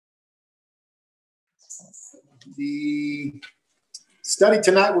The study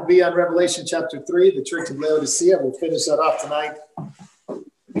tonight will be on Revelation chapter 3, the church of Laodicea. We'll finish that off tonight.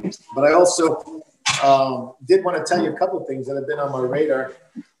 But I also did want to tell you a couple of things that have been on my radar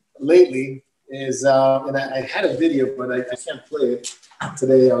lately. And I had a video, but I can't play it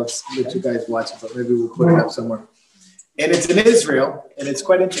today. I'll let you guys watch it, but maybe we'll put it up somewhere. And it's in Israel, and it's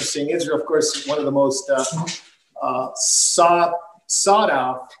quite interesting. Israel, of course, one of the most sought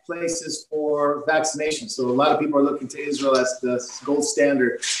out places for vaccination. So a lot of people are looking to Israel as the gold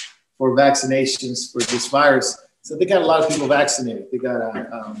standard for vaccinations for this virus. So they got a lot of people vaccinated. They got,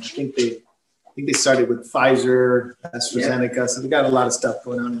 I think they started with Pfizer, AstraZeneca. So they got a lot of stuff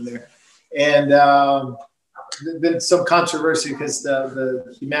going on in there. And there's been some controversy because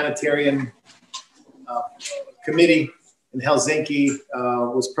the humanitarian committee in Helsinki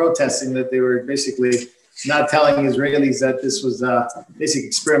was protesting that they were basically not telling Israelis that this was a basic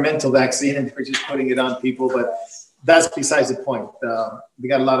experimental vaccine and they were just putting it on people. But that's besides the point. We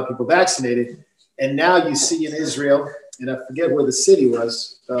got a lot of people vaccinated. And now you see in Israel, and I forget where the city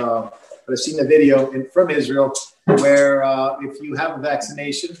was, but I've seen a video from Israel where if you have a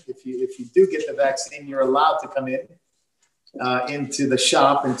vaccination, if you do get the vaccine, you're allowed to come into the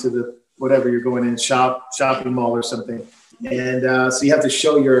shop, into the whatever you're going in, shopping mall or something. And so you have to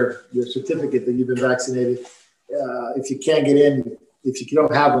show your certificate that you've been vaccinated. If you can't get in, if you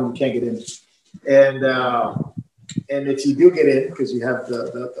don't have one, you can't get in. And if you do get in, because you have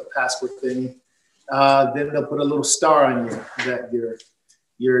the passport thing, then they'll put a little star on you that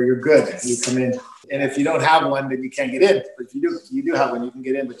you're good. You come in. And if you don't have one, then you can't get in. But if you do have one, you can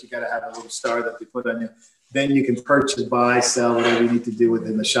get in, but you got to have a little star that they put on you. Then you can purchase, buy, sell, whatever you need to do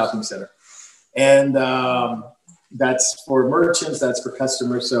within the shopping center. And that's for merchants, that's for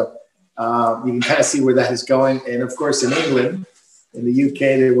customers. So you can kind of see where that is going. And of course, in England, in the UK,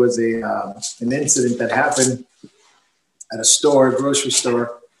 there was an incident that happened at a grocery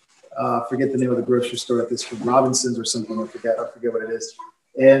store. Forget the name of the grocery store at this, Robinson's or something. I forget what it is.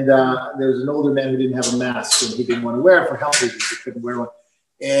 And there was an older man who didn't have a mask and he didn't want to wear it for health reasons. He couldn't wear one.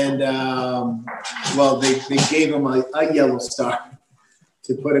 And well, they gave him a yellow star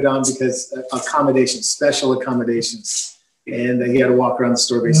to put it on because accommodations, special accommodations. And he had to walk around the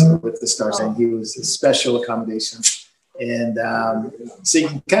store basically with the star saying he was a special accommodation. And so you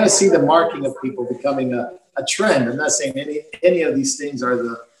can kind of see the marking of people becoming a trend. I'm not saying any of these things are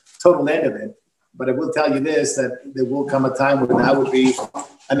the total end of it, but I will tell you this, that there will come a time where that would be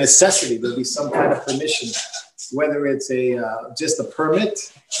a necessity. There'll be some kind of permission, whether it's just a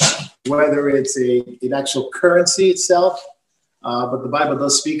permit, whether it's an actual currency itself. But the Bible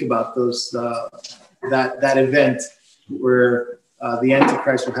does speak about those that event where the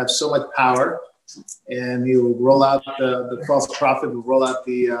Antichrist will have so much power, and he will roll out the false prophet will roll out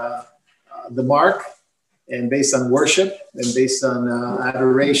the mark, and based on worship and based on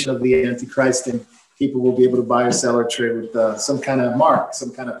adoration of the Antichrist, and people will be able to buy or sell or trade with some kind of mark,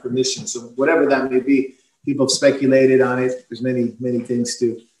 some kind of permission. So whatever that may be, people have speculated on it. There's many things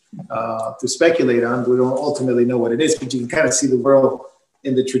to speculate on. We don't ultimately know what it is, but you can kind of see the world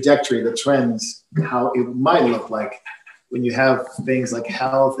in the trajectory, the trends, how it might look like when you have things like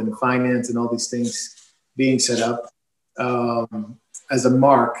health and finance and all these things being set up as a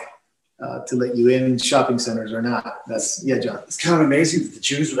mark to let you in shopping centers or not. Yeah, John. It's kind of amazing that the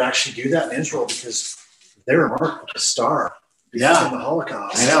Jews would actually do that in Israel because they were marked with a star. Yeah. In the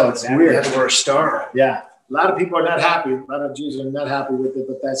Holocaust. I know, it's weird. They had to wear a star. Yeah. A lot of people are not happy. A lot of Jews are not happy with it,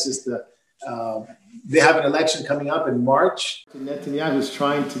 but that's just they have an election coming up in March. Netanyahu is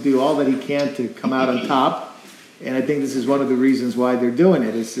trying to do all that he can to come out on top. And I think this is one of the reasons why they're doing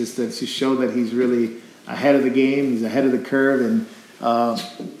it. It's just to show that he's really ahead of the game. He's ahead of the curve. And,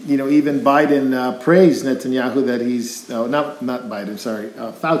 even Biden praised Netanyahu that he's, not Biden, sorry,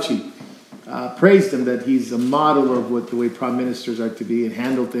 Fauci praised him that he's a model of the way prime ministers are to be and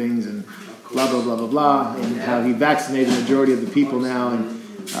handle things and blah, blah, blah, blah, blah, and how he vaccinated the majority of the people now.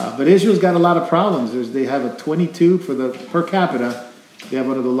 But Israel's got a lot of problems. They have a 22 for the per capita. They have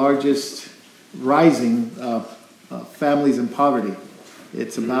one of the largest rising families in poverty.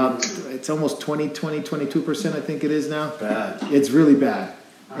 It's almost 22%, I think it is now. Bad. It's really bad.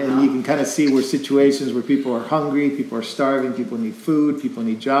 And you can kind of see where situations where people are hungry, people are starving, people need food, people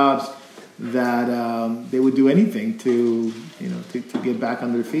need jobs, that they would do anything to get back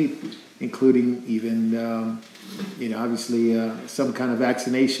on their feet, including even, obviously some kind of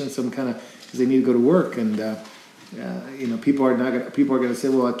vaccination, because they need to go to work. And, people are going to say,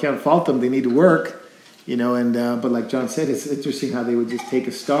 well, I can't fault them. They need to work. But like John said, it's interesting how they would just take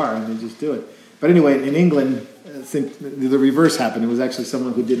a star and they just do it. But anyway, in England, the reverse happened. It was actually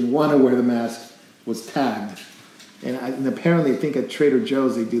someone who didn't want to wear the mask was tagged. And apparently, I think at Trader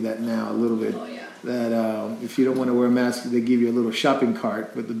Joe's they do that now a little bit. Oh, yeah. That if you don't want to wear a mask, they give you a little shopping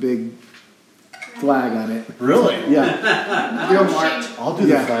cart with the big flag on it. Really? Yeah. You know, Mark, I'll do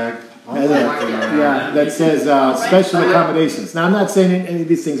the flag. Yeah, that says special accommodations. Now, I'm not saying any of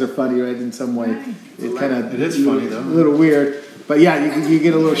these things are funny, right? In some way, it is funny though. A little weird, but yeah, you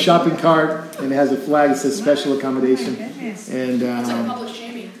get a little shopping cart and it has a flag that says special accommodation, and It's like public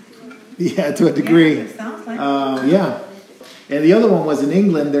shaming. yeah, to a degree. Yeah, it sounds like. Yeah. And the other one was in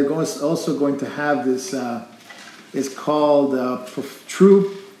England. They're also going to have this. It's called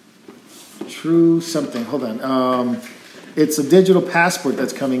True something. Hold on. It's a digital passport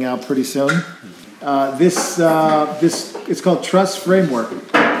that's coming out pretty soon. This it's called Trust Framework,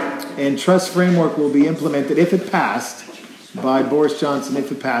 and Trust Framework will be implemented if it passed by Boris Johnson.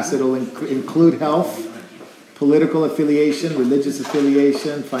 If it passed, it'll include health, political affiliation, religious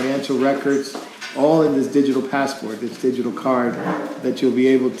affiliation, financial records, all in this digital passport, this digital card that you'll be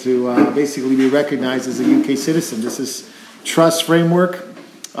able to basically be recognized as a UK citizen. This is Trust Framework.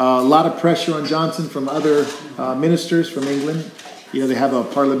 A lot of pressure on Johnson from other ministers from England. You know, they have a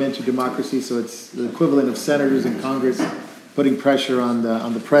parliamentary democracy, so it's the equivalent of senators in Congress putting pressure on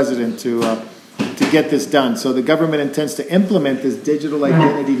the president to get this done. So the government intends to implement this digital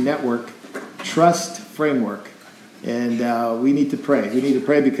identity network trust framework, and we need to pray. We need to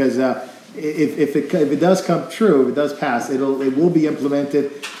pray because if it does come true, if it does pass, it will be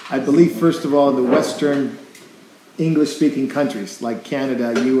implemented. I believe first of all in the Western English-speaking countries like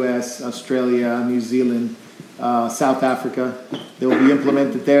Canada, U.S., Australia, New Zealand, South Africa. They will be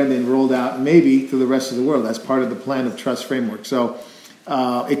implemented there and then rolled out maybe to the rest of the world. That's part of the plan of Trust Framework. So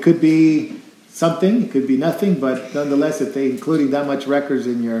it could be something, it could be nothing, but nonetheless, if they including that much records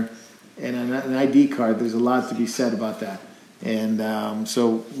in an ID card, there's a lot to be said about that. And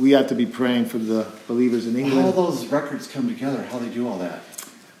so we have to be praying for the believers in England. How those records come together, how they do all that?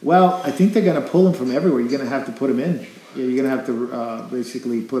 Well, I think they're going to pull them from everywhere. You're going to have to put them in. You're going to have to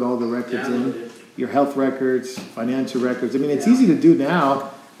basically put all the records in. Your health records, financial records. I mean, it's easy to do now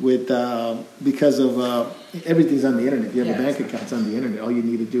with because of everything's on the internet. If you have a bank account, it's on the internet. All you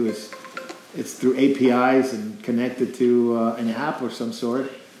need to do is it's through APIs and connected to an app or some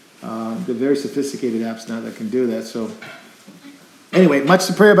sort. They're very sophisticated apps now that can do that. So anyway, much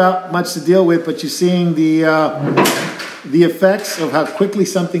to pray about, much to deal with, but you're seeing the effects of how quickly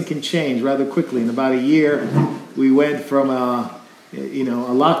something can change rather quickly. In about a year, we went from a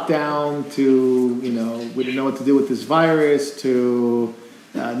lockdown to, we didn't know what to do with this virus to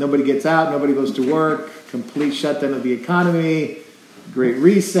nobody gets out, nobody goes to work, complete shutdown of the economy, great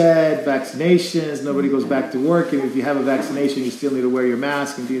reset, vaccinations, nobody goes back to work. And if you have a vaccination, you still need to wear your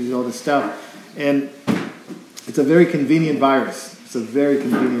mask and do all this stuff. And it's a very convenient virus. It's a very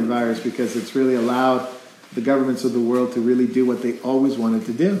convenient virus because it's really allowed the governments of the world to really do what they always wanted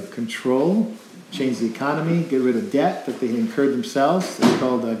to do: control, change the economy, get rid of debt that they incurred themselves. It's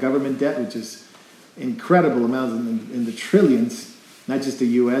called government debt, which is incredible amounts in the trillions, not just the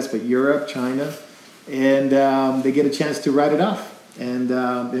U.S., but Europe, China. And they get a chance to write it off and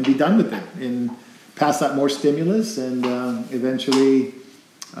be done with it and pass out more stimulus and eventually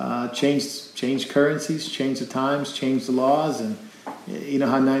change currencies, change the times, change the laws. And you know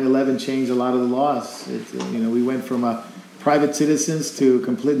how 9/11 changed a lot of the laws. We went from private citizens to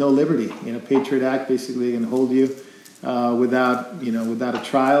complete no liberty. Patriot Act basically can hold you without a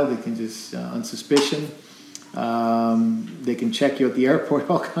trial. They can just on suspicion. They can check you at the airport.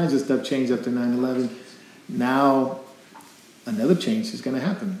 All kinds of stuff changed after 9/11. Now another change is going to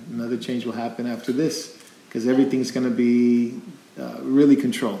happen. Another change will happen after this because everything's going to be really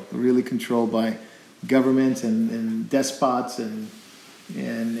controlled by governments and despots and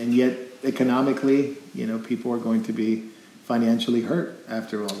yet economically, people are going to be financially hurt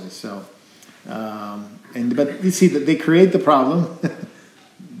after all this. So, but you see that they create the problem,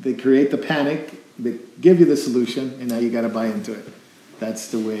 they create the panic, they give you the solution, and now you got to buy into it. That's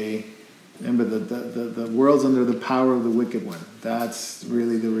the way. Remember, the world's under the power of the wicked one. That's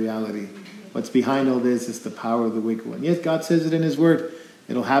really the reality. What's behind all this is the power of the wicked one. Yes, God says it in His Word.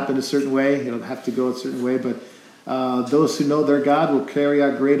 It'll happen a certain way. It'll have to go a certain way, but those who know their God will carry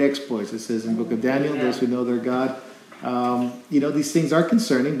out great exploits. It says in the book of Daniel, those who know their God. These things are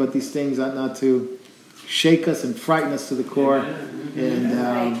concerning, but these things ought not to shake us and frighten us to the core. And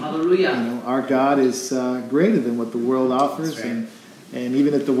our God is greater than what the world offers. And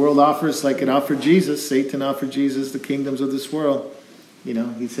even if the world offers, like it offered Jesus, Satan offered Jesus the kingdoms of this world.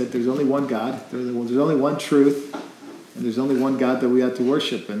 He said there's only one God, there's only one truth, and there's only one God that we have to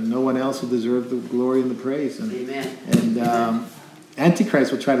worship, and no one else will deserve the glory and the praise. And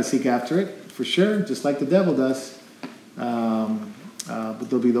Antichrist will try to seek after it. for sure, just like the devil does. But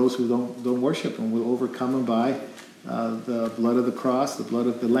there'll be those who don't worship and will overcome them by the blood of the cross, the blood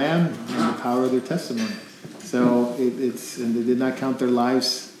of the Lamb, and the power of their testimony. So and they did not count their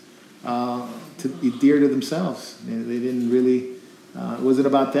lives to be dear to themselves. They didn't really. It wasn't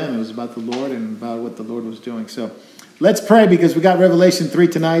about them. It was about the Lord and about what the Lord was doing. So let's pray, because we got Revelation 3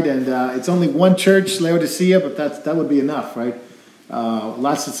 tonight, and it's only one church, Laodicea, but that would be enough, right?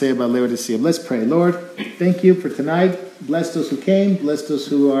 Lots to say about Laodicea. Let's pray. Lord, thank you for tonight. Bless those who came. Bless those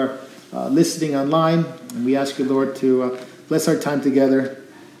who are listening online. And we ask you, Lord, to bless our time together,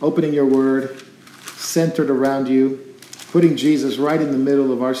 opening your word, centered around you, putting Jesus right in the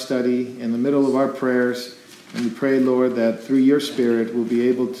middle of our study, in the middle of our prayers. And we pray, Lord, that through your Spirit we'll be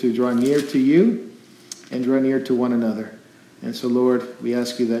able to draw near to you and draw near to one another. And so, Lord, we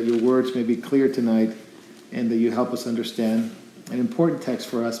ask you that your words may be clear tonight and that you help us understand an important text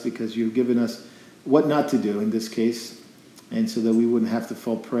for us, because you've given us what not to do in this case, and so that we wouldn't have to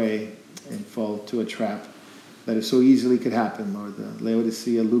fall prey and fall to a trap that is so easily could happen, Lord, the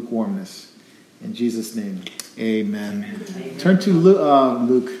Laodicea lukewarmness. In Jesus' name, amen. Amen. Turn to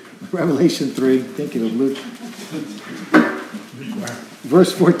Luke, Revelation 3. Thinking of Luke.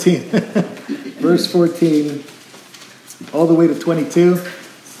 Verse 14. Verse 14, all the way to 22.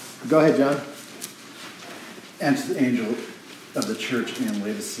 Go ahead, John. And to the angel of the church in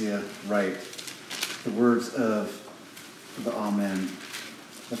Laodicea write, the words of the Amen,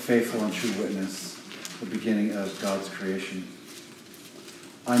 the faithful and true witness, the beginning of God's creation.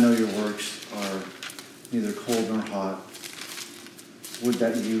 I know your works are neither cold nor hot. Would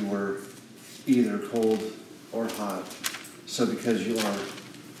that you were either cold or hot. So because you are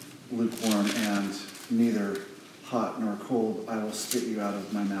lukewarm and neither hot nor cold, I will spit you out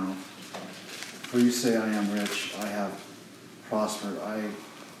of my mouth. For you say, I am rich, I have prospered, I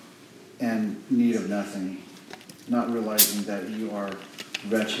am in need of nothing, not realizing that you are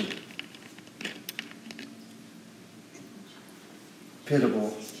wretched,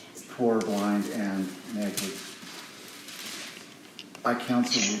 pitiable, poor, blind, and naked. I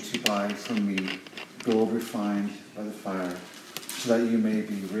counsel you to buy from me gold refined by the fire, so that you may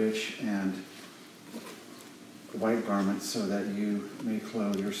be rich, and white garments, so that you may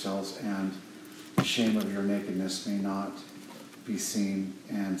clothe yourselves, and the shame of your nakedness may not be seen,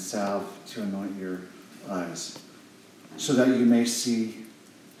 and salve to anoint your eyes, so that you may see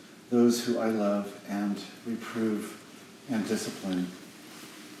those who I love, and reprove and discipline.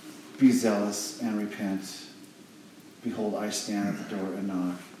 Be zealous and repent. Behold, I stand at the door and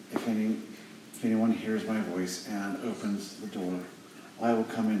knock. If anyone hears my voice and opens the door, I will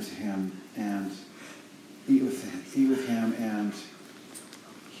come into him and eat with him, and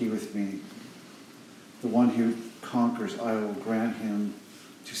he with me. The one who conquers, I will grant him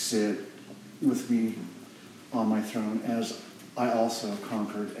to sit with me on my throne, as I also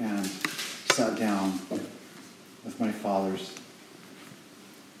conquered and sat down with my fathers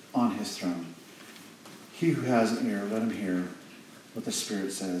on his throne. He who has an ear, let him hear what the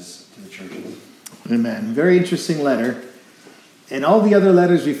Spirit says to the churches. Amen. Very interesting letter. In all the other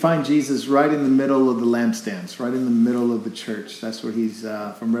letters, we find Jesus right in the middle of the lampstands, right in the middle of the church. That's where he's,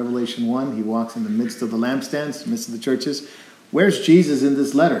 from Revelation 1, he walks in the midst of the lampstands, midst of the churches. Where's Jesus in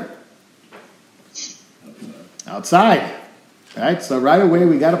this letter? Outside. Right? So right away,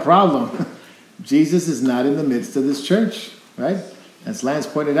 we got a problem. Jesus is not in the midst of this church. Right? As Lance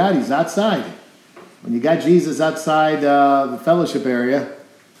pointed out, he's outside. When you got Jesus outside the fellowship area,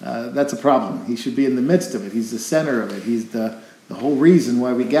 that's a problem. He should be in the midst of it. He's the center of it. He's the whole reason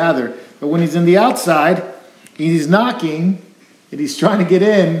why we gather. But when he's in the outside, he's knocking, and he's trying to get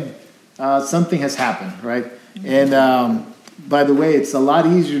in, something has happened, right? And by the way, it's a lot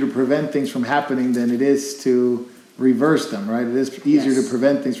easier to prevent things from happening than it is to reverse them, right? It is easier to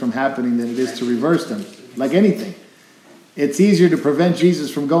prevent things from happening than it is to reverse them, like anything. It's easier to prevent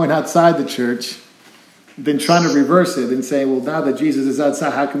Jesus from going outside the church than trying to reverse it and say, well, now that Jesus is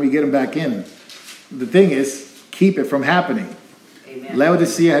outside, how can we get him back in? The thing is, keep it from happening. Amen.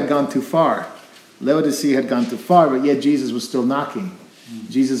 Laodicea had gone too far. Laodicea had gone too far, but yet Jesus was still knocking.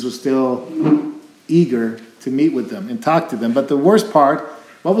 Jesus was still eager to meet with them and talk to them. But the worst part,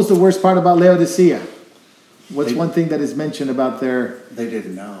 what was the worst part about Laodicea? What's one thing that is mentioned about their... They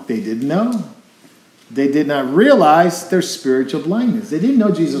didn't know. They didn't know. They did not realize their spiritual blindness. They didn't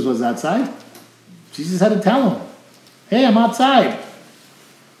know Jesus was outside. Jesus had to tell them, hey, I'm outside.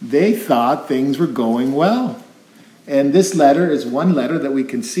 They thought things were going well. And this letter is one letter that we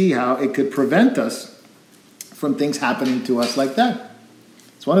can see how it could prevent us from things happening to us like that.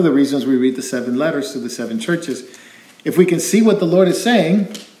 It's one of the reasons we read the 7 letters to the 7 churches. If we can see what the Lord is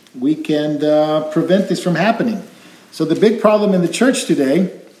saying, we can prevent this from happening. So the big problem in the church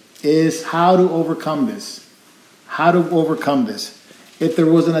today is how to overcome this. How to overcome this. If there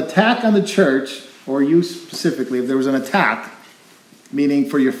was an attack on the church, or you specifically, if there was an attack, meaning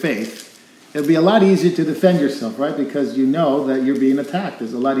for your faith, it would be a lot easier to defend yourself, right? Because you know that you're being attacked.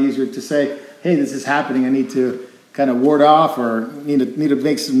 It's a lot easier to say, hey, this is happening. I need to kind of ward off or need to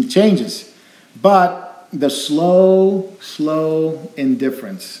make some changes. But the slow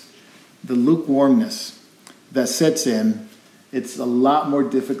indifference, the lukewarmness that sets in, it's a lot more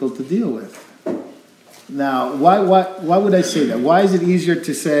difficult to deal with. Now, why would I say that? Why is it easier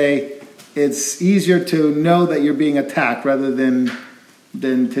to say it's easier to know that you're being attacked rather than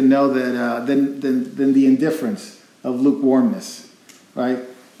to know that than the indifference of lukewarmness, right?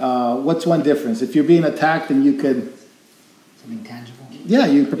 What's one difference? If you're being attacked, then you could something tangible. Yeah,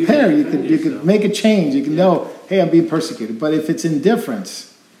 you prepare. You could make a change. You can know, hey, I'm being persecuted. But if it's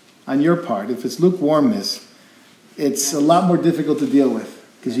indifference on your part, if it's lukewarmness, it's a lot more difficult to deal with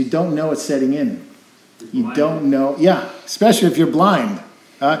because you don't know it's setting in. You don't know. Yeah, especially if you're blind.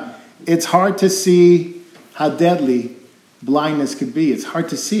 It's hard to see how deadly blindness could be. It's hard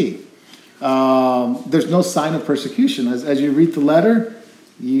to see. There's no sign of persecution. As you read the letter,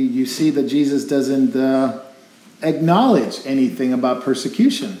 you see that Jesus doesn't acknowledge anything about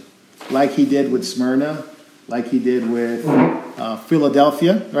persecution, like he did with Smyrna, like he did with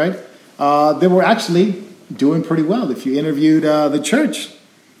Philadelphia, right? They were actually doing pretty well. If you interviewed the church,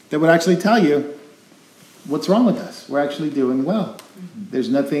 they would actually tell you, what's wrong with us? We're actually doing well. There's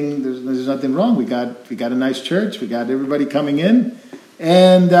nothing wrong. We got a nice church. We got everybody coming in.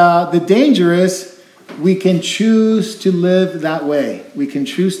 And the danger is we can choose to live that way. We can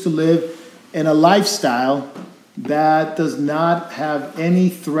choose to live in a lifestyle that does not have any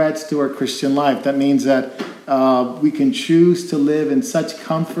threats to our Christian life. That means that we can choose to live in such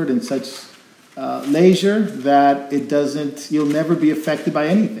comfort and such leisure that you'll never be affected by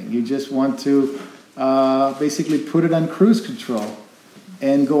anything. You just want to basically put it on cruise control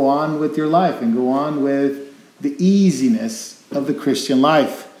and go on with your life and go on with the easiness of the Christian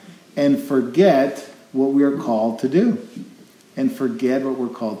life and forget what we are called to do. And forget what we're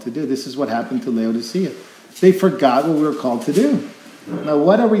called to do. This is what happened to Laodicea. They forgot what we were called to do. Now,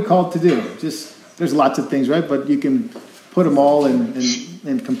 what are we called to do? There's lots of things, right? But you can put them all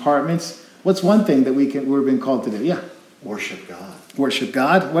in compartments. What's one thing that we're being called to do? Yeah. Worship God. Worship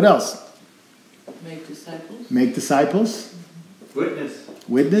God. What else? Make disciples. Make disciples.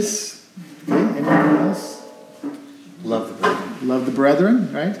 Witness. Okay. Anyone else? Love the brethren. Love the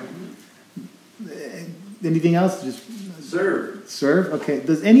brethren, right? Anything else? Just serve. Okay.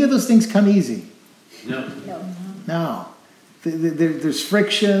 Does any of those things come easy? No. There's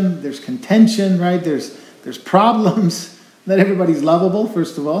friction. There's contention, right? There's problems. Not everybody's lovable,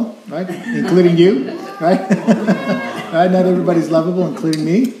 first of all, right? Including you, right? Right? Not everybody's lovable, including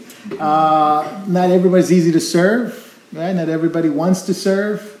me. Not everybody's easy to serve, right? Not everybody wants to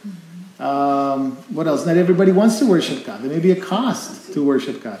serve. What else? Not everybody wants to worship God. There may be a cost to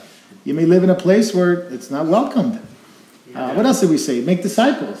worship God. You may live in a place where it's not welcomed. What else did we say? Make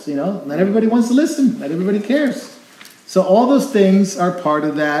disciples, Not everybody wants to listen. Not everybody cares. So all those things are part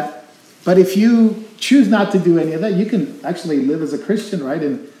of that. But if you choose not to do any of that, you can actually live as a Christian, right?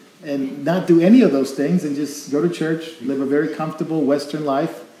 And not do any of those things and just go to church, live a very comfortable Western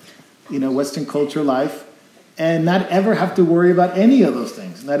life, Western culture life, and not ever have to worry about any of those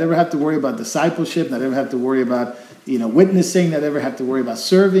things. Not ever have to worry about discipleship, not ever have to worry about, witnessing, not ever have to worry about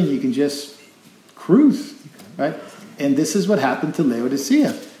serving. You can just cruise, right? And this is what happened to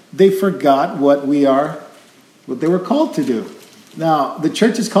Laodicea. They forgot what they were called to do. Now, the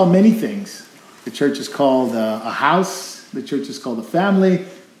church is called many things. The church is called a house. The church is called a family.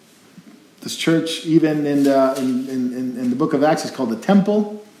 This church, even in the book of Acts, is called a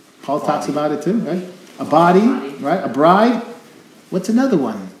temple. Paul talks about it too, right? A body, right? A bride. What's another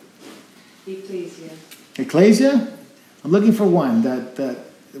one? Ecclesia? I'm looking for one that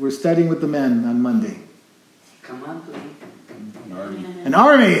we're studying with the men on Monday. Come on, please. An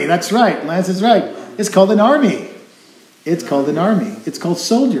army. That's right. Lance is right. It's called an army. It's called an army. It's called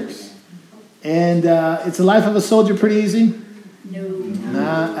soldiers. And it's the life of a soldier pretty easy? No.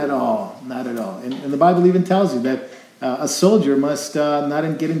 Not at all. Not at all. And the Bible even tells you that a soldier must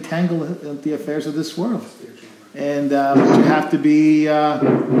not get entangled in the affairs of this world. And you have to be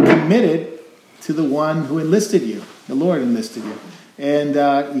committed to the one who enlisted you. The Lord enlisted you. And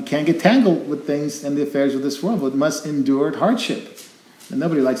you can't get tangled with things in the affairs of this world, but must endure hardship. And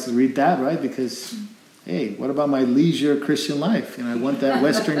nobody likes to read that, right? Because, hey, what about my leisure Christian life? I want that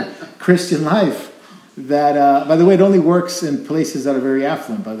Western Christian life. that, by the way, it only works in places that are very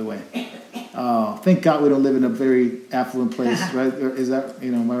affluent, by the way. Thank God we don't live in a very affluent place, right? Is that,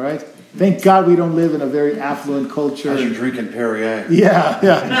 am I right? Thank God we don't live in a very affluent culture. As you're drinking Perrier. Yeah.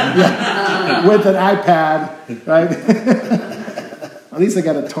 With an iPad, right? At least I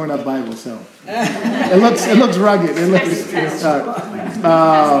got a torn up Bible, so it looks rugged.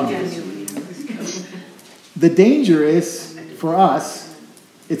 The danger is, for us,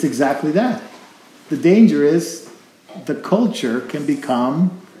 it's exactly that. The danger is the culture can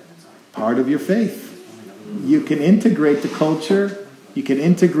become part of your faith. You can integrate the culture, you can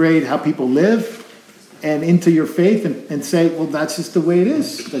integrate how people live and into your faith and say, well, that's just the way it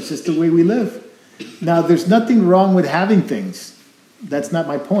is. That's just the way we live. Now, there's nothing wrong with having things. That's not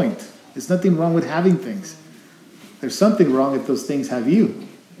my point. There's nothing wrong with having things. There's something wrong if those things have you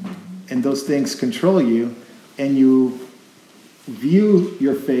and those things control you and you view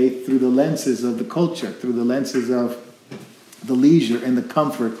your faith through the lenses of the culture, through the lenses of the leisure and the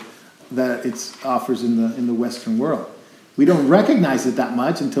comfort that it offers in the Western world. We don't recognize it that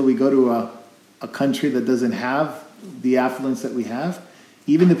much until we go to a country that doesn't have the affluence that we have.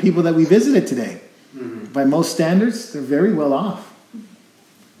 Even the people that we visited today, by most standards, they're very well off.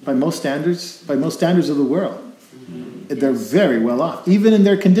 By most standards of the world, they're very well off, even in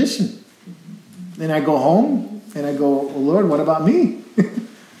their condition. And I go home and I go, oh Lord, what about me?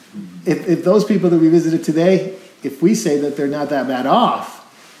 if those people that we visited today, if we say that they're not that bad off,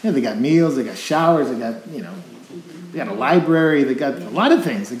 they got meals, they got showers, they got a library, they got a lot of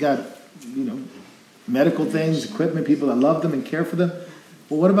things. They got, medical things, equipment, people that love them and care for them.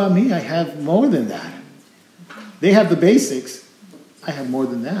 Well, what about me? I have more than that. They have the basics. I have more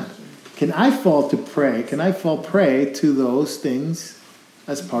than that. Can I fall prey to those things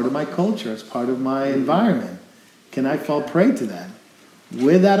as part of my culture, as part of my environment? Can I fall prey to that?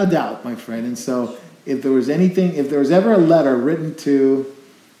 Without a doubt, my friend. And so if there was ever a letter written to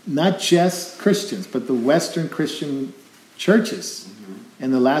not just Christians, but the Western Christian churches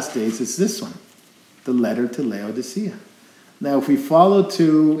in the last days, it's this one, the letter to Laodicea. Now, if we follow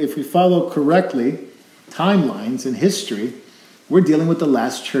correctly timelines in history, we're dealing with the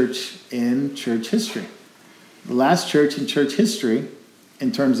last church in church history. The last church in church history,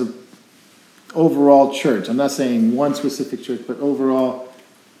 in terms of overall church. I'm not saying one specific church, but overall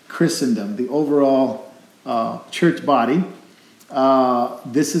Christendom, the overall church body.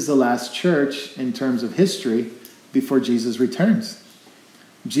 This is the last church in terms of history before Jesus returns.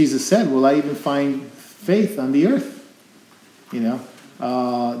 Jesus said, will I even find faith on the earth? The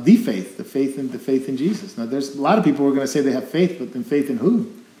faith in Jesus. Now, there's a lot of people who are going to say they have faith, but then faith in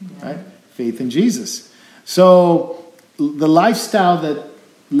who? Right? Faith in Jesus. So the lifestyle that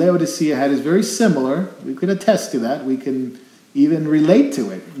Laodicea had is very similar. We could attest to that. We can even relate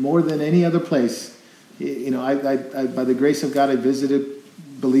to it more than any other place. I by the grace of God, I visited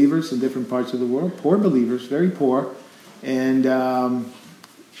believers in different parts of the world, poor believers, very poor, and I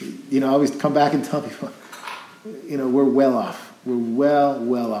always come back and tell people, we're well off. We're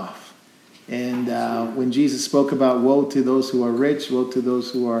well off. And when Jesus spoke about woe to those who are rich, woe to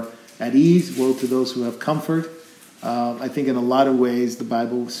those who are at ease, woe to those who have comfort, I think in a lot of ways the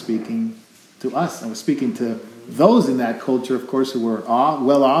Bible was speaking to us. I was speaking to those in that culture, of course, who were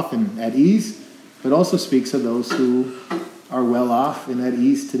well off and at ease, but also speaks of those who are well off and at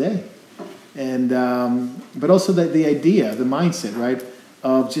ease today. And but also the idea, the mindset, right,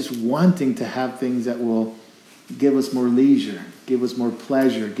 of just wanting to have things that will give us more leisure, give us more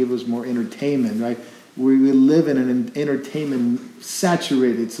pleasure, give us more entertainment, right? We live in an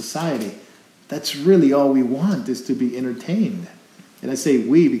entertainment-saturated society. That's really all we want, is to be entertained. And I say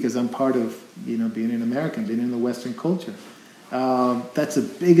we because I'm part of, being an American, being in the Western culture. That's the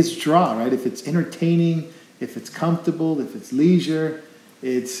biggest draw, right? If it's entertaining, if it's comfortable, if it's leisure,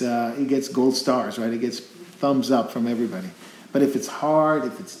 it gets gold stars, right? It gets thumbs up from everybody. But if it's hard,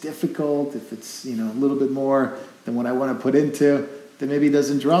 if it's difficult, if it's a little bit more than what I want to put into, then maybe it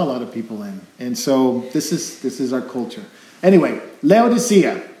doesn't draw a lot of people in. And so this is our culture. Anyway,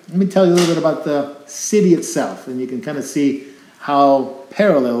 Laodicea. Let me tell you a little bit about the city itself, and you can kind of see how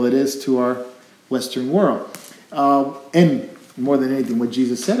parallel it is to our Western world. And more than anything, what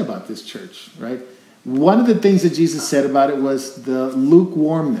Jesus said about this church, right? One of the things that Jesus said about it was the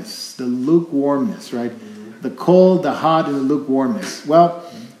lukewarmness, right? The cold, the hot, and the lukewarmness. Well,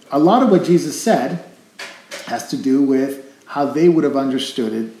 a lot of what Jesus said has to do with how they would have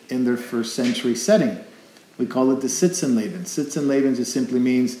understood it in their first century setting. We call it the Sitzenleben. Sitzenleben just simply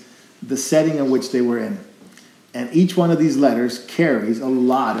means the setting in which they were in. And each one of these letters carries a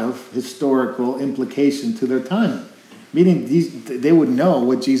lot of historical implication to their time. Meaning they would know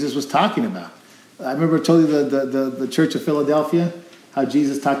what Jesus was talking about. I remember I told you the Church of Philadelphia, how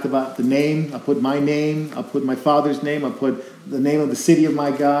Jesus talked about the name. I put my name, I put my Father's name, I put the name of the city of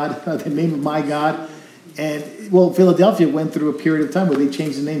my God, the name of my God. And, well, Philadelphia went through a period of time where they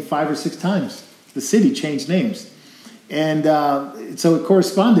changed the name 5 or 6 times. The city changed names. And so it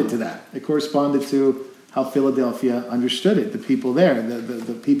corresponded to that. It corresponded to how Philadelphia understood it. The people there,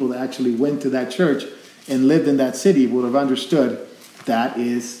 the people that actually went to that church and lived in that city would have understood that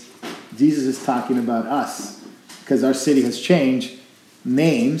is, Jesus is talking about us. Because our city has changed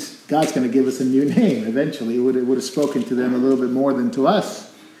names. God's going to give us a new name eventually. It would have spoken to them a little bit more than to us.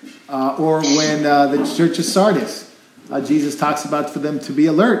 Or when the church of Sardis, Jesus talks about for them to be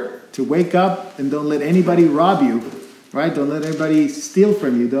alert, to wake up and don't let anybody rob you, right? Don't let anybody steal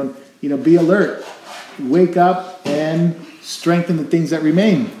from you. Don't, be alert. Wake up and strengthen the things that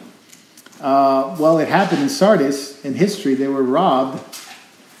remain. Well, it happened in Sardis. In history, they were robbed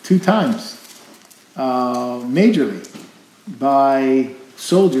 2 times, majorly, by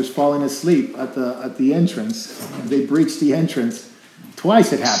soldiers falling asleep at the entrance. They breached the entrance.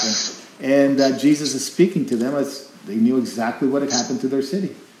 Twice it happened. And Jesus is speaking to them as they knew exactly what had happened to their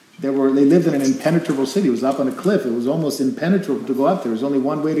city. They lived in an impenetrable city. It was up on a cliff. It was almost impenetrable to go up there. There was only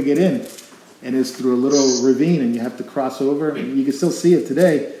one way to get in. And it's through a little ravine, and you have to cross over. You can still see it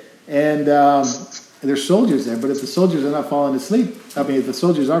today. And there's soldiers there. But if the soldiers are not falling asleep, if the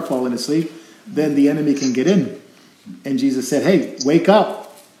soldiers are falling asleep, then the enemy can get in. And Jesus said, hey, wake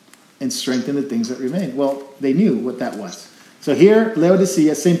up and strengthen the things that remain. Well, they knew what that was. So here,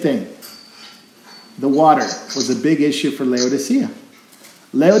 Laodicea, same thing. The water was a big issue for Laodicea.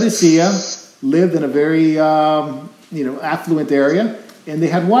 Laodicea lived in a very, affluent area, and they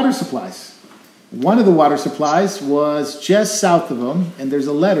had water supplies. One of the water supplies was just south of them, and there's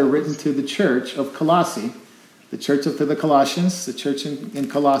a letter written to the church of Colossae, the church to the Colossians, the church in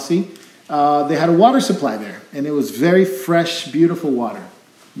Colossae. They had a water supply there, and it was very fresh, beautiful water.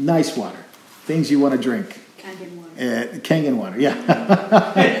 Nice water. Things you want to drink. Kangen water, yeah.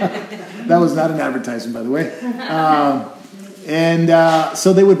 That was not an advertisement, by the way.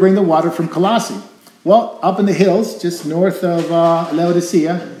 So they would bring the water from Colossae. Well, up in the hills, just north of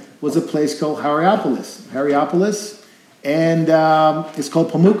Laodicea, was a place called Hierapolis. And it's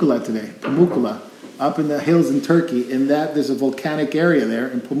called Pamukkale today. Pamukkale, up in the hills in Turkey. And there's a volcanic area there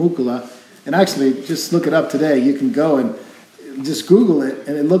in Pamukkale. And actually, just look it up today. You can go and just Google it,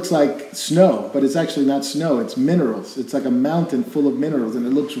 and it looks like snow, but it's actually not snow. It's minerals. It's like a mountain full of minerals, and it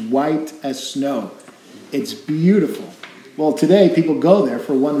looks white as snow. It's beautiful. Well, today people go there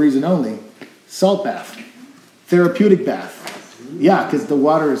for one reason only: salt bath, therapeutic bath. Yeah, because the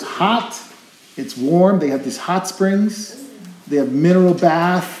water is hot, it's warm. They have these hot springs. They have mineral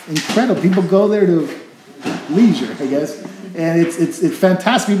bath. Incredible. People go there to leisure, I guess, and it's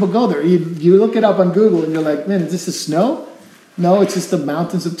fantastic. People go there. You look it up on Google, and you're like, man, is this a snow? No, it's just the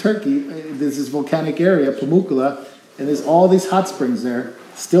mountains of Turkey. There's this volcanic area, Pamukkale, and there's all these hot springs there,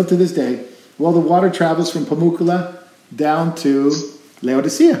 still to this day. Well, the water travels from Pamukkale down to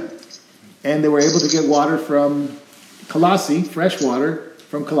Laodicea. And they were able to get water from Colossae, fresh water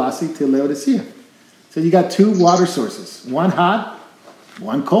from Colossae to Laodicea. So you got 2 water sources, one hot,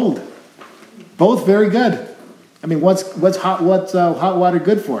 one cold. Both very good. What's hot water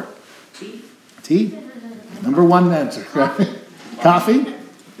good for? Tea? Number 1 answer, right? Coffee?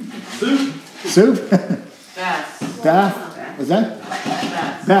 Soup? Bath? Was that?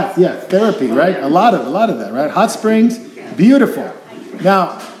 Bath, yeah. Therapy, right? A lot of that, right? Hot springs, beautiful.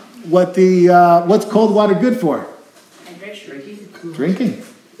 Now, what's cold water good for? Drinking.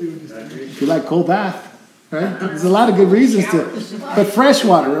 If you like cold bath, right? There's a lot of good reasons to. But fresh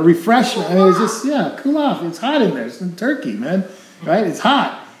water, a refreshment. It's just, cool off. It's hot in there. It's in Turkey, man. Right? It's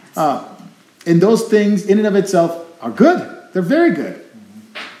hot. And those things, in and of itself, are good. They're very good.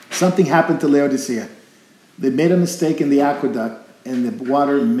 Something happened to Laodicea. They made a mistake in the aqueduct, and the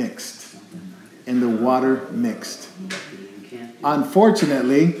water mixed.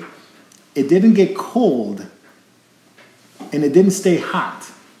 Unfortunately, it didn't get cold, and it didn't stay hot.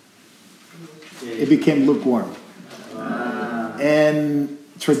 It became lukewarm. And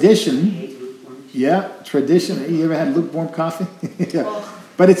tradition, you ever had lukewarm coffee? Yeah.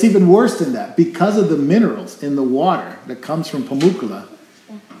 But it's even worse than that. Because of the minerals in the water that comes from Pamukkale,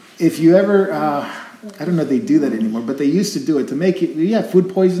 if you ever, I don't know if they do that anymore, but they used to do it to make you,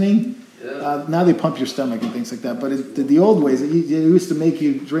 food poisoning. Now they pump your stomach and things like that. But the old ways, it used to make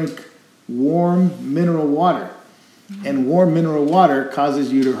you drink warm mineral water. And warm mineral water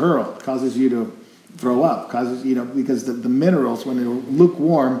causes you to hurl, causes you to throw up, because the minerals, when they're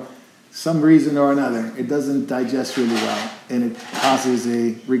lukewarm, some reason or another, it doesn't digest really well, and it causes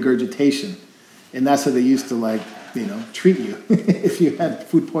a regurgitation. And that's how they used to, like, you know, treat you if you had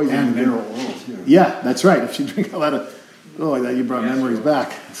food poisoning. And mineral oil, too. Yeah, that's right. If you drink a lot of... Oh, I thought you brought memories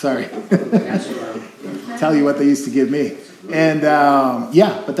back. Sorry. Tell you what they used to give me. And,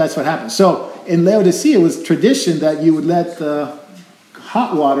 yeah, but that's what happened. So in Laodicea, it was tradition that you would let the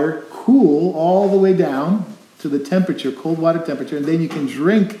hot water cool all the way down to the temperature, cold water temperature, and then you can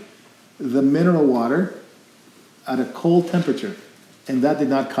drink the mineral water at a cold temperature. And that did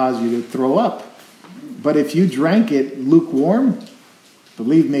not cause you to throw up. But if you drank it lukewarm,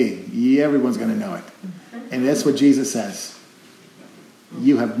 believe me, everyone's going to know it. And that's what Jesus says.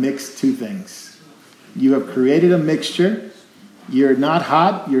 You have mixed two things. You have created a mixture. You're not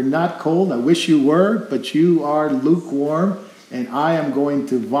hot, you're not cold. I wish you were, but you are lukewarm, and I am going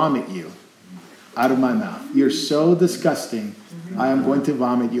to vomit you out of my mouth. You're so disgusting, I am going to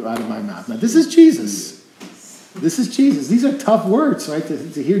vomit you out of my mouth. Now, this is Jesus. This is Jesus. These are tough words, right?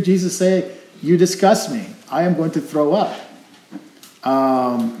 To hear Jesus say, you disgust me. I am going to throw up.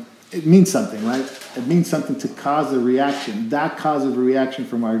 It means something, right? It means something to cause a reaction. That causes a reaction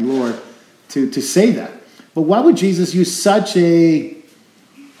from our Lord to say that. But why would Jesus use such a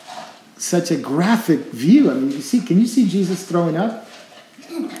graphic view? I mean, can you see Jesus throwing up?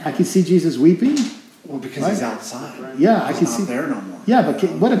 I can see Jesus weeping. Well, because right? he's outside. Yeah, I he's can not see. There no more. Yeah,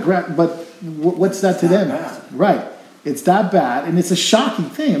 but what's that to them? Bad. Right. It's that bad, and it's a shocking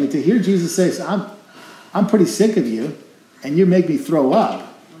thing. I mean, to hear Jesus say, "I'm pretty sick of you, and you make me throw up."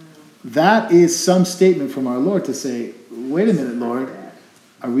 That is some statement from our Lord to say, "Wait a minute, Lord.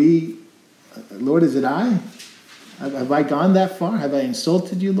 Lord, is it I? Have I gone that far? Have I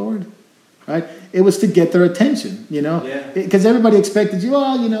insulted you, Lord?" Right? It was to get their attention, you know, because everybody expected you.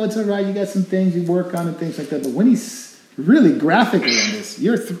 Oh, you know, it's all right. You got some things you work on and things like that. But when he's really graphically on this,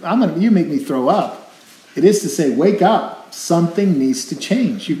 you make me throw up. It is to say, wake up. Something needs to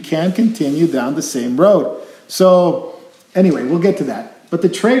change. You can't continue down the same road. So, anyway, we'll get to that. But the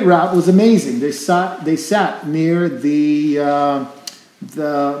trade route was amazing. They sat near the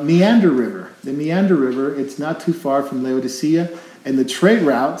Meander River. The Meander River, it's not too far from Laodicea. And the trade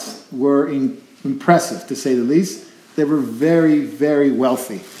routes were impressive, to say the least. They were very, very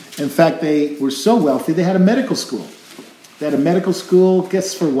wealthy. In fact, they were so wealthy, they had a medical school. They had a medical school,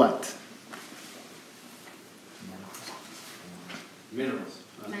 guess for what? Minerals.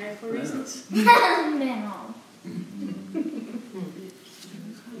 Medical reasons. Mineral.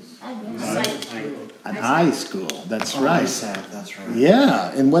 An eye school, that's right. That's right.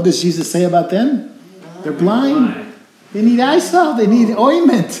 Yeah, and what does Jesus say about them? They're blind. They need eye salve. They need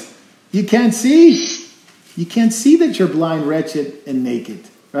ointment. You can't see. You can't see that you're blind, wretched, and naked,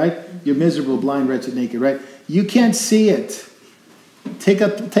 right? You're miserable, blind, wretched, naked, right? You can't see it. Take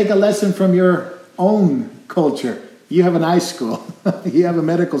a lesson from your own culture. You have an eye school. You have a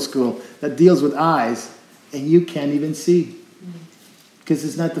medical school that deals with eyes, and you can't even see. Because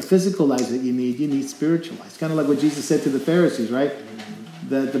it's not the physical eyes that you need spiritual eyes. It's kind of like what Jesus said to the Pharisees, right?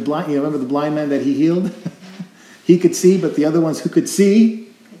 The blind, you remember the blind man that he healed? He could see, but the other ones who could see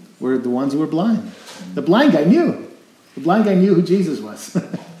were the ones who were blind. The blind guy knew. The blind guy knew who Jesus was.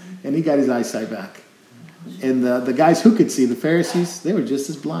 And he got his eyesight back. And the guys who could see, the Pharisees, they were just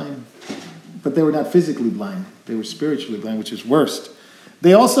as blind. But they were not physically blind. They were spiritually blind, which is worst.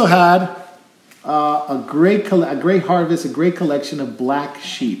 They also had a great harvest, a great collection of black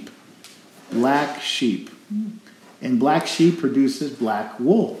sheep. Black sheep. And black sheep produces black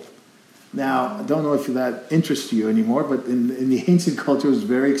wool. Now, I don't know if that interests you anymore, but in the ancient culture, it was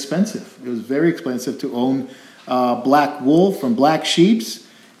very expensive. It was very expensive to own black wool from black sheep.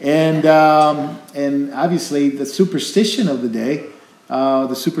 And obviously, the superstition of the day,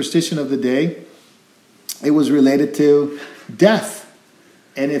 it was related to death.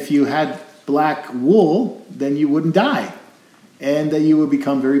 And if you had black wool, then you wouldn't die. And you would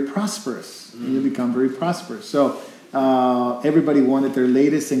become very prosperous. So everybody wanted their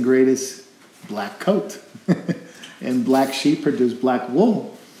latest and greatest black coat. And black sheep produce black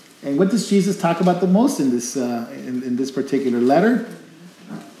wool. And what does Jesus talk about the most in this particular letter?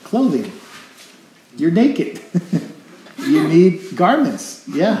 Clothing. You're naked. You need garments.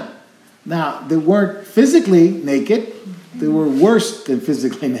 Yeah. Now, they weren't physically naked. They were worse than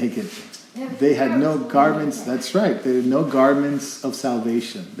physically naked. They had no garments. That's right. They had no garments of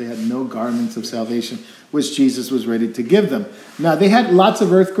salvation. They had no garments of salvation, which Jesus was ready to give them. Now, they had lots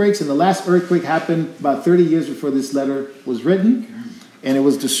of earthquakes, and the last earthquake happened about 30 years before this letter was written, and it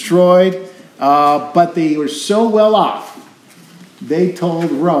was destroyed. But they were so well off, they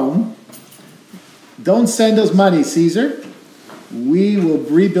told Rome, "Don't send us money, Caesar. We will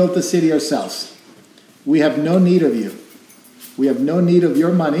rebuild the city ourselves. We have no need of you. We have no need of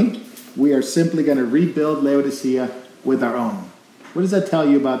your money. We are simply going to rebuild Laodicea with our own. What does that tell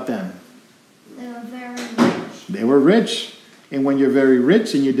you about them? They were very rich. They were rich. And when you're very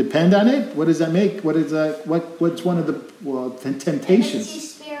rich and you depend on it, what does that make? What's one of the temptations? It makes you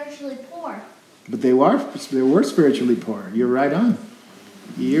spiritually poor. But they were spiritually poor. You're right on.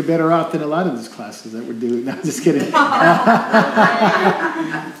 You're better off than a lot of these classes that we're doing. No, just kidding.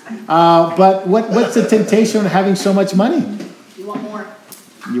 But what's the temptation of having so much money? You want more.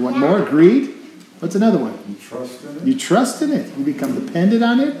 You want more? Greed? What's another one? You trust in it? You trust in it. You become dependent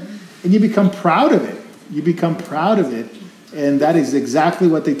on it. And you become proud of it. You become proud of it. And that is exactly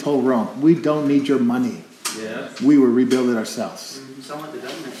what they told Rome. We don't need your money. Yeah. We will rebuild it ourselves. So want the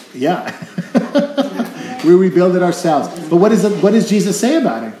government. Yeah. We rebuild it ourselves. But what does Jesus say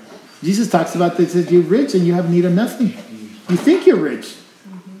about it? Jesus talks about this, that you're rich and you have need of nothing. You think you're rich.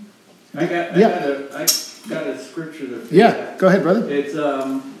 I got a scripture to fit that. Go ahead, brother. It's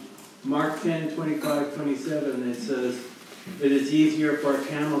Mark 10:25-27. It says, "It is easier for a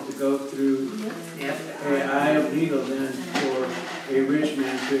camel to go through an eye of needle than for a rich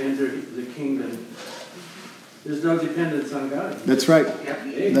man to enter the kingdom." There's no dependence on God. That's right.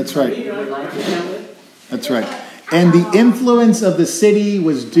 Hey, That's right. right. That's right. And the influence of the city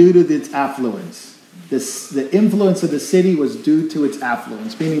was due to its affluence. The influence of the city was due to its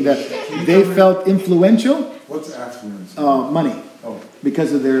affluence, meaning that they felt influential. What's affluence? Money. Oh.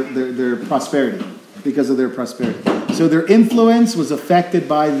 Because of their prosperity. Because of their prosperity. So their influence was affected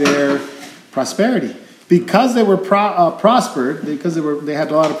by their prosperity. Because they were prospered, because they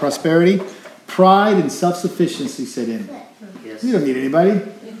had a lot of prosperity, pride and self-sufficiency set in. Yes. You don't need anybody,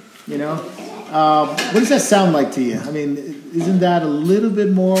 you know. What does that sound like to you? I mean, isn't that a little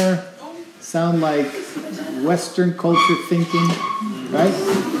bit more sound like Western culture thinking, right?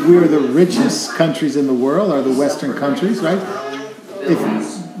 We are the richest countries in the world, are the Western countries, right? If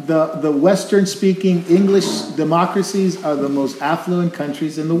the Western-speaking English democracies are the most affluent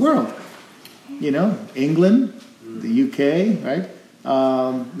countries in the world. You know, England, the UK, right?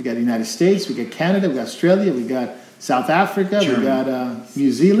 We got the United States, we got Canada, we got Australia, we got South Africa, Germany. We got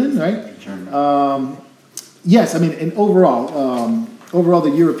New Zealand, right? Yes, I mean, and overall, the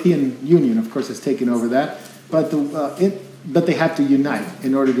European Union, of course, has taken over that, but they have to unite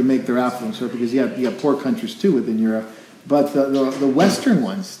in order to make their affluence, right? Because you have poor countries too within Europe, but the Western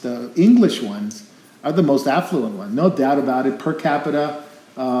ones, the English ones, are the most affluent ones, no doubt about it. Per capita,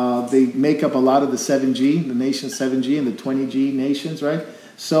 they make up a lot of the 7G, the nation's 7G, and the 20G nations, right?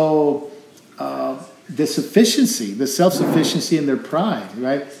 So the sufficiency, the self-sufficiency and their pride,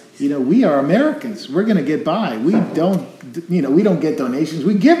 right? You know, we are Americans. We're going to get by. We don't get donations.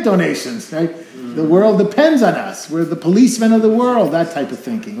 We give donations, right? The world depends on us. We're the policemen of the world, that type of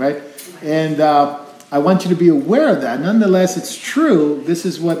thinking, right? And I want you to be aware of that. Nonetheless, it's true. This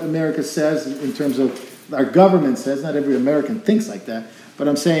is what America says in terms of our government says. Not every American thinks like that. But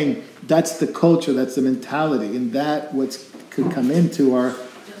I'm saying that's the culture, that's the mentality, and that could come into our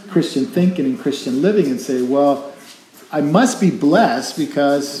Christian thinking and Christian living and say, well, I must be blessed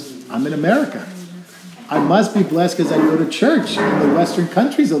because I'm in America. I must be blessed because I go to church in the Western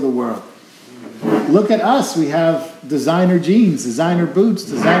countries of the world. Look at us. We have designer jeans, designer boots,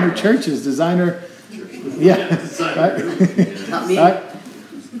 designer churches, designer... Yeah. Right? Not me. Right?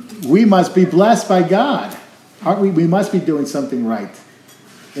 We must be blessed by God. Aren't we? We must be doing something right.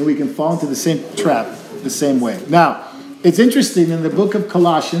 And we can fall into the same trap the same way. Now, it's interesting in the book of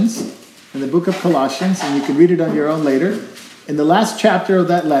Colossians, and you can read it on your own later, in the last chapter of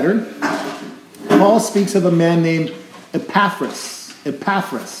that letter, Paul speaks of a man named Epaphras.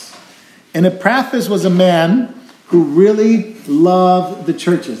 And Epaphras was a man who really loved the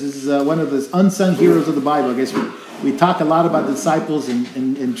churches. This is one of the unsung heroes of the Bible. I guess we talk a lot about disciples,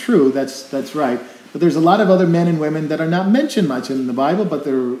 and true, that's right. But there's a lot of other men and women that are not mentioned much in the Bible, but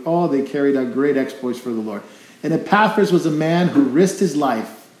they carried out great exploits for the Lord. And Epaphras was a man who risked his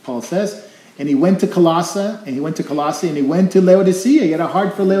life, Paul says, and he went to Colossae, and he went to Laodicea. He had a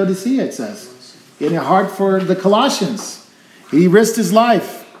heart for Laodicea, it says. He had a heart for the Colossians. He risked his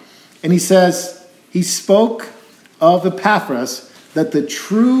life. And he says, he spoke of Epaphras that the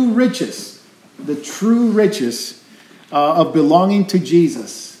true riches of belonging to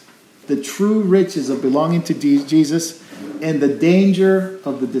Jesus, the true riches of belonging to Jesus, and the danger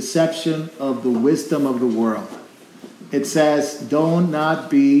of the deception of the wisdom of the world. It says, do not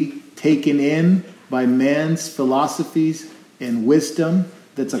be taken in by man's philosophies and wisdom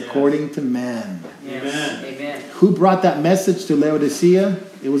that's according to man. Yes. Amen. Who brought that message to Laodicea?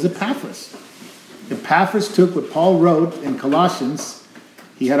 It was Epaphras. Epaphras took what Paul wrote in Colossians.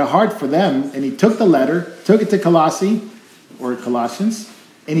 He had a heart for them, and he took the letter, took it to Colossae, or Colossians,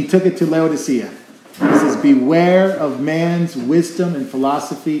 And he took it to Laodicea. He says, beware of man's wisdom and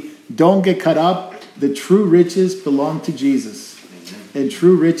philosophy. Don't get caught up. The true riches belong to Jesus. And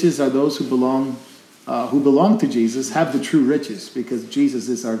true riches are those who belong to Jesus, have the true riches, because Jesus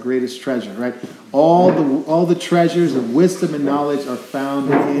is our greatest treasure, right? All the treasures of wisdom and knowledge are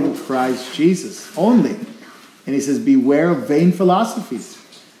found in Christ Jesus only. And he says, beware of vain philosophies.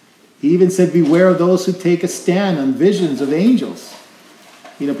 He even said, beware of those who take a stand on visions of angels.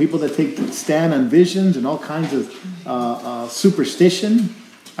 You know, people that take a stand on visions and all kinds of superstition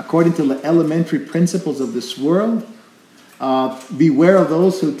according to the elementary principles of this world. Beware of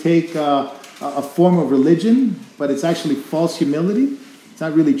those who take a form of religion, but it's actually false humility. It's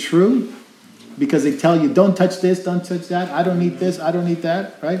not really true, because they tell you, don't touch this, don't touch that, I don't need this, I don't need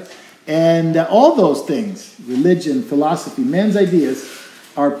that, right? And all those things, religion, philosophy, men's ideas,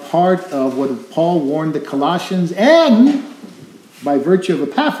 are part of what Paul warned the Colossians, and by virtue of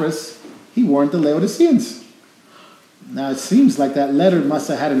Epaphras, he warned the Laodiceans. Now, it seems like that letter must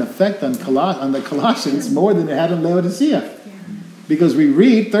have had an effect on the Colossians more than it had on Laodicea. Because we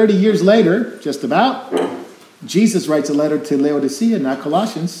read 30 years later, just about, Jesus writes a letter to Laodicea, not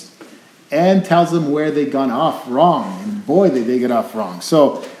Colossians, and tells them where they've gone off wrong. And boy, did they get off wrong.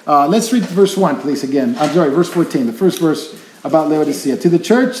 So let's read verse 1, please, again. I'm sorry, verse 14, the first verse about Laodicea. To the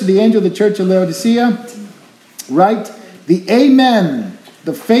church, to the angel of the church of Laodicea, write, the Amen,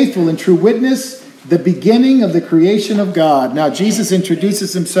 the faithful and true witness, the beginning of the creation of God. Now, Jesus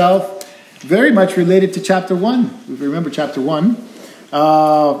introduces himself very much related to chapter 1. If you remember chapter 1,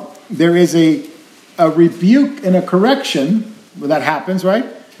 there is a rebuke and a correction that happens, right?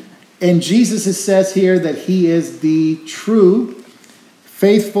 And Jesus says here that he is the true,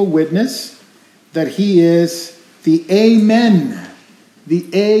 faithful witness, that he is the Amen. The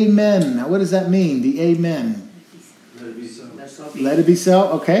Amen. Now, what does that mean, the Amen? Let it be so. Let it be so,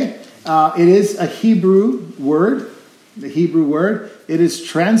 okay. It is a Hebrew word, the Hebrew word. It is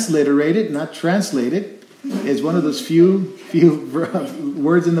transliterated, not translated. It's one of those few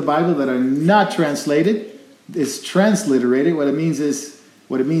words in the Bible that are not translated. It's transliterated. What it means is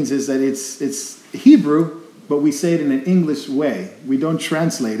that it's Hebrew, but we say it in an English way. We don't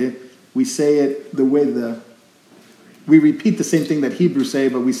translate it. We say it the way we repeat the same thing that Hebrews say,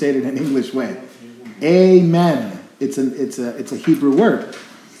 but we say it in an English way. Amen. It's a Hebrew word.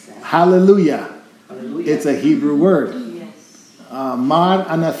 Hallelujah. It's a Hebrew word.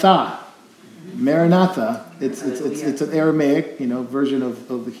 Maranatha. Maranatha. It's an Aramaic, version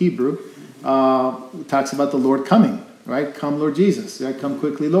of the Hebrew. Talks about the Lord coming, right? Come, Lord Jesus. Right? Come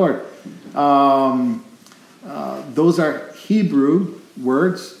quickly, Lord. Those are Hebrew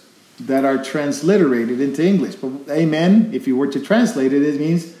words that are transliterated into English. But amen, if you were to translate it, it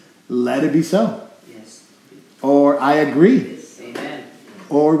means let it be so. Yes. Or I agree. Amen.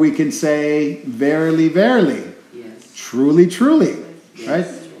 Or we can say verily, verily. Yes. Truly, truly. Yes. Right?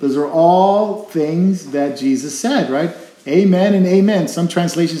 Those are all things that Jesus said, right? Amen and amen. Some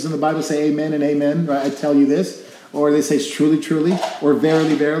translations in the Bible say amen and amen, right? I tell you this. Or they say truly, truly. Or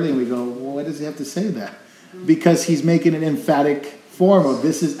verily, verily. And we go, well, why does he have to say that? Because he's making an emphatic form of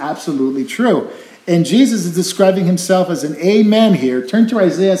this is absolutely true. And Jesus is describing himself as an amen here. Turn to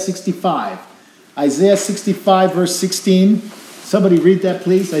Isaiah 65. Isaiah 65, verse 16. Somebody read that,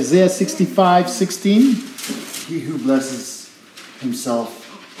 please. Isaiah 65, 16. He who blesses himself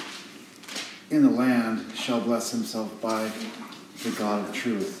in the land shall bless himself by the God of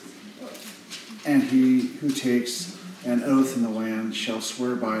truth. And he who takes an oath in the land shall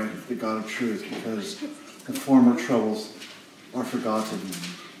swear by the God of truth, because the former troubles are forgotten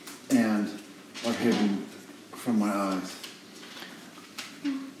and are hidden from my eyes.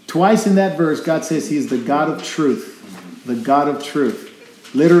 Twice in that verse, God says he is the God of truth. The God of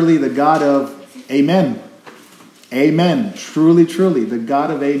truth. Literally the God of amen. Amen. Truly, truly. The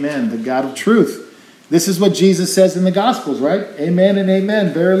God of amen. The God of truth. This is what Jesus says in the Gospels, right? Amen and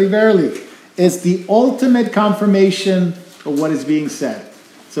amen. Verily, verily. It's the ultimate confirmation of what is being said.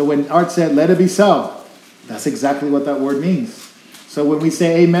 So when Art said, let it be so, that's exactly what that word means. So when we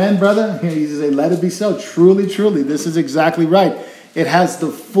say amen, brother, you say, let it be so. Truly, truly. This is exactly right. It has the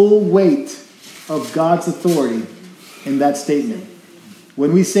full weight of God's authority in that statement.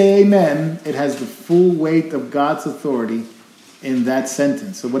 When we say amen, it has the full weight of God's authority in that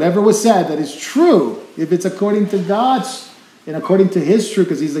sentence. So whatever was said that is true, if it's according to God's and according to his truth,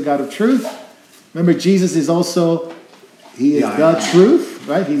 because he's the God of truth. Remember, Jesus is also, he is the truth,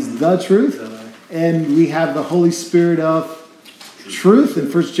 right? He's the truth. And we have the Holy Spirit of truth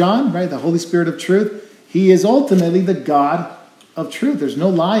in 1 John, right? The Holy Spirit of truth. He is ultimately the God of truth. There's no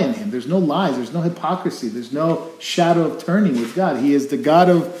lie in him. There's no lies. There's no hypocrisy. There's no shadow of turning with God. He is the God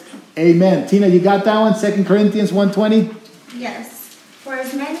of amen. Tina, you got that one? 2 Corinthians 1:20? Yes. For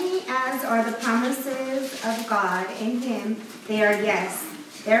as many as are the promises of God in him, they are yes.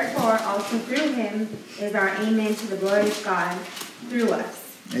 Therefore, also through him is our amen to the glory of God through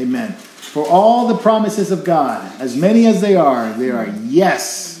us. Amen. For all the promises of God, as many as they are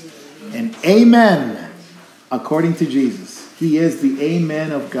yes and amen according to Jesus. He is the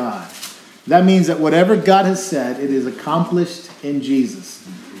amen of God. That means that whatever God has said, it is accomplished in Jesus.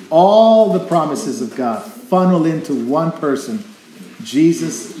 All the promises of God funnel into one person,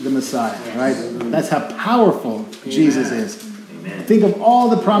 Jesus the Messiah, right? That's how powerful Jesus is. Think of all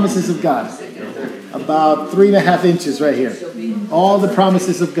the promises of God. About 3.5 inches right here. All the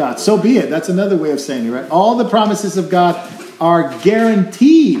promises of God. So be it. That's another way of saying it, right? All the promises of God are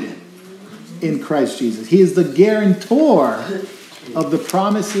guaranteed in Christ Jesus. He is the guarantor of the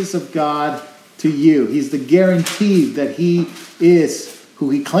promises of God to you. He's the guarantee that he is who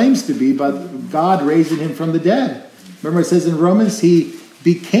he claims to be by God raising him from the dead. Remember it says in Romans, he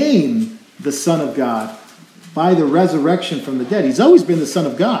became the Son of God by the resurrection from the dead. He's always been the Son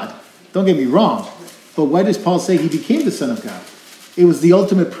of God. Don't get me wrong. But why does Paul say he became the Son of God? It was the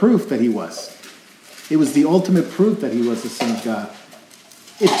ultimate proof that he was. It was the ultimate proof that he was the Son of God.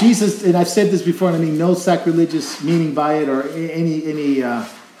 If Jesus, and I've said this before, and I mean no sacrilegious meaning by it or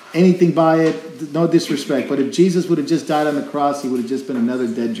anything by it, no disrespect, but if Jesus would have just died on the cross, he would have just been another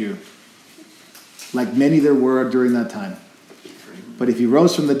dead Jew. Like many there were during that time. But if he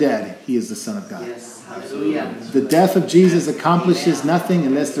rose from the dead, he is the Son of God. Yes. Hallelujah. The death of Jesus accomplishes nothing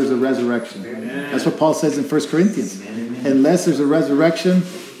unless there's a resurrection. That's what Paul says in 1 Corinthians. Unless there's a resurrection,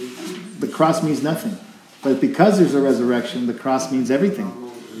 the cross means nothing. But because there's a resurrection, the cross means everything.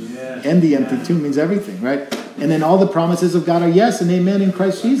 And the empty tomb means everything, right? And then all the promises of God are yes and amen in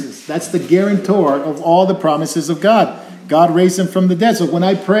Christ Jesus. That's the guarantor of all the promises of God. God raised him from the dead. So when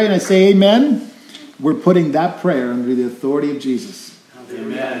I pray and I say amen, we're putting that prayer under the authority of Jesus.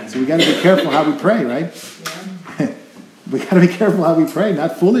 Amen. So we got to be careful how we pray, right? We got to be careful how we pray.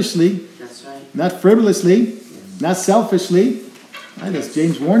 Not foolishly. That's right. Not frivolously. Not selfishly. Right? As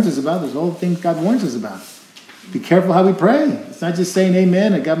James warns us about. There's all the things God warns us about. Be careful how we pray. It's not just saying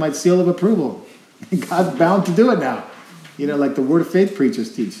amen. I got my seal of approval. God's bound to do it now. You know, like the Word of Faith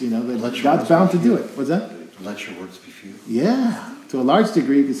preachers teach. You know, that God's bound to do it. What's that? Let your words be few. Yeah. To a large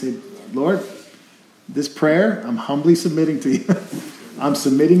degree, you can say, Lord, this prayer, I'm humbly submitting to you. I'm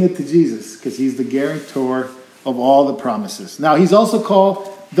submitting it to Jesus because he's the guarantor of all the promises. Now, he's also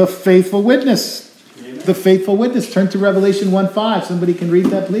called the faithful witness. Amen. The faithful witness. Turn to Revelation 1:5. Somebody can read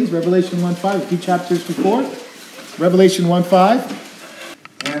that, please. Revelation 1:5. A few chapters before. Revelation 1:5.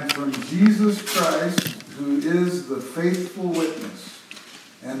 And from Jesus Christ, who is the faithful witness,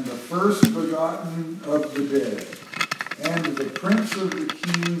 and the first begotten of the dead, and the prince of the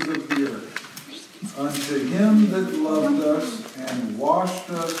kings of the earth, unto him that loved us and washed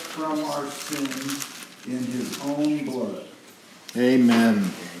us from our sins in his own blood.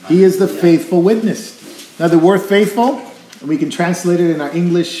 Amen. He is the faithful witness. Now the word faithful, and we can translate it in our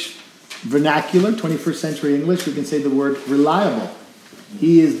English vernacular, 21st century English, we can say the word reliable.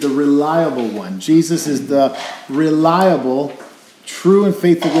 He is the reliable one. Jesus is the reliable, true and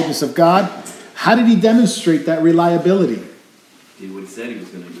faithful witness of God. How did he demonstrate that reliability? He would have said he was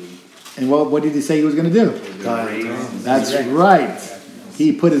going to do. And what did he say he was going to do? That's right.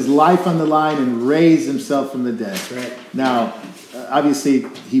 He put his life on the line and raised himself from the dead. Now, obviously,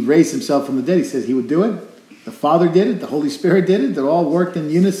 he raised himself from the dead. He says he would do it. The Father did it. The Holy Spirit did it. They all worked in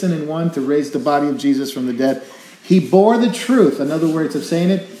unison in one to raise the body of Jesus from the dead. He bore the truth. In other words of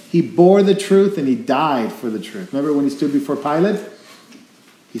saying it, he bore the truth and he died for the truth. Remember when he stood before Pilate?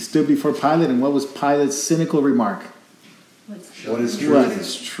 He stood before Pilate, and what was Pilate's cynical remark? What is truth? What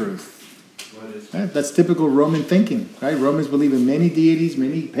is truth? Right? That's typical Roman thinking, right? Romans believe in many deities,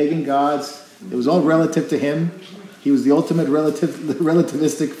 many pagan gods. It was all relative to him. He was the ultimate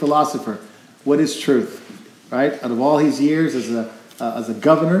relativistic philosopher. What is truth? Right? Out of all his years as a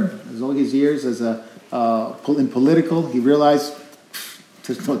governor, as all his years as in political, he realized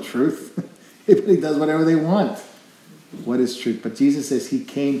there's no truth. Everybody does whatever they want. What is truth? But Jesus says he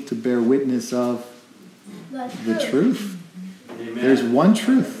came to bear witness of the truth. Amen. There's one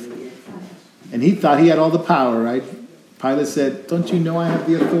truth. And he thought he had all the power, right? Pilate said, don't you know I have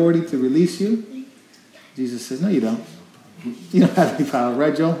the authority to release you? Jesus says, no, you don't. You don't have any power,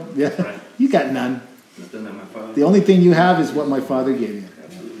 right, Joel? Yeah. Right. You got none. The only thing you have is what my Father gave you.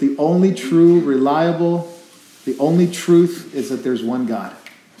 The only true, reliable, the only truth is that there's one God.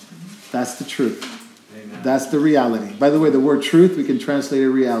 That's the truth. Amen. That's the reality. By the way, the word truth, we can translate a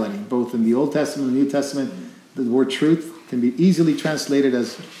reality. Both in the Old Testament and the New Testament, the word truth can be easily translated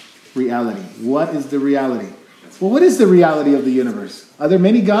as reality. What is the reality? Well, what is the reality of the universe? Are there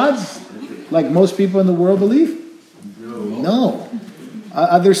many gods, like most people in the world believe? No.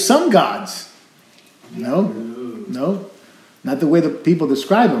 Are there some gods? No. No. Not the way the people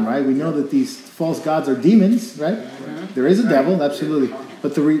describe them, right? We know that these false gods are demons, right? There is a devil, absolutely.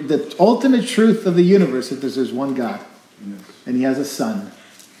 But the ultimate truth of the universe is that there's one God. And he has a son.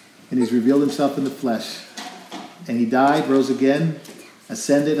 And he's revealed himself in the flesh. And he died, rose again,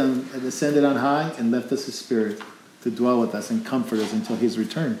 ascended on high, and left us his spirit to dwell with us and comfort us until his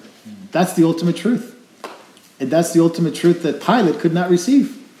return. That's the ultimate truth. And that's the ultimate truth that Pilate could not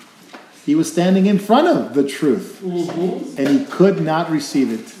receive. He was standing in front of the truth. And he could not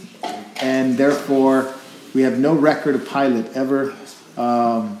receive it. And therefore, we have no record of Pilate ever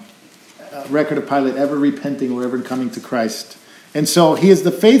repenting or ever coming to Christ. And so he is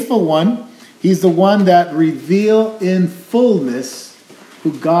the faithful one. He's the one that revealed in fullness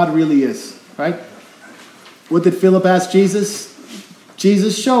who God really is. Right? What did Philip ask Jesus?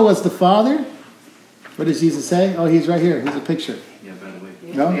 Jesus, show us the Father. What does Jesus say? Oh, he's right here. Here's a picture. Yeah, by the way.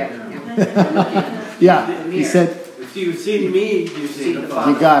 No? Yeah. He said, If you've seen me, you've seen the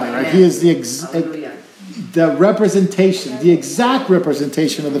Father. you got it, right? He is the representation, the exact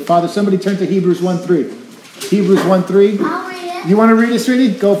representation of the Father. Somebody turn to Hebrews 1:3. Hebrews 1:3. I'll read it. You want to read it,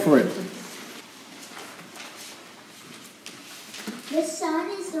 sweetie? Go for it. The sun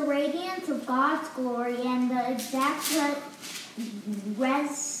is the radiance of God's glory and the exact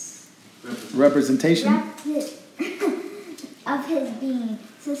Representation. of his being,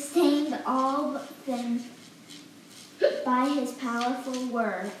 sustained all things by his powerful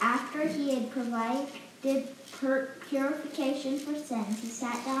word. After he had provided purification for sins, he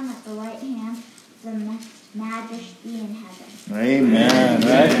sat down at the right hand of the majesty in heaven. Amen.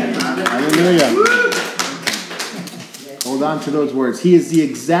 Right? Hallelujah. Hold on to those words. He is the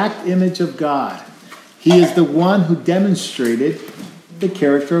exact image of God. He is the one who demonstrated the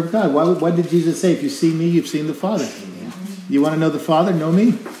character of God. What did Jesus say? If you see me, you've seen the Father. You want to know the Father? Know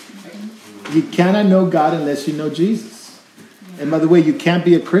me. You cannot know God unless you know Jesus. And by the way, you can't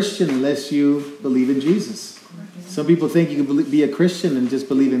be a Christian unless you believe in Jesus. Some people think you can be a Christian and just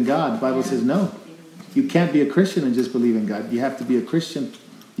believe in God. The Bible says no. You can't be a Christian and just believe in God. You have to be a Christian.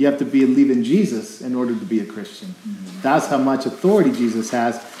 You have to believe in Jesus in order to be a Christian. That's how much authority Jesus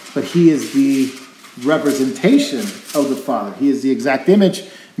has. But he is the representation of the Father. He is the exact image,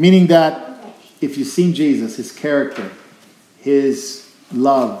 meaning that if you've seen Jesus, his character, his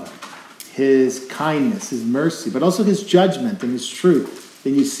love, his kindness, his mercy, but also his judgment and his truth,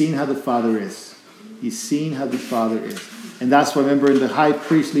 then you've seen how the Father is. You've seen how the Father is. And that's why, remember, in the high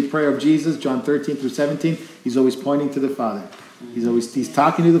priestly prayer of Jesus, John 13 through 17, he's always pointing to the Father. He's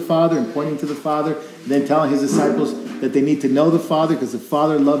talking to the Father and pointing to the Father, and then telling his disciples that they need to know the Father because the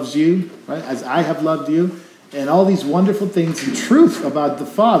Father loves you, right? As I have loved you. And all these wonderful things and truth about the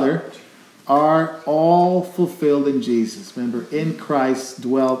Father are all fulfilled in Jesus. Remember, in Christ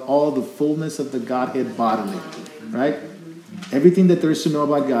dwelled all the fullness of the Godhead bodily, right? Everything that there is to know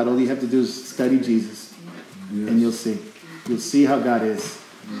about God, all you have to do is study Jesus, and you'll see. You'll see how God is.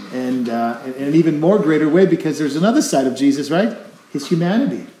 And in an even more greater way, because there's another side of Jesus, right? His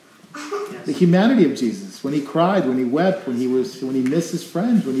humanity. The humanity of Jesus. When he cried, when he wept, when he missed his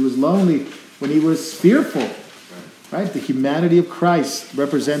friends, when he was lonely, when he was fearful. Right? The humanity of Christ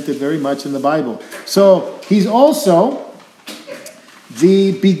represented very much in the Bible. So he's also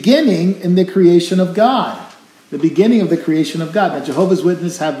the beginning in the creation of God. The beginning of the creation of God. Now Jehovah's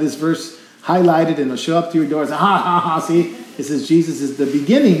Witnesses have this verse highlighted and it'll show up to your doors. See? It says Jesus is the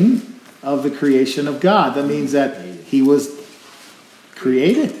beginning of the creation of God. That means that he was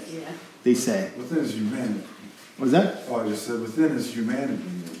created, they say. Within his humanity. What was that? Oh, I just said within his humanity.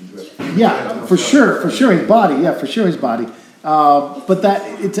 Yeah, for sure his body. Yeah, for sure his body. But that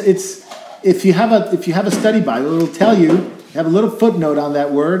it's if you have a study Bible, it'll tell you have a little footnote on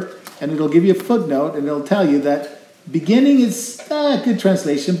that word, and it'll give you a footnote, and it'll tell you that beginning is a good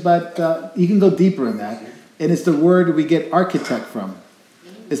translation, but you can go deeper in that. And it's the word we get architect from.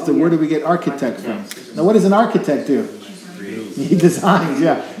 It's the word that we get architect from. Now, what does an architect do? He designs.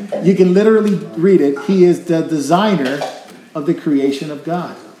 Yeah, you can literally read it. He is the designer of the creation of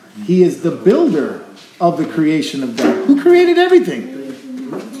God. He is the builder of the creation of God. Who created everything?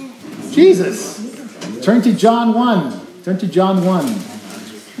 Jesus. Turn to John 1. Turn to John 1. 1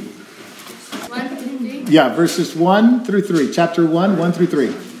 through 3? Yeah, verses 1 through 3. Chapter 1, 1 through 3.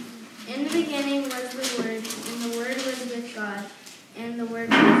 In the beginning was the Word, and the Word was with God, and the Word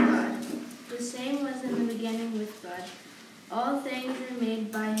was God. The same was in the beginning with God. All things were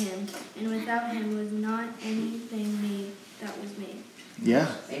made by him, and without him was not anything made that was made.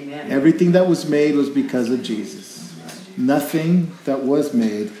 Yeah. Amen. Everything that was made was because of Jesus. Nothing that was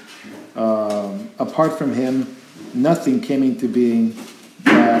made, apart from him, nothing came into being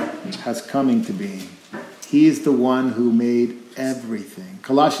that has come into being. He is the one who made everything.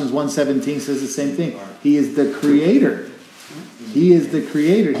 Colossians 1:17 says the same thing. He is the creator. He is the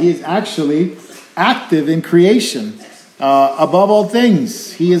creator. He is actually active in creation. Above all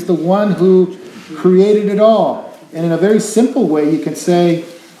things, he is the one who created it all. And in a very simple way, you can say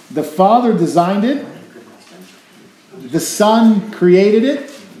the Father designed it, the Son created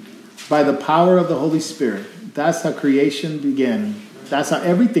it by the power of the Holy Spirit. That's how creation began. That's how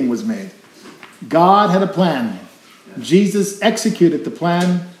everything was made. God had a plan. Jesus executed the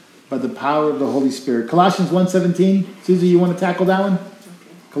plan by the power of the Holy Spirit. Colossians 1:17. Susie, you want to tackle that one?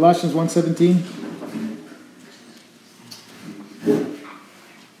 Colossians 1:17.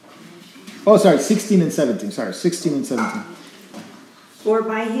 Oh, sorry, 16 and 17. Sorry, 16 and 17. For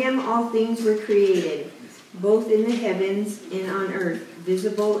by him all things were created, both in the heavens and on earth,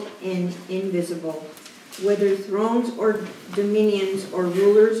 visible and invisible, whether thrones or dominions or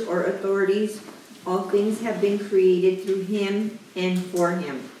rulers or authorities, all things have been created through him and for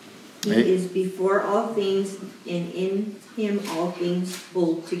him. He is before all things, and in him all things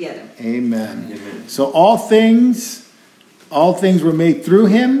hold together. Amen. Amen. So all things were made through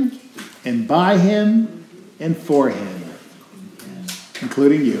him, and by him, and for him,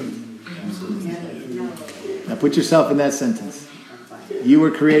 including you. Now put yourself in that sentence. You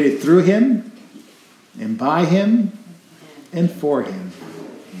were created through him, and by him, and for him.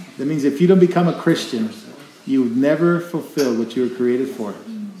 That means if you don't become a Christian, you would never fulfill what you were created for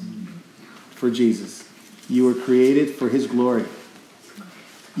Jesus. You were created for his glory.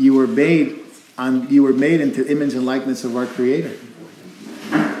 You were made into image and likeness of our Creator.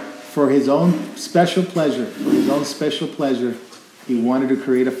 For his own special pleasure, he wanted to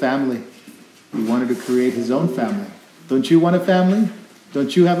create a family. He wanted to create his own family. Don't you want a family?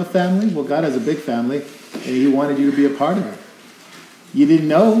 Don't you have a family? Well, God has a big family, and he wanted you to be a part of it. You didn't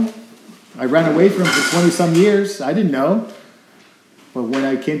know. I ran away from him for 20-some years. I didn't know. But when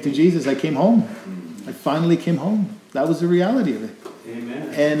I came to Jesus, I came home. I finally came home. That was the reality of it.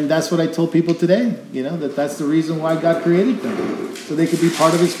 Amen. And that's what I told people today, that's the reason why God created them, so they could be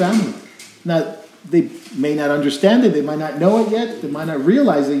part of his family. Now, they may not understand it, they might not know it yet, they might not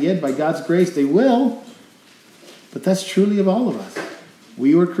realize it yet. By God's grace, they will. But that's truly of all of us.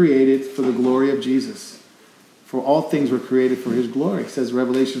 We were created for the glory of Jesus. For all things were created for his glory. It says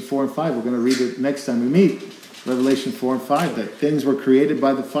Revelation 4 and 5. We're going to read it next time we meet. Revelation 4 and 5, that things were created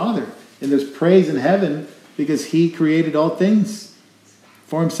by the Father. And there's praise in heaven because he created all things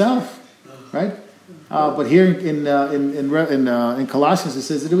for himself, right? But here in Colossians it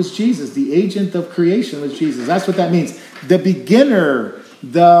says that it was Jesus, the agent of creation was Jesus. That's what that means. The beginner,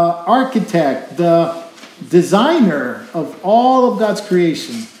 the architect, the designer of all of God's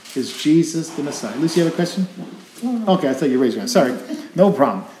creation is Jesus the Messiah. Lucy, you have a question? Okay, I thought you raised your hand. Sorry, no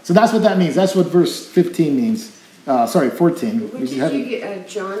problem. So that's what that means. That's what verse 15 means. 14. What did you get,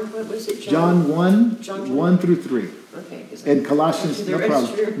 John? What was it, John 1 through 3. Okay. And Colossians,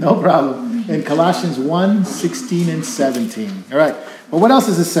 no problem. And Colossians 1, 16 and 17. All right. Well, what else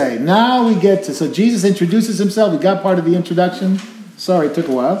does it say? Now we get to, so Jesus introduces himself. We got part of the introduction. Sorry, it took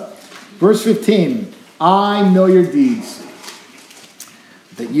a while. Verse 15. I know your deeds,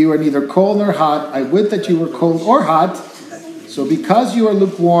 that you are neither cold nor hot. I would that you were cold or hot. So because you are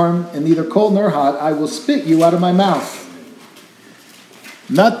lukewarm and neither cold nor hot, I will spit you out of my mouth.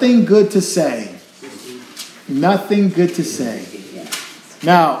 Nothing good to say. Nothing good to say.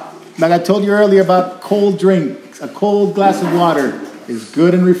 Now, like I told you earlier about cold drinks, a cold glass of water is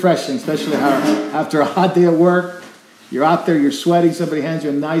good and refreshing, especially after a hot day at work. You're out there, you're sweating, somebody hands you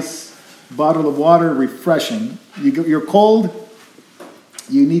a nice bottle of water, refreshing. You're cold,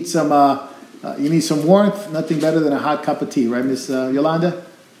 you need some warmth. Nothing better than a hot cup of tea, right, Miss Yolanda?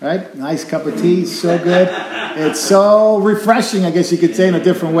 Right? Nice cup of tea, so good. It's so refreshing, I guess you could say in a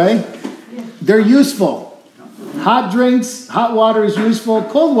different way. They're useful. Hot drinks, hot water is useful.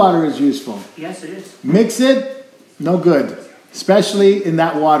 Cold water is useful. Yes, it is. Mix it, no good. Especially in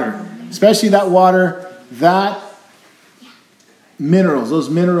that water. Especially that water, that minerals, those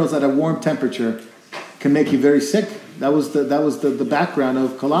minerals at a warm temperature can make you very sick. That was the background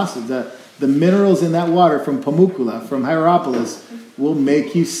of Colossus. The minerals in that water from Pamukkala, from Hierapolis, will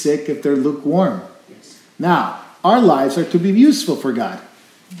make you sick if they're lukewarm. Now, our lives are to be useful for God.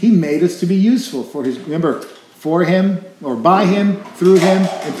 He made us to be useful for his, remember, for him, or by him, through him,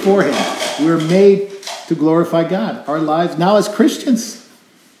 and for him. We're made to glorify God. Our lives, now as Christians,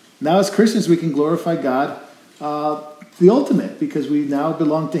 we can glorify God, the ultimate, because we now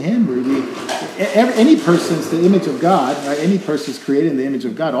belong to Him. Any person's the image of God, right? Any person's created in the image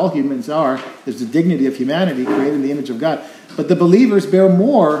of God. All humans are. There's the dignity of humanity created in the image of God. But the believers bear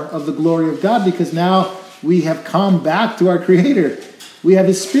more of the glory of God because now we have come back to our Creator. We have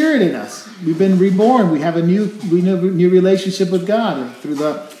His Spirit in us. We've been reborn. We have a new relationship with God through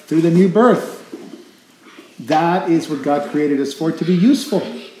the new birth. That is what God created us for, to be useful.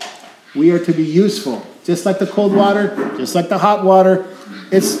 We are to be useful. Just like the cold water, just like the hot water,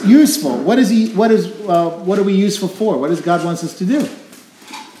 it's useful. What are we useful for? What does God want us to do?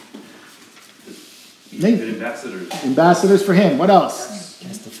 Ambassadors. Ambassadors for Him. What else?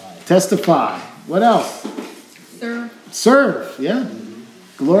 Testify. What else? Serve. Yeah.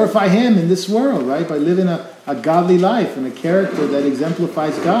 Glorify Him in this world, right? By living a godly life and a character that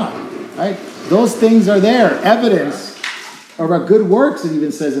exemplifies God, right? Those things are there. Evidence of our good works, it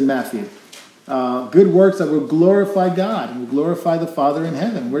even says in Matthew. Good works that will glorify God and will glorify the Father in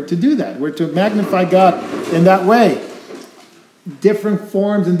heaven. We're to do that. We're to magnify God in that way. Different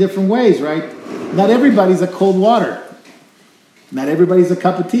forms and different ways, right? Not everybody's a cold water. Not everybody's a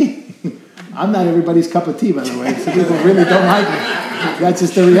cup of tea. I'm not everybody's cup of tea, by the way. Some people really don't like me. That's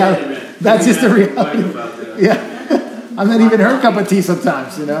just the reality. That's just the reality. Yeah. I'm not even her cup of tea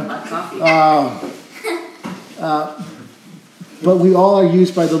sometimes, you know. But we all are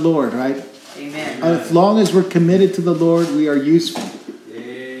used by the Lord, right? Amen. As long as we're committed to the Lord, we are useful.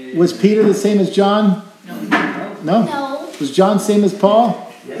 Was Peter the same as John? No. Was John the same as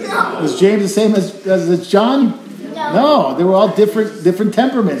Paul? No. Was James the same as John? No. They were all different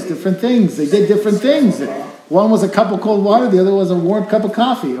temperaments, different things. They did different things. One was a cup of cold water, the other was a warm cup of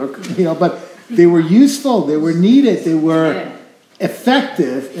coffee. But they were useful, they were needed, they were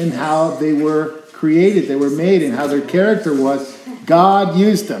effective in how they were created, they were made, and how their character was. God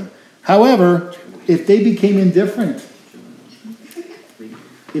used them. However, if they became indifferent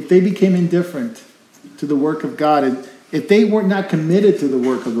to the work of God, and if they were not committed to the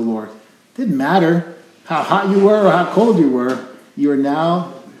work of the Lord, it didn't matter how hot you were or how cold you were, you are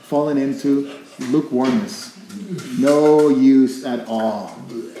now fallen into lukewarmness. No use at all.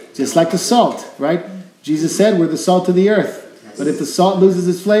 Just like the salt, right? Jesus said we're the salt of the earth. But if the salt loses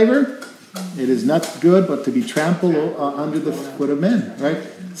its flavor, it is not good but to be trampled under the foot of men, right?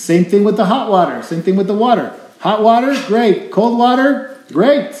 Same thing with the hot water. Same thing with the water. Hot water, great. Cold water,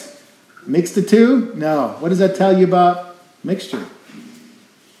 great. Mix the two? No. What does that tell you about mixture?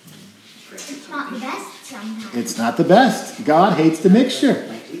 It's not the best sometimes. It's not the best. God hates the mixture.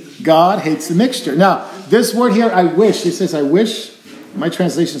 God hates the mixture. Now, this word here, I wish. It says I wish. My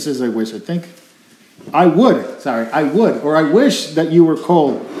translation says I wish, I think. I would. Or I wish that you were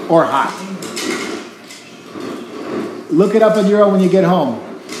cold or hot. Look it up on your own when you get home.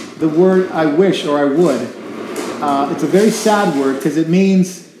 The word I wish or I would. It's a very sad word because it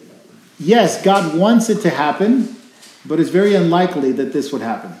means, yes, God wants it to happen, but it's very unlikely that this would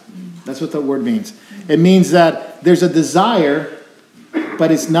happen. That's what that word means. It means that there's a desire,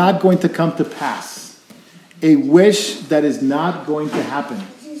 but it's not going to come to pass. A wish that is not going to happen.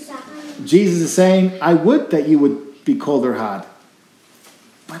 Jesus is saying, I would that you would be cold or hot,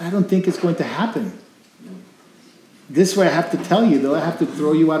 but I don't think it's going to happen. This way I have to tell you, though, I have to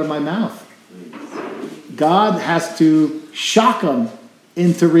throw you out of my mouth. God has to shock them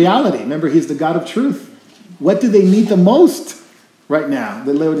into reality. Remember, He's the God of truth. What do they need the most right now,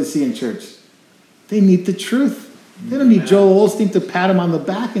 the Laodicean church? They need the truth. They don't need Joel Osteen to pat them on the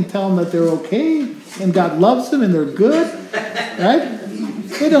back and tell them that they're okay and God loves them and they're good, right?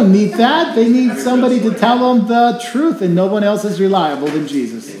 They don't need that. They need somebody to tell them the truth, and no one else is reliable than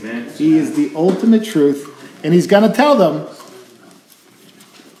Jesus. Amen. He is the ultimate truth, and He's going to tell them,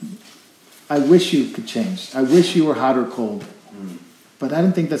 I wish you could change. I wish you were hot or cold. But I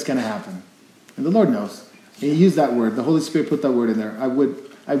don't think that's going to happen. And the Lord knows. And He used that word. The Holy Spirit put that word in there. I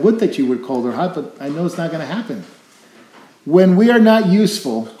would that you were cold or hot, but I know it's not going to happen. When we are not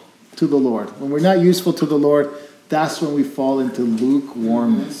useful to the Lord, that's when we fall into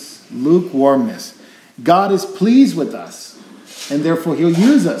lukewarmness. Lukewarmness. God is pleased with us, and therefore He'll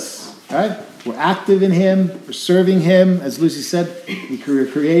use us, right? We're active in Him. We're serving Him. As Lucy said, we were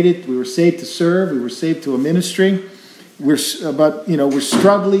created. We were saved to serve. We were saved to a ministry. We're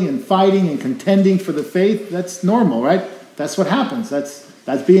struggling and fighting and contending for the faith. That's normal, right? That's what happens.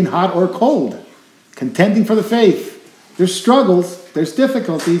 That's being hot or cold. Contending for the faith. There's struggles. There's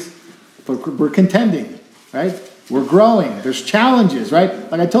difficulties. But we're contending, right? We're growing. There's challenges,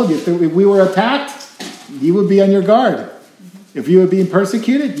 right? Like I told you, if we were attacked, you would be on your guard. If you were being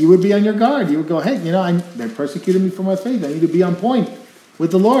persecuted, you would be on your guard. You would go, hey, they're persecuting me for my faith. I need to be on point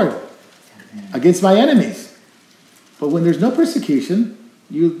with the Lord against my enemies. But when there's no persecution,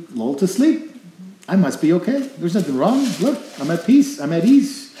 you lull to sleep. I must be okay. There's nothing wrong. Look, I'm at peace. I'm at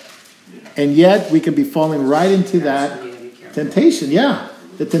ease. And yet we can be falling right into that temptation. Yeah,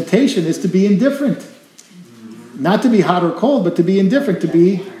 the temptation is to be indifferent. Not to be hot or cold, but to be indifferent, to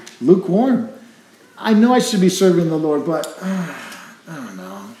be lukewarm. I know I should be serving the Lord, but I don't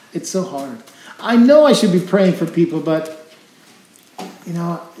know. It's so hard. I know I should be praying for people, but,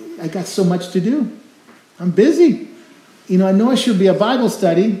 I got so much to do. I'm busy. I know I should be a Bible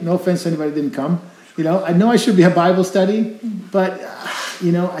study. No offense to anybody who didn't come. I know I should be a Bible study, but,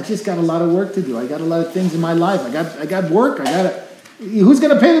 I just got a lot of work to do. I got a lot of things in my life. I got work. Who's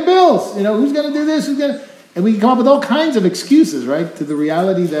going to pay the bills? Who's going to do this? And we can come up with all kinds of excuses, right, to the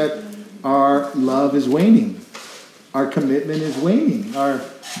reality that our love is waning. Our commitment is waning. Our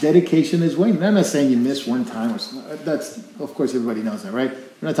dedication is waning. I'm not saying you miss one time. That's, of course, everybody knows that, right?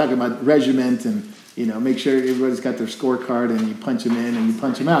 We're not talking about regiment and, make sure everybody's got their scorecard and you punch them in and you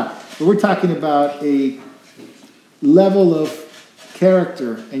punch them out. But we're talking about a level of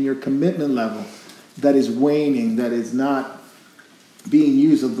character and your commitment level that is waning, that is not being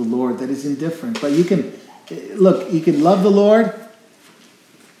used of the Lord, that is indifferent. But you can love the Lord,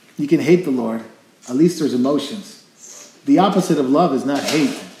 you can hate the Lord. At least there's emotions. The opposite of love is not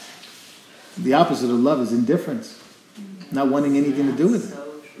hate. The opposite of love is indifference. Not wanting anything to do with it.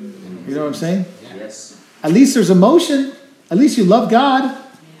 You know what I'm saying? Yes. At least there's emotion. At least you love God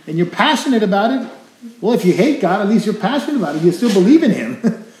and you're passionate about it. Well, if you hate God, at least you're passionate about it. You still believe in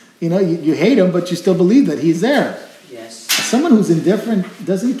Him. You hate Him, but you still believe that He's there. Yes. Someone who's indifferent,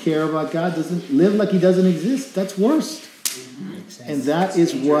 doesn't care about God, doesn't live like He doesn't exist, that's worse. And that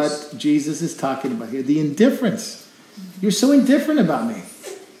is what Jesus is talking about here. The indifference. You're so indifferent about me.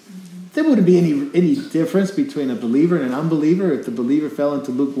 There wouldn't be any difference between a believer and an unbeliever if the believer fell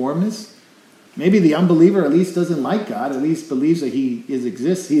into lukewarmness. Maybe the unbeliever at least doesn't like God, at least believes that He's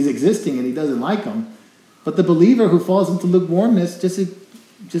existing and he doesn't like Him. But the believer who falls into lukewarmness just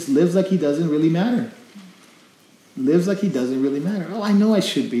lives like he doesn't really matter. Lives like he doesn't really matter. Oh, I know I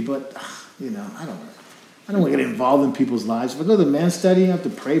should be, but I don't want to get involved in people's lives. If I go to the men's study, I have to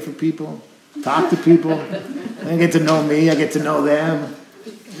pray for people, talk to people. They get to know me, I get to know them.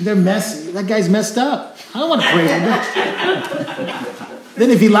 They're messy. That guy's messed up. I don't want to pray for him.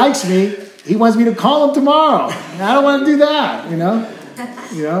 Then if he likes me, he wants me to call him tomorrow. I don't want to do that,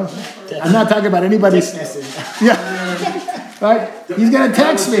 I'm not talking about anybody's... Yeah. Right? He's going to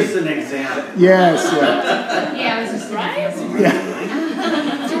text me. Just an example. Yes, yeah. Yeah, I was just right.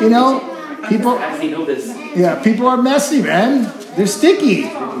 Yeah. People are messy, man. They're sticky.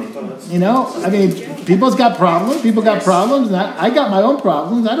 People's got problems. People got problems. And I got my own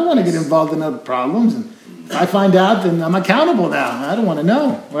problems. I don't want to get involved in other problems. And if I find out, then I'm accountable now. I don't want to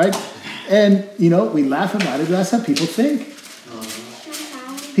know, right? And, we laugh about it. That's how people think.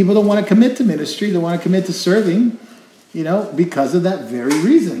 People don't want to commit to ministry. They want to commit to serving, because of that very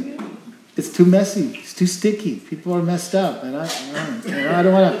reason. It's too messy. It's too sticky. People are messed up. And I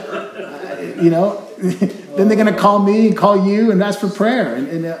don't want to, then they're going to call me and call you and ask for prayer.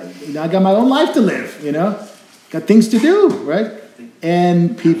 And I got my own life to live, Got things to do, right?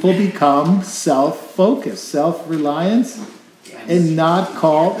 And people become self-focused, self-reliance, and not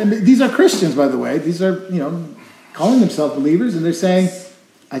called. And these are Christians, by the way. These are, calling themselves believers, and they're saying,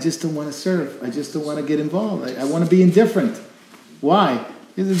 I just don't want to serve. I just don't want to get involved. I want to be indifferent. Why?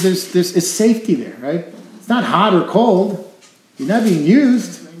 There's safety there, right? It's not hot or cold. You're not being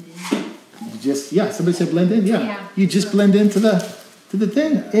used. You just, somebody said blend in. Yeah. You just blend into the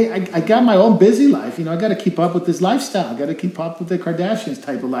thing. Hey, I got my own busy life. I got to keep up with this lifestyle. I got to keep up with the Kardashians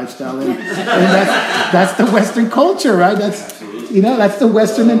type of lifestyle. And that's the Western culture, right? That's the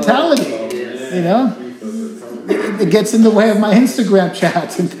Western mentality. It gets in the way of my Instagram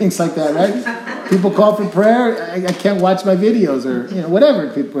chats and things like that, right? People call for prayer. I can't watch my videos or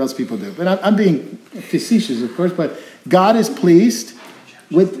whatever else people do. But I'm being facetious, of course. But God is pleased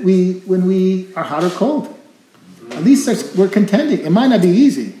when we are hot or cold. At least we're contending. It might not be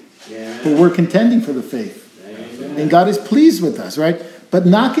easy, but we're contending for the faith. And God is pleased with us, right? But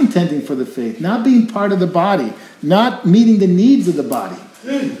not contending for the faith, not being part of the body, not meeting the needs of the body.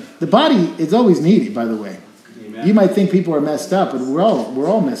 The body is always needy, by the way. You might think people are messed up, but we're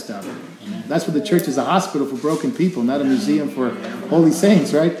all messed up. That's what the church is, a hospital for broken people, not a museum for holy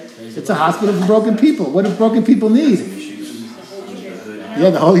saints, right? It's a hospital for broken people. What do broken people need? Yeah,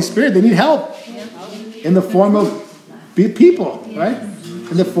 the Holy Spirit. They need help in the form of people, right?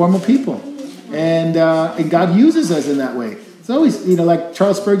 In the form of people. And God uses us in that way. It's always, like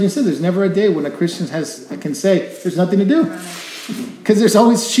Charles Spurgeon said, there's never a day when a Christian can say there's nothing to do. Because there's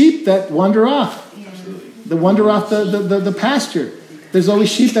always sheep that wander off. They wander off the pasture. There's always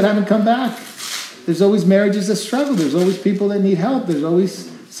sheep that haven't come back. There's always marriages that struggle. There's always people that need help. There's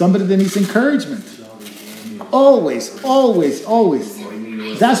always somebody that needs encouragement. Always, always, always.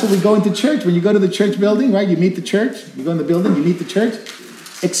 That's what we go into church. When you go to the church building, right? You meet the church. You go in the building, you meet the church.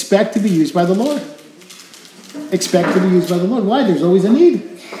 Expect to be used by the Lord. Expect to be used by the Lord. Why? There's always a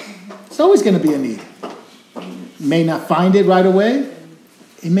need. There's always going to be a need. You may not find it right away.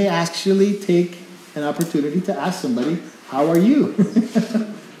 It may actually take an opportunity to ask somebody, how are you?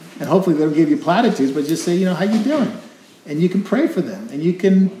 And hopefully they'll give you platitudes, but just say, how you doing? And you can pray for them, and you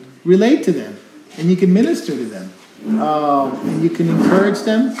can relate to them, and you can minister to them, and you can encourage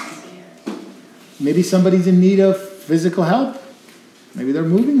them. Maybe somebody's in need of physical help. Maybe they're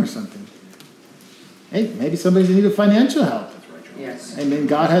moving or something. Hey, maybe somebody's in need of financial help. Yes. And then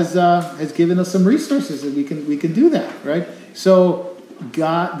God has given us some resources that we can do that, right? So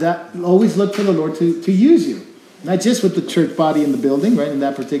God, always look for the Lord to use you. Not just with the church body in the building, right, in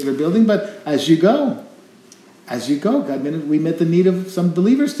that particular building, but as you go. As you go. We met the need of some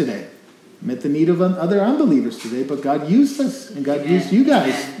believers today. Met the need of other unbelievers today, but God used us, and God used you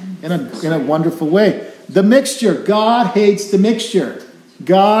guys in a wonderful way. The mixture. God hates the mixture.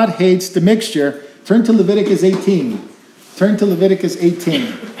 God hates the mixture. Turn to Leviticus 18. Turn to Leviticus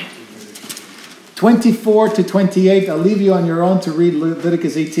 18. 24 to 28. I'll leave you on your own to read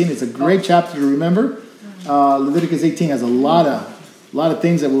Leviticus 18. It's a great chapter to remember. Leviticus 18 has a lot of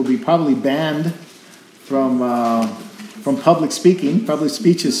things that will be probably banned from public speaking. Public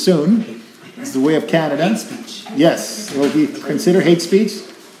speech is soon. It's the way of Canada. Hate speech. Yes, it will be considered hate speech.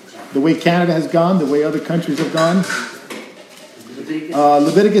 The way Canada has gone, the way other countries have gone.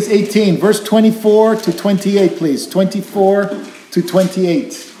 Leviticus 18, verse 24 to 28, please. 24 to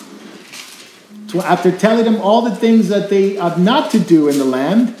 28. After telling them all the things that they ought not to do in the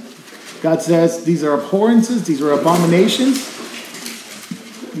land, God says these are abhorrences, these are abominations.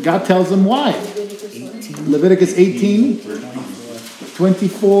 God tells them why. Leviticus 18,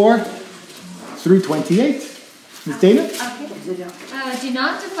 24 through 28. Ms. Dana? Do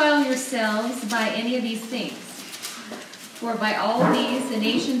not defile yourselves by any of these things. For by all these, the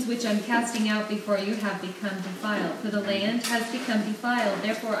nations which I'm casting out before you have become defiled. For the land has become defiled.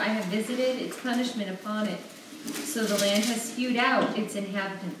 Therefore I have visited its punishment upon it. So the land has spewed out its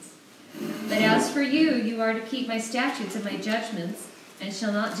inhabitants. But as for you, you are to keep my statutes and my judgments, and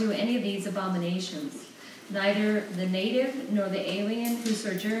shall not do any of these abominations, neither the native nor the alien who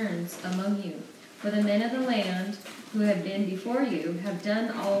sojourns among you. For the men of the land who have been before you have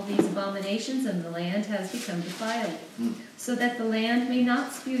done all these abominations, and the land has become defiled. So that the land may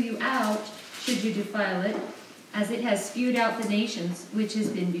not spew you out, should you defile it, as it has spewed out the nations which has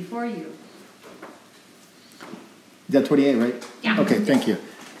been before you. Is that 28, right? Yeah. Okay, thank you.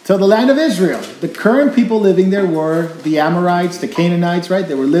 So the land of Israel, the current people living there were the Amorites, the Canaanites, right?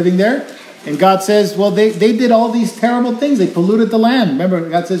 They were living there. And God says, well, they did all these terrible things. They polluted the land. Remember,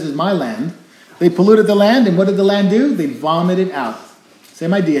 God says, it's my land. They polluted the land, and what did the land do? They vomited out.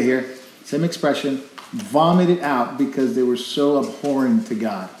 Same idea here, same expression. Vomited out because they were so abhorrent to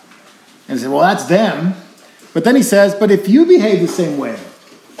God. And he said, well, that's them. But then he says, but if you behave the same way,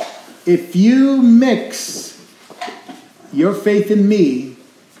 if you mix your faith in me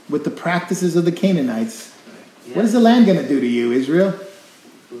with the practices of the Canaanites, what is the land going to do to you, Israel?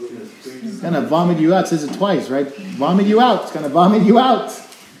 It's going to vomit you out. It says it twice, right? Vomit you out. It's going to vomit you out.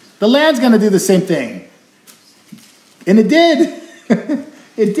 The land's going to do the same thing. And it did.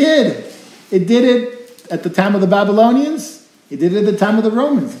 It did. It did it at the time of the Babylonians. It did it at the time of the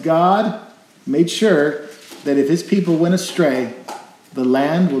Romans. God made sure that if his people went astray, the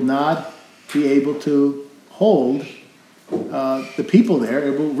land will not be able to hold the people there.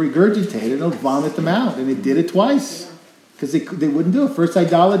 It will regurgitate it. It'll vomit them out. And it did it twice because they wouldn't do it. First,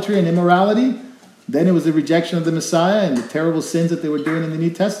 idolatry and immorality. Then it was the rejection of the Messiah and the terrible sins that they were doing in the New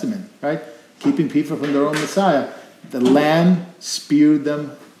Testament, right? Keeping people from their own Messiah. The land spewed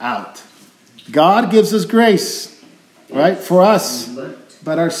them out. God gives us grace, right, for us.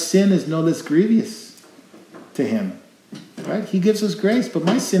 But our sin is no less grievous to him, right? He gives us grace, but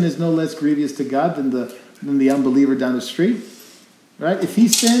my sin is no less grievous to God than the unbeliever down the street, right? If he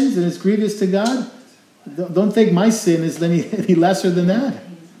sins and is grievous to God, don't think my sin is any lesser than that.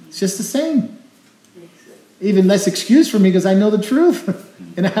 It's just the same. Even less excuse for me because I know the truth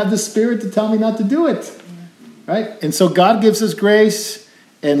and I have the Spirit to tell me not to do it, right? And so God gives us grace.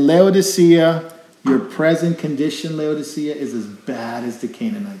 And Laodicea, your present condition, Laodicea, is as bad as the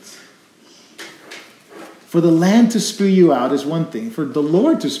Canaanites. For the land to spew you out is one thing. For the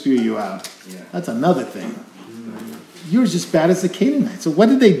Lord to spew you out, that's another thing. You're as bad as the Canaanites. So what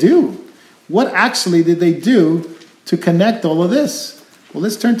did they do? What actually did they do to connect all of this? Well,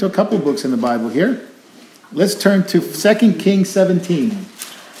 let's turn to a couple books in the Bible here. Let's turn to 2 Kings 17. 2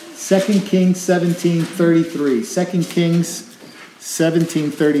 Kings 17:33. 2 Kings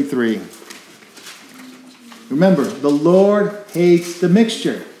 17:33. Remember, the Lord hates the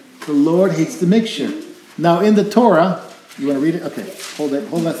mixture. The Lord hates the mixture. Now, in the Torah, you want to read it? Okay, hold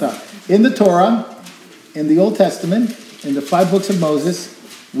that thought. In the Torah, in the Old Testament, in the 5 books of Moses,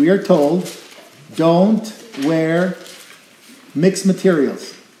 we are told, don't wear mixed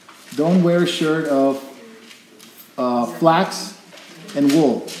materials. Don't wear a shirt of flax and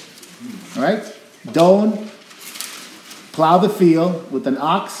wool. All right? Don't plow the field with an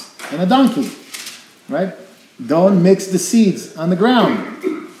ox and a donkey. Right? Don't mix the seeds on the ground.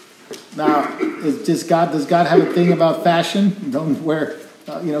 Now, does God have a thing about fashion? Don't wear,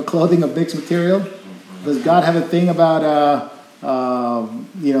 clothing of mixed material. Does God have a thing about,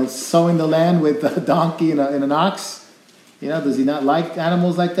 sowing the land with a donkey and an ox? Does he not like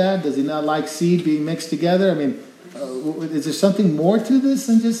animals like that? Does he not like seed being mixed together? I mean, is there something more to this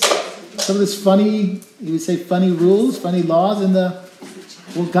than just some of this funny, you would say funny rules, funny laws in the...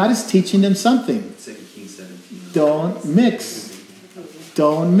 Well, God is teaching them something. 2 Kings 17. Don't mix.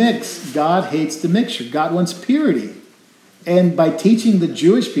 Don't mix. God hates the mixture. God wants purity. And by teaching the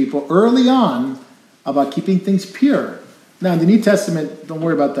Jewish people early on about keeping things pure. Now, in the New Testament, don't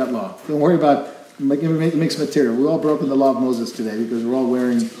worry about that law. Don't worry about mixed material. We're all broken the law of Moses today because we're all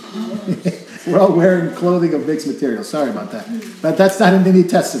wearing clothing of mixed material. Sorry about that. But that's not in the New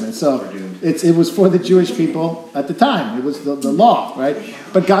Testament. So it was for the Jewish people at the time. It was the law, right?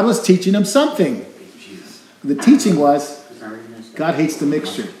 But God was teaching them something. The teaching was God hates the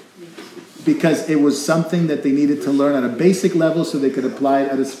mixture. Because it was something that they needed to learn at a basic level so they could apply it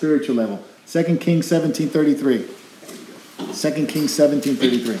at a spiritual level. 2 Kings 17:33. 2 Kings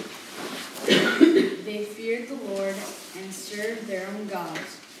 17:33. They feared the Lord and served their own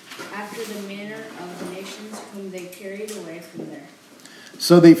gods, after the manner of the nations whom they carried away from there.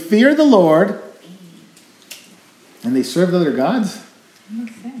 So they feared the Lord and they served other gods?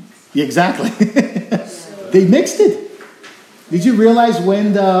 Makes sense. Yeah, exactly. They mixed it. Did you realize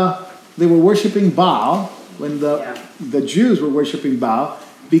when they were worshiping Baal, when the Jews were worshiping Baal,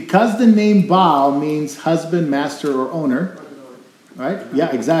 because the name Baal means husband, master, or owner, right?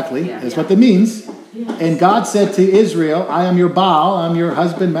 Yeah, exactly. That's what that means. And God said to Israel, I am your Baal, I'm your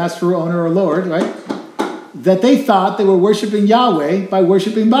husband, master, or owner, or Lord, right? That they thought they were worshiping Yahweh by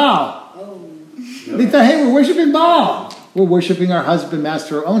worshiping Baal. They thought, hey, we're worshiping Baal. We're worshiping our husband,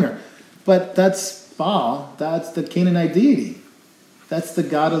 master, or owner. But that's Baal. That's the Canaanite deity. That's the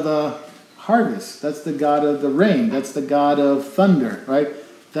god of the harvest. That's the god of the rain. That's the god of thunder, right?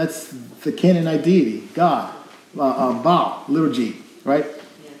 That's the Canaanite deity, God. Baal, liturgy, right?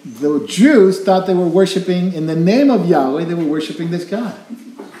 The Jews thought they were worshiping, in the name of Yahweh, they were worshiping this God.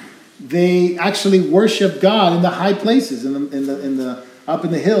 They actually worship God in the high places, up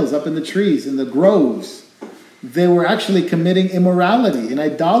in the hills, up in the trees, in the groves. They were actually committing immorality and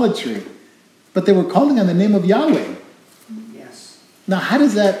idolatry. But they were calling on the name of Yahweh. Yes. Now, how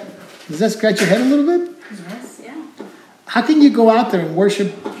does that scratch your head a little bit? Yes, yeah. How can you go out there and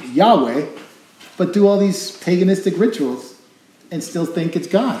worship Yahweh, but do all these paganistic rituals and still think it's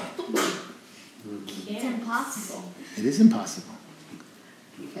God? It's impossible. It is impossible.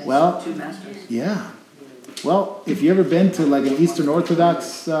 Because Well, two masters. Yeah. Well, if you ever been to like an Eastern Orthodox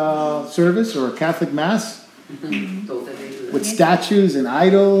service or a Catholic Mass with statues and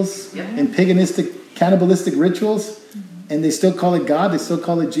idols and paganistic, cannibalistic rituals, and they still call it God, they still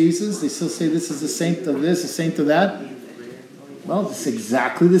call it Jesus, they still say this is a saint of this, a saint of that. Well, it's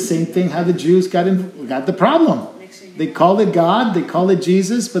exactly the same thing how the Jews got the problem. They called it God, they called it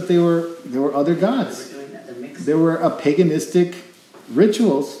Jesus, but there were other gods. There were paganistic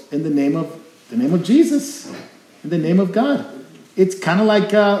rituals in the name of Jesus, in the name of God. It's kind of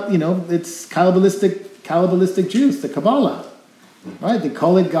like it's Kabbalistic Jews, the Kabbalah, right? They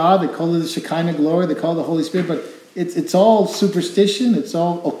call it God, they call it the Shekinah glory, they call it the Holy Spirit, but it's all superstition, it's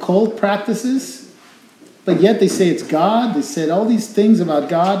all occult practices. But yet they say it's God. They said all these things about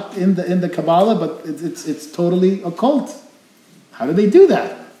God in the Kabbalah, but it's totally occult. How do they do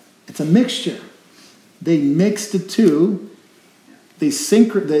that? It's a mixture. They mix the two. It's a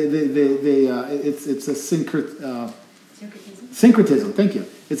syncretism. Thank you.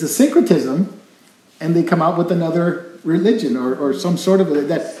 It's a syncretism, and they come out with another religion or some sort of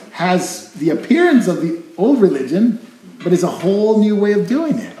that has the appearance of the old religion, but it's a whole new way of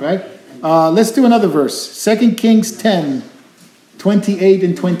doing it, right? Let's do another verse. 2 Kings 10, 28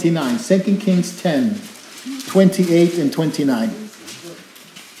 and 29. 2 Kings 10, 28 and 29.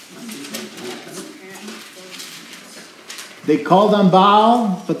 They called on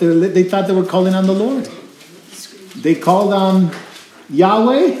Baal, but they thought they were calling on the Lord. They called on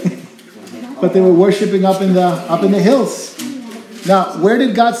Yahweh, but they were worshiping up in the hills. Now, where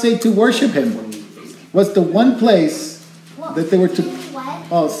did God say to worship Him? What's the one place that they were to?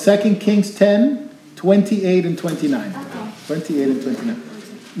 Oh, 2 Kings 10, 28 and 29. 28 and 29.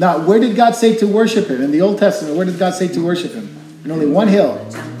 Now, where did God say to worship Him? In the Old Testament, where did God say to worship Him? In only one hill.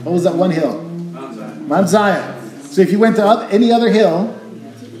 What was that one hill? Mount Zion. So if you went to any other hill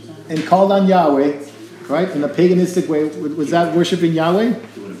and called on Yahweh, right, in a paganistic way, was that worshiping Yahweh?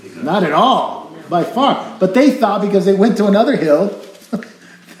 Not at all, by far. But they thought because they went to another hill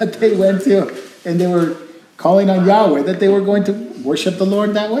that they went to and they were calling on Yahweh that they were going to worship the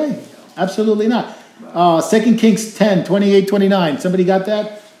Lord that way. Absolutely not. 2 Kings 10, 28, 29. Somebody got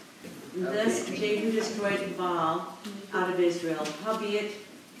that? Thus Jehu destroyed Baal out of Israel. Howbeit,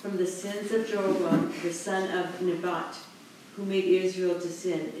 from the sins of Jeroboam, the son of Nebat, who made Israel to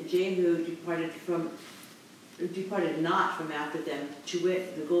sin, Jehu departed not from after them, to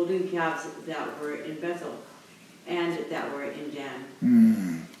wit, the golden calves that were in Bethel, and that were in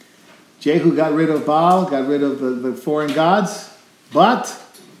Dan. Jehu got rid of Baal, got rid of the foreign gods, but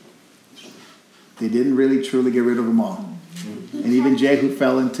they didn't really truly get rid of them all. And even Jehu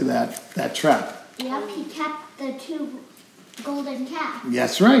fell into that trap. Yep, he kept the 2 golden calves.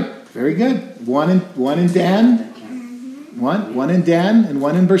 That's right. Very good. One in Dan, one in Dan, and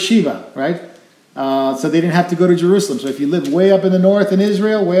one in Beersheba, right? So they didn't have to go to Jerusalem. So if you live way up in the north in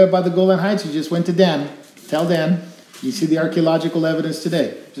Israel, way up by the Golan Heights, you just went to Dan. Tell Dan. You see the archaeological evidence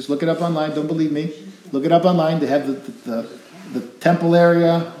today. Just look it up online. Don't believe me. Look it up online. They have the temple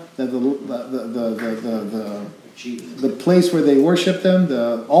area, the place where they worship them,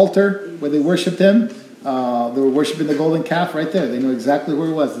 the altar where they worship them. They were worshiping the golden calf right there. They know exactly where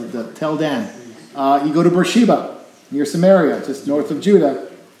it was. The Tel Dan. You go to Beersheba, near Samaria, just north of Judah.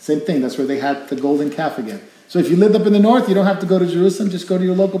 Same thing. That's where they had the golden calf again. So if you lived up in the north, you don't have to go to Jerusalem. Just go to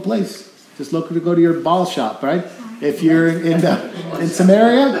your local place. Just go to your Baal shop, right? If you're in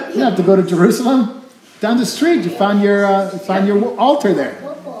Samaria, you don't have to go to Jerusalem. Down the street, you find your altar there.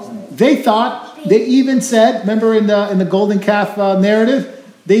 They thought. They even said. Remember in the golden calf narrative.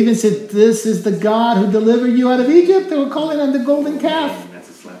 They even said, "This is the God who delivered you out of Egypt." They were calling on the golden calf.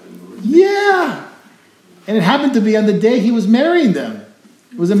 Yeah. And it happened to be on the day he was marrying them.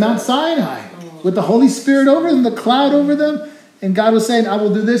 It was in Mount Sinai with the Holy Spirit over them, the cloud over them. And God was saying, "I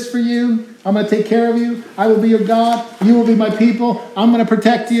will do this for you. I'm going to take care of you. I will be your God. You will be my people. I'm going to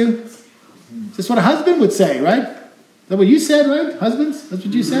protect you." That's what a husband would say, right? Is that what you said, right? Husbands? That's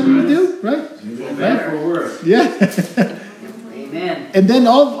what you said you would do, right? Right? Yeah. Amen. And then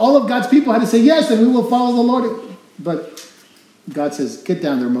all of God's people had to say, "Yes, and we will follow the Lord." But God says, "Get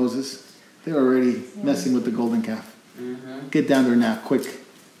down there, Moses." They were already messing with the golden calf. Get down there now, quick.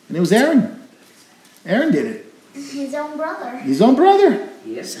 And it was Aaron. Aaron did it. His own brother. His own brother.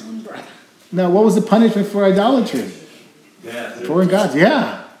 Yes, own brother. Now, what was the punishment for idolatry? Foreign gods,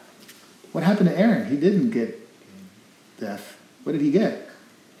 yeah. What happened to Aaron? He didn't get death. What did he get?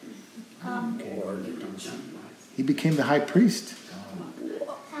 He became the high priest.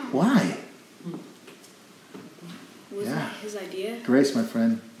 Why? Was Yeah. that his idea? Grace, my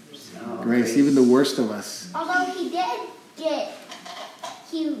friend. Grace, even the worst of us. Although he had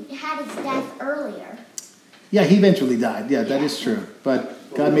his death earlier. Yeah, he eventually died. Yeah, that is true. But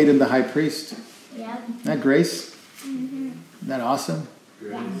God made him the high priest. Yeah. Isn't that grace? Isn't that awesome?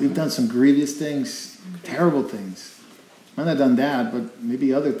 Yeah. We've done some grievous things, terrible things. Might not done that, but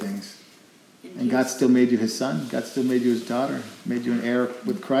maybe other things. And God still made you his son. God still made you his daughter. Made you an heir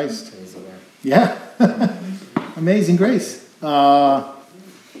with Christ. Yeah. Amazing grace.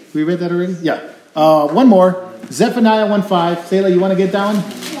 We read that already? Yeah. One more. Zephaniah 1:5. Selah, you want to get that one?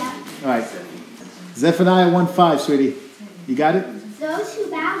 Yeah. All right. Zephaniah 1:5, sweetie. You got it? Those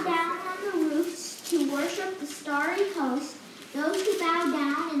who bow down on the roofs to worship the starry host, those who bow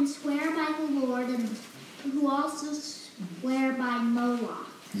down and swear by the Lord, and who also swear by Moloch.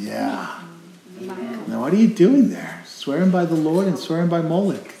 Yeah. Now, what are you doing there? Swearing by the Lord and swearing by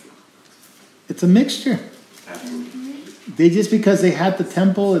Moloch. It's a mixture. They just because they had the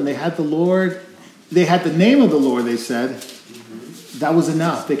temple and they had the Lord, they had the name of the Lord, they said, that was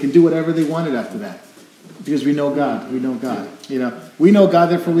enough. They can do whatever they wanted after that. Because we know God. We know God. We know God,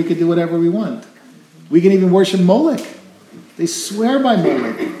 therefore we can do whatever we want. We can even worship Moloch. They swear by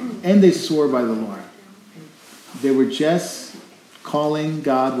Moloch and they swore by the Lord. They were just calling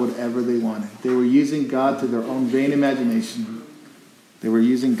God whatever they wanted. They were using God to their own vain imagination. They were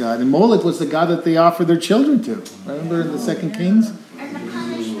using God. And Moloch was the god that they offered their children to. Remember in the 2 Kings? And the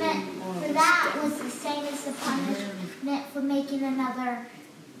punishment for that was the same as the punishment for making another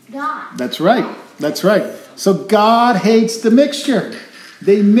god. That's right. That's right. So God hates the mixture.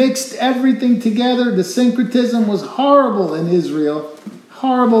 They mixed everything together. The syncretism was horrible in Israel,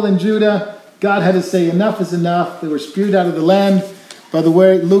 horrible in Judah. God had to say enough is enough. They were spewed out of the land. By the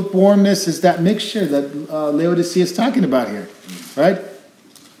way, lukewarmness is that mixture that Laodicea is talking about here, right?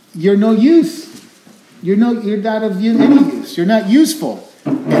 You're no use. You're not of any use. You're not useful.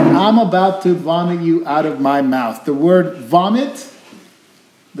 And I'm about to vomit you out of my mouth. The word vomit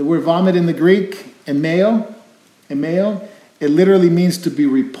in the Greek, emeo, it literally means to be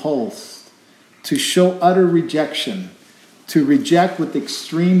repulsed, to show utter rejection, to reject with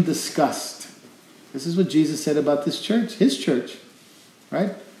extreme disgust. This is what Jesus said about this church, his church,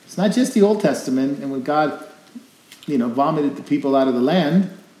 right? It's not just the Old Testament and when God, vomited the people out of the land,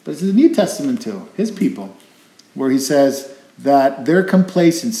 but it's the New Testament too, his people, where he says that their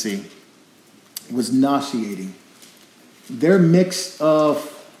complacency was nauseating. Their mix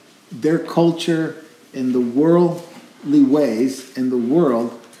of their culture and the worldly ways in the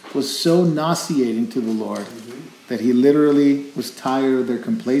world was so nauseating to the Lord that he literally was tired of their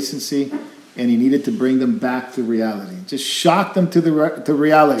complacency and he needed to bring them back to reality. Just shock them to the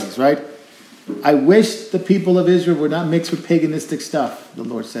realities, right? I wish the people of Israel were not mixed with paganistic stuff, the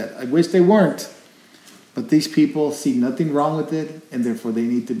Lord said. I wish they weren't. But these people see nothing wrong with it, and therefore they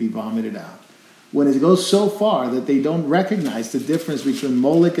need to be vomited out. When it goes so far that they don't recognize the difference between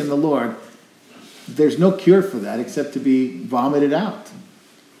Moloch and the Lord, there's no cure for that except to be vomited out.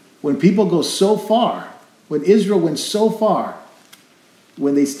 When people go so far, when Israel went so far,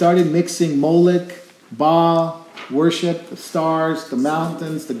 when they started mixing Moloch, Baal, worship, the stars, the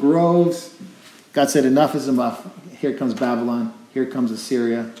mountains, the groves, God said, enough is enough. Here comes Babylon. Here comes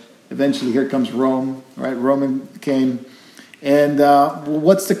Assyria. Eventually, here comes Rome. Right? Rome came. And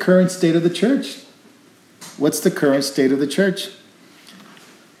what's the current state of the church? What's the current state of the church?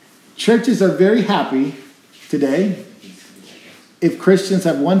 Churches are very happy today if Christians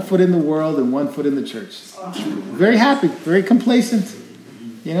have one foot in the world and one foot in the church. Very happy, very complacent.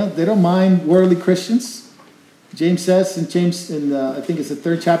 They don't mind worldly Christians. James says I think it's the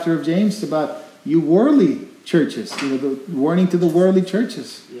 3rd chapter of James, about you worldly churches, the warning to the worldly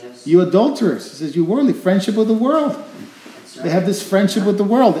churches. Yes. You adulterers, it says you worldly, friendship with the world. Right. They have this friendship with the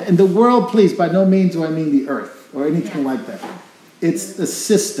world. And the world, please, by no means do I mean the earth or anything like that. It's the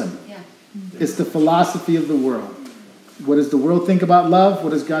system. Yeah. It's the philosophy of the world. What does the world think about love? What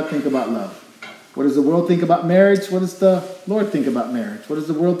does God think about love? What does the world think about marriage? What does the Lord think about marriage? What does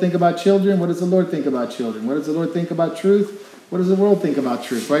the world think about children? What does the Lord think about children? What does the Lord think about truth? What does the world think about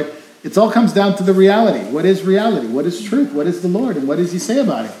truth, right? It all comes down to the reality. What is reality? What is truth? What is the Lord? And what does he say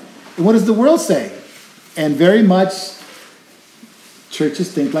about it? And what does the world say? And very much,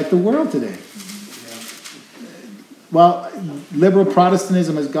 churches think like the world today. Well, liberal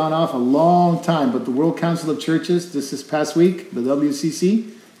Protestantism has gone off a long time, but the World Council of Churches, this past week, the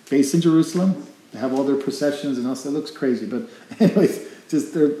WCC, based in Jerusalem, they have all their processions and else. It looks crazy, but anyways,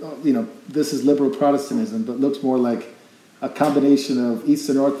 this is liberal Protestantism, but looks more like a combination of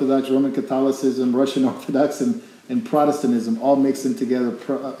Eastern Orthodox, Roman Catholicism, Russian Orthodox, and Protestantism all mixed in together,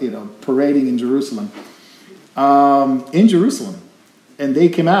 parading in Jerusalem. And they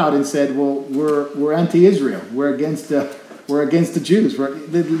came out and said, "Well, we're anti-Israel. We're against the Jews.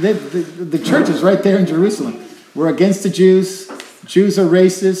 The church is right there in Jerusalem. We're against the Jews. Jews are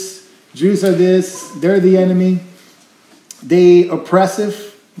racist. Jews are this. They're the enemy. They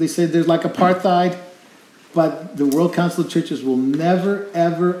oppressive. They say there's like apartheid." But the World Council of Churches will never,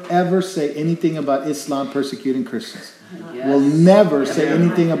 ever, ever say anything about Islam persecuting Christians. Yes. Will never say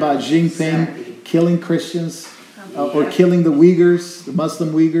anything about Jinping killing Christians or killing the Uyghurs, the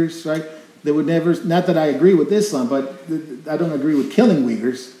Muslim Uyghurs, right? They would never, not that I agree with Islam, but I don't agree with killing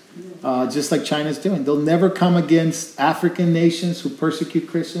Uyghurs, just like China's doing. They'll never come against African nations who persecute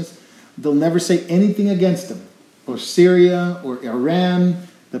Christians. They'll never say anything against them. Or Syria or Iran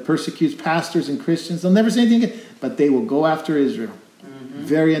that persecutes pastors and Christians. They'll never say anything against, but they will go after Israel. Mm-hmm.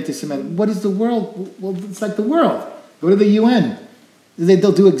 Very anti-Semitic. What is the world? Well, it's like the world. Go to the UN.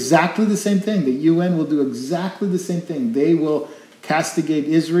 They'll do exactly the same thing. The UN will do exactly the same thing. They will castigate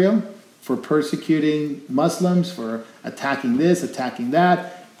Israel for persecuting Muslims, for attacking this, attacking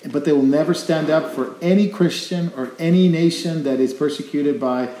that, but they will never stand up for any Christian or any nation that is persecuted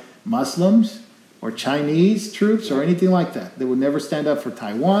by Muslims or Chinese troops or anything like that. They will never stand up for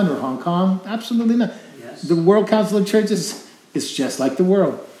Taiwan or Hong Kong. Absolutely not. Yes. The World Council of Churches It's just like the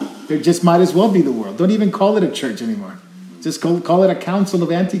world. They just might as well be the world. Don't even call it a church anymore. Just call it a council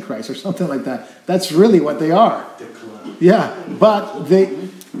of Antichrist or something like that. That's really what they are. Yeah, but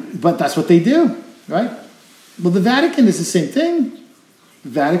that's what they do, right? Well, the Vatican is the same thing. The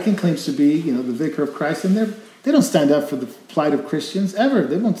Vatican claims to be, the vicar of Christ, and they don't stand up for the plight of Christians ever.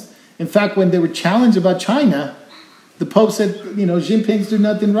 They won't. In fact, when they were challenged about China, the Pope said, Xi Jinping's doing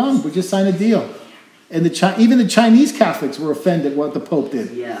nothing wrong. We just signed a deal. And even the Chinese Catholics were offended what the Pope did.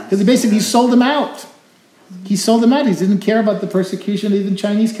 Because he sold them out. He sold them out. He didn't care about the persecution of even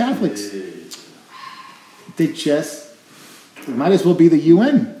Chinese Catholics. It might as well be the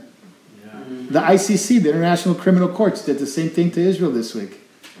UN. The ICC, the International Criminal Courts, did the same thing to Israel this week.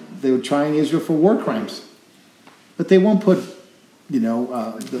 They were trying Israel for war crimes. But they won't put,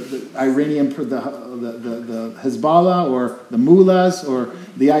 the Iranian, the Hezbollah or the mullahs or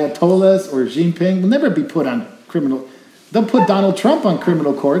the Ayatollahs or Xi Jinping will never be put on criminal. They'll put Donald Trump on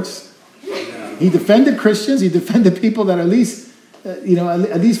criminal courts. He defended Christians. He defended people that at least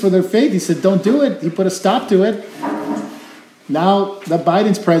for their faith. He said, don't do it. He put a stop to it. Now that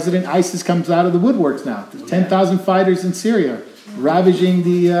Biden's president, ISIS comes out of the woodworks now. There's 10,000 fighters in Syria, ravaging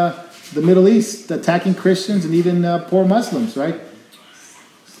the Middle East, attacking Christians and even poor Muslims, right?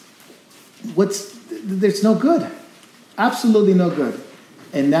 There's no good. Absolutely no good.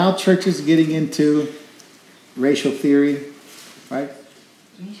 And now churches are getting into racial theory, right?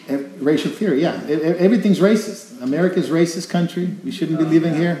 Racial theory, yeah. Everything's racist. America's a racist country. We shouldn't be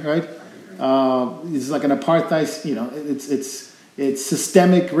living here, right? It's like an apartheid, it's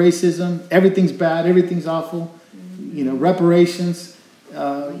systemic racism. Everything's bad. Everything's awful. Reparations,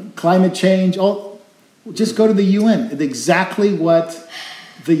 climate change. Just go to the UN. It's exactly what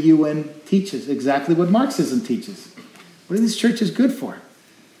the UN teaches. Exactly what Marxism teaches. What are these churches good for?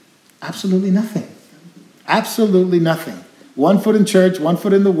 Absolutely nothing. Absolutely nothing. 1 foot in church, 1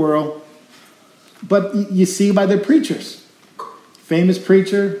 foot in the world. But you see by their preachers. Famous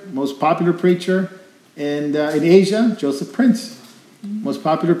preacher, most popular preacher in Asia, Joseph Prince. Most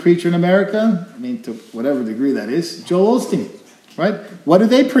popular preacher in America, to whatever degree that is, Joel Osteen, right? What do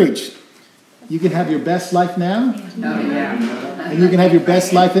they preach? You can have your best life now, and you can have your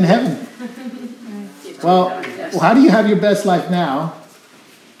best life in heaven. Well, how do you have your best life now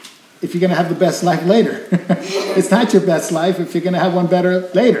if you're going to have the best life later? It's not your best life if you're going to have one better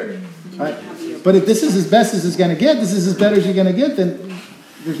later, right? But if this is as best as it's going to get, this is as better as you're going to get, then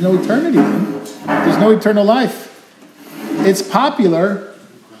there's no eternity. There's no eternal life. It's popular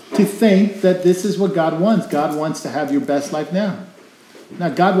to think that this is what God wants. God wants to have your best life now. Now,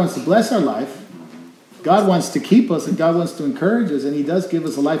 God wants to bless our life. God wants to keep us, and God wants to encourage us, and He does give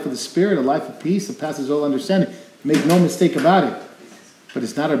us a life of the Spirit, a life of peace that passes all understanding. Make no mistake about it. But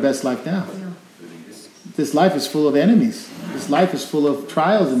it's not our best life now. This life is full of enemies. This life is full of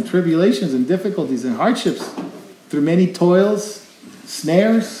trials and tribulations and difficulties and hardships. Through many toils,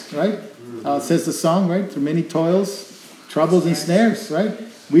 snares, right? Says the song, right? Through many toils, troubles and snares, right?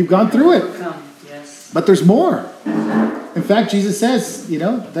 We've gone through it. But there's more. In fact, Jesus says,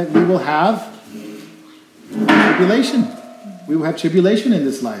 that we will have tribulation. We will have tribulation in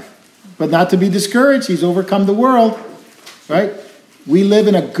this life. But not to be discouraged. He's overcome the world, right? We live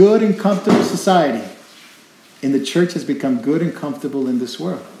in a good and comfortable society. And the church has become good and comfortable in this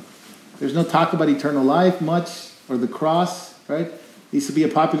world. There's no talk about eternal life much, or the cross, right? It used to be a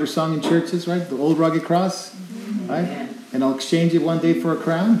popular song in churches, right? The old rugged cross, right? And I'll exchange it one day for a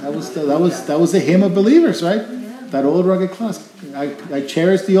crown. That was the hymn of believers, right? That old rugged cross. I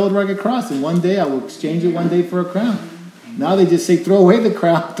cherish the old rugged cross, and one day I will exchange it one day for a crown. Now they just say, throw away the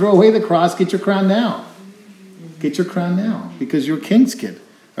crown, throw away the cross, get your crown now. Get your crown now, because you're a king's kid,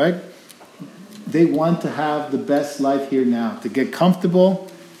 right? They want to have the best life here now, to get comfortable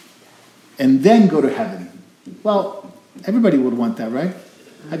and then go to heaven. Well, everybody would want that, right?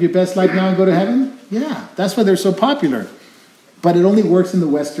 Have your best life now and go to heaven? Yeah, that's why they're so popular. But it only works in the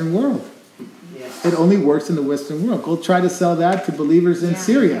Western world. It only works in the Western world. Go try to sell that to believers in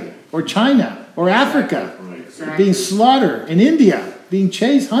Syria or China or Africa, being slaughtered in India, being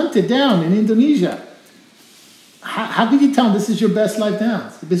chased, hunted down in Indonesia. How can you tell them this is your best life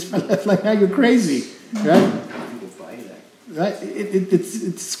now? This is my best life now. You're crazy, right? Right?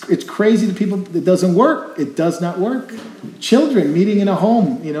 It's crazy to people. It doesn't work. It does not work. Children meeting in a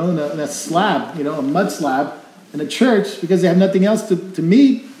home, in a slab, a mud slab in a church because they have nothing else to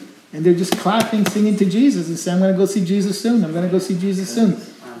meet, and they're just clapping, singing to Jesus and saying, "I'm going to go see Jesus soon. I'm going to go see Jesus soon."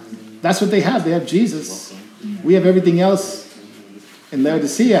 That's what they have. They have Jesus. We have everything else. And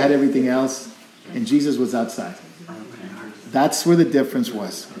Laodicea had everything else, and Jesus was outside. That's where the difference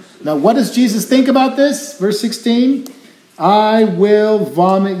was. Now, what does Jesus think about this? Verse 16. I will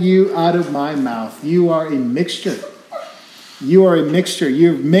vomit you out of my mouth. You are a mixture. You are a mixture.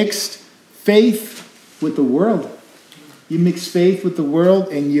 You've mixed faith with the world. You mix faith with the world,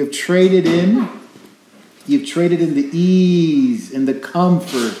 and you've traded in the ease and the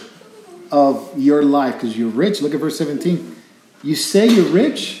comfort of your life because you're rich. Look at verse 17. You say you're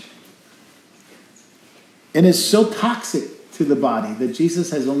rich, and it's so toxic to the body that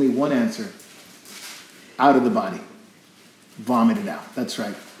Jesus has only one answer: out of the body. Vomit it out. That's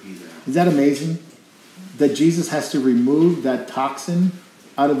right. Is that amazing? That Jesus has to remove that toxin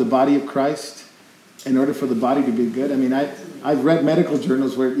out of the body of Christ in order for the body to be good. I mean, I've read medical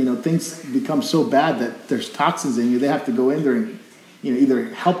journals where, things become so bad that there's toxins in you. They have to go in there and, either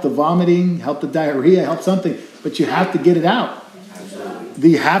help the vomiting, help the diarrhea, help something. But you have to get it out.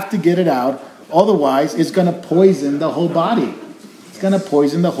 You have to get it out. Otherwise, it's going to poison the whole body. It's going to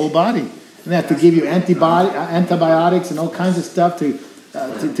poison the whole body. And they have to give you antibiotics and all kinds of stuff to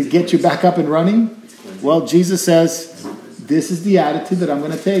get you back up and running. Well, Jesus says, this is the attitude that I'm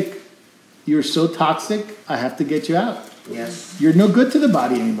going to take. You're so toxic, I have to get you out. Yes. You're no good to the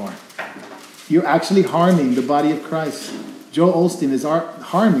body anymore. You're actually harming the body of Christ. Joel Osteen is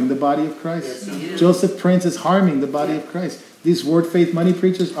harming the body of Christ. Yes, Joseph Prince is harming the body of Christ. These word, faith, money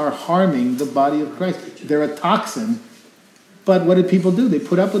preachers are harming the body of Christ. They're a toxin. But what did people do? They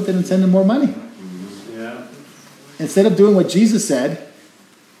put up with it and send them more money. Yeah. Instead of doing what Jesus said,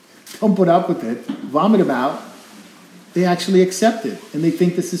 don't put up with it, vomit them out, they actually accept it. And they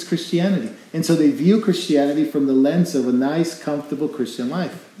think this is Christianity. And so they view Christianity from the lens of a nice, comfortable Christian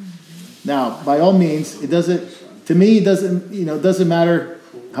life. Now, by all means, it doesn't matter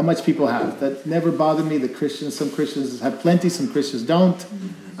how much people have. That never bothered me. Some Christians have plenty, some Christians don't.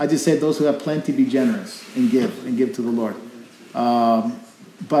 I just say those who have plenty, be generous and give to the Lord.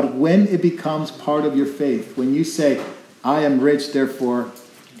 But when it becomes part of your faith, when you say, I am rich, therefore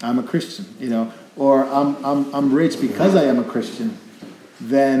I'm a Christian, or I'm rich because I am a Christian,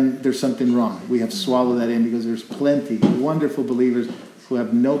 then there's something wrong. We have swallowed that in because there's plenty of wonderful believers who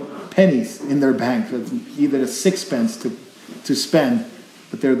have no pennies in their bank, even a sixpence to spend,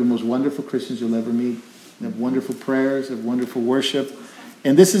 but they're the most wonderful Christians you'll ever meet. They have wonderful prayers, they have wonderful worship.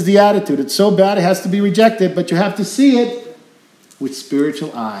 And this is the attitude. It's so bad it has to be rejected, but you have to see it with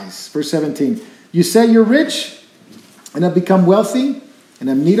spiritual eyes. Verse 17. You say you're rich and have become wealthy and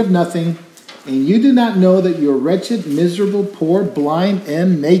have need of nothing, and you do not know that you're wretched, miserable, poor, blind,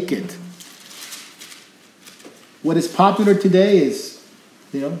 and naked. What is popular today is,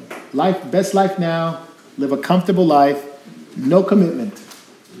 best life now, live a comfortable life, no commitment.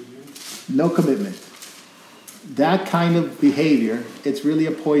 No commitment. That kind of behavior, it's really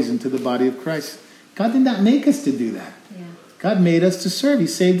a poison to the body of Christ. God did not make us to do that. Yeah. God made us to serve. He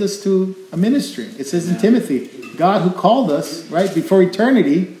saved us to a ministry. It says in Timothy, God who called us, right, before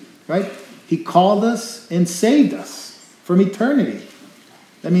eternity, right, He called us and saved us from eternity.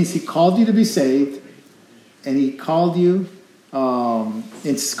 That means He called you to be saved, and He called you,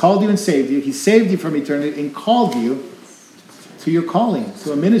 and saved you. He saved you from eternity and called you to your calling,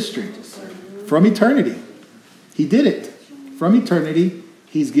 to a ministry from eternity. He did it. From eternity,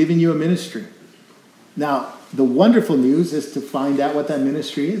 He's giving you a ministry. Now, the wonderful news is to find out what that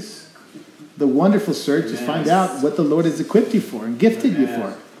ministry is. The wonderful search is find out what the Lord has equipped you for and gifted you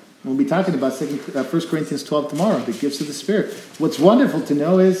for. We'll be talking about 1 Corinthians 12 tomorrow, the gifts of the Spirit. What's wonderful to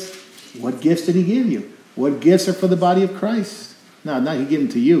know is, what gifts did He give you? What gifts are for the body of Christ? No, not He gave them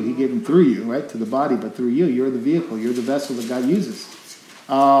to you. He gave them through you, right, to the body, but through you. You're the vehicle. You're the vessel that God uses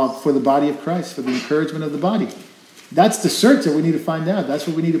for the body of Christ, for the encouragement of the body. That's the search that we need to find out. That's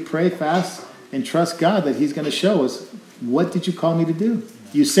what we need to pray, fast, and trust God that He's going to show us, what did you call me to do?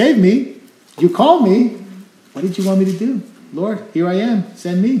 You saved me. You called me. What did you want me to do? Lord, here I am.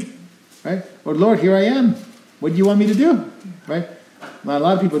 Send me. Right? Or Lord, here I am. What do you want me to do? Right? Well, a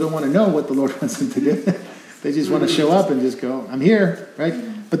lot of people don't want to know what the Lord wants them to do. They just want to show up and just go, I'm here. Right?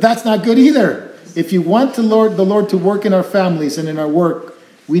 But that's not good either. If you want the Lord to work in our families and in our work,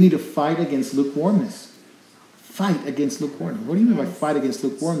 we need to fight against lukewarmness. Fight against lukewarmness. What do you mean by fight against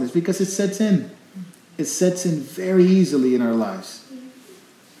lukewarmness? Because it sets in. It sets in very easily in our lives.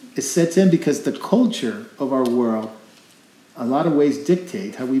 It sets in because the culture of our world, a lot of ways,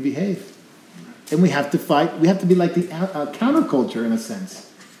 dictate how we behave. And we have to fight. We have to be like the counterculture in a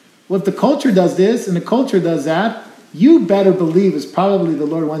sense. Well, if the culture does this and the culture does that, you better believe it's probably the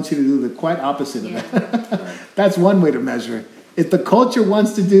Lord wants you to do the quite opposite of that. That's one way to measure it. If the culture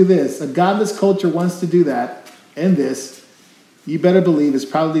wants to do this, a godless culture wants to do that, and this, you better believe it's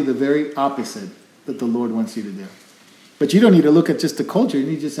probably the very opposite that the Lord wants you to do. But you don't need to look at just the culture. You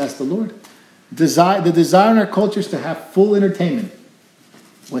need to just ask the Lord, The desire in our culture is to have full entertainment.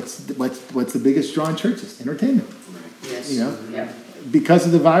 What's the biggest draw in churches? Entertainment. Yes. You know? Yeah. Because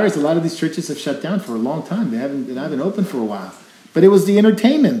of the virus, a lot of these churches have shut down for a long time. They haven't opened for a while. But it was the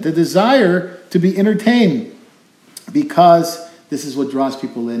entertainment, the desire to be entertained, because this is what draws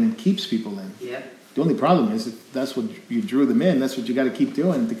people in and keeps people in. Yeah. The only problem is if that's what you drew them in, that's what you got to keep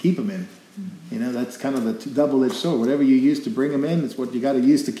doing to keep them in. You know, that's kind of a double-edged sword. Whatever you use to bring them in, it's what you got to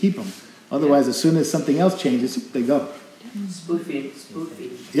use to keep them. Otherwise, as soon as something else changes, they go. Spoon feeding.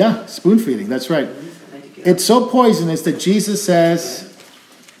 Yeah, spoon feeding. That's right. It's so poisonous that Jesus says,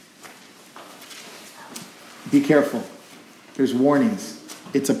 be careful. There's warnings.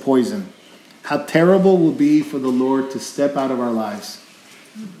 It's a poison. How terrible will be for the Lord to step out of our lives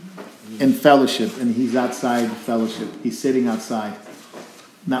in fellowship, and he's outside fellowship. He's sitting outside,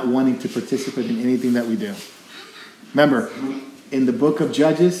 not wanting to participate in anything that we do. Remember, in the book of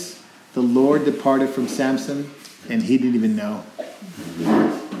Judges, the Lord departed from Samson, and he didn't even know.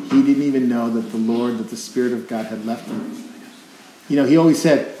 He didn't even know that the Spirit of God had left him. You know, he always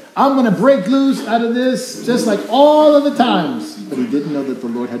said, I'm going to break loose out of this just like all of the times. But he didn't know that the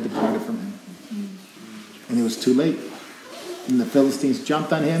Lord had departed from him. And it was too late. And the Philistines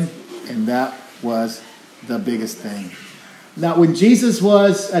jumped on him, and that was the biggest thing. Now, when Jesus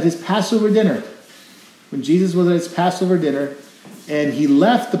was at his Passover dinner, and he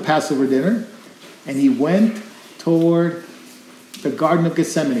left the Passover dinner, and he went toward the Garden of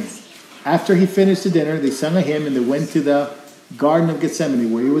Gethsemane. After he finished the dinner, they sung a hymn, and they went to the Garden of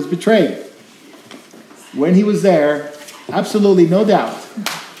Gethsemane, where he was betrayed. When he was there, absolutely no doubt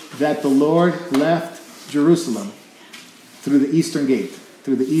that the Lord left Jerusalem through the eastern gate,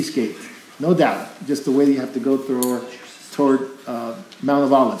 through the east gate. No doubt. Just the way you have to go toward Mount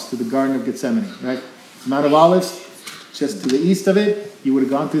of Olives, to the Garden of Gethsemane, right? Mount of Olives, just to the east of it, you would have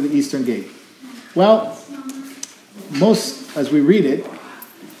gone through the eastern gate. Well, as we read it,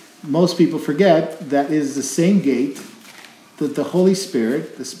 most people forget that is the same gate that the Holy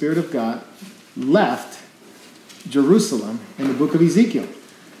Spirit, the Spirit of God, left Jerusalem in the book of Ezekiel.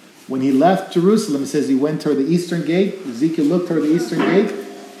 When he left Jerusalem, it says he went toward the eastern gate. Ezekiel looked toward the eastern gate,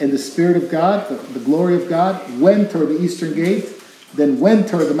 and the Spirit of God, the glory of God, went toward the eastern gate, then went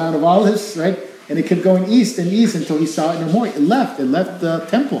toward the Mount of Olives, right? And it kept going east and east until he saw it no more. It left the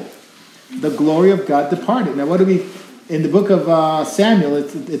temple. The glory of God departed. Now, in the book of Samuel,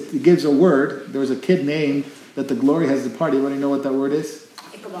 it gives a word. There was a kid named that the glory has departed. Anybody know what that word is?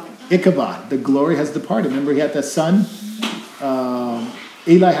 Ichabod. The glory has departed. Remember, he had that son.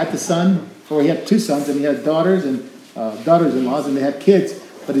 Eli had the son, or he had two sons, and he had daughters and daughters-in-laws, and they had kids.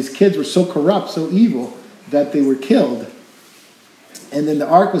 But his kids were so corrupt, so evil, that they were killed. And then the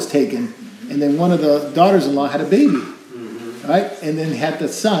ark was taken, and then one of the daughters-in-law had a baby, right? And then he had the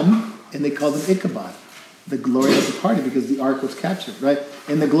son, and they called him Ichabod. The glory had departed because the ark was captured, right?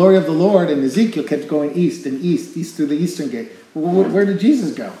 And the glory of the Lord in Ezekiel kept going east and east through the eastern gate. Well, where did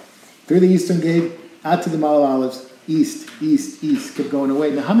Jesus go? Through the eastern gate, out to the Mount of Olives, east, kept going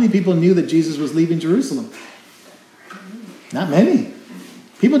away. Now, how many people knew that Jesus was leaving Jerusalem? Not many.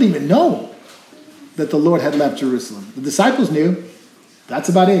 People didn't even know that the Lord had left Jerusalem. The disciples knew. That's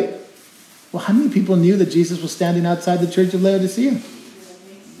about it. Well, how many people knew that Jesus was standing outside the church of Laodicea?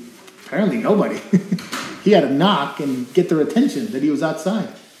 Apparently nobody. He had to knock and get their attention that he was outside.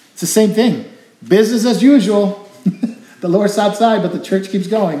 It's the same thing. Business as usual. The Lord's outside, but the church keeps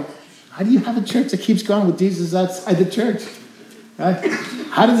going. How do you have a church that keeps going with Jesus outside the church? Right?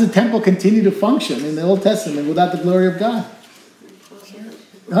 How does the temple continue to function in the Old Testament without the glory of God?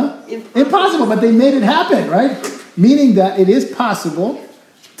 Huh? Impossible, but they made it happen, right? Meaning that it is possible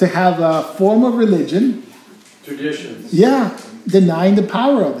to have a form of religion. Traditions. Yeah, denying the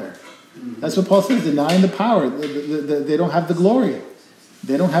power of it. That's what Paul says, denying the power. They don't have the glory.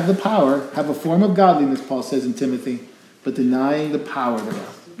 They don't have the power. Have a form of godliness, Paul says in Timothy, but denying the power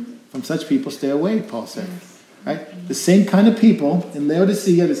thereof. From such people stay away, Paul said. Right? The same kind of people in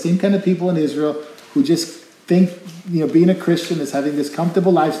Laodicea, the same kind of people in Israel who just think, being a Christian is having this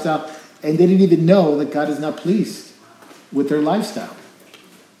comfortable lifestyle, and they didn't even know that God is not pleased with their lifestyle.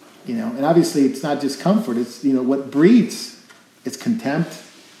 And obviously it's not just comfort. It's, what breeds. It's contempt.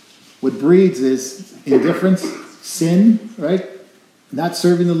 What breeds is indifference, sin, right? Not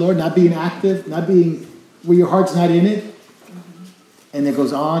serving the Lord, not being active, not being where your heart's not in it. And it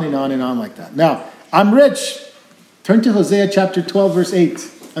goes on and on and on like that. Now, I'm rich. Turn to Hosea chapter 12, verse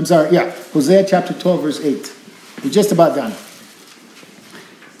 8. Hosea chapter 12, verse 8. We're just about done.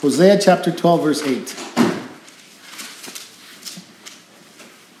 Hosea chapter 12, verse 8.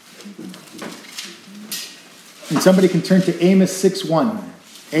 And somebody can turn to Amos 6:1.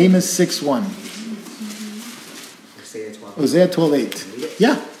 Amos 6:1. Hosea 12:8.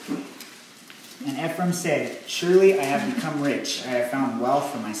 Yeah. And Ephraim said, surely I have become rich. I have found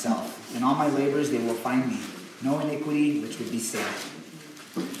wealth for myself. In all my labors they will find me. No iniquity which would be saved.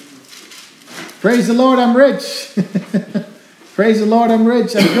 Praise the Lord, I'm rich. Praise the Lord, I'm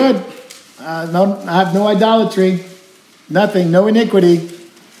rich. I'm good. I have no idolatry. Nothing. No iniquity.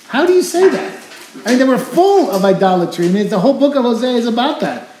 How do you say that? I mean, they were full of idolatry. I mean, the whole book of Hosea is about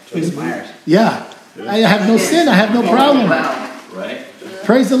that. Yeah. I have no sin. I have no problem. Right?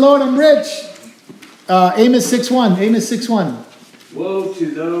 Praise the Lord, I'm rich. Amos 6:1. Amos 6:1. Woe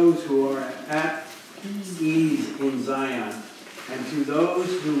to those who are at ease in Zion, and to those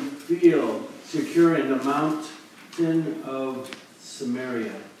who feel secure in the mountain of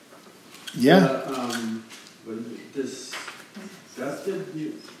Samaria. Yeah.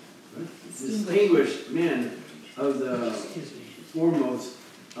 Distinguished men of the foremost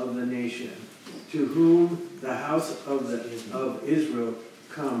of the nation, to whom the house of Israel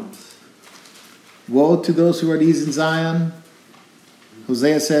comes. Woe to those who are at ease in Zion.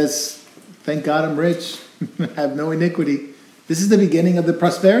 Hosea says, thank God I'm rich. I have no iniquity. This is the beginning of the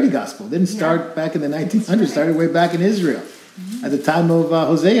prosperity gospel. It didn't start back in the 1900s. It started way back in Israel. At the time of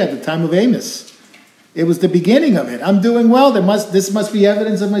Hosea, at the time of Amos. It was the beginning of it. I'm doing well. This must be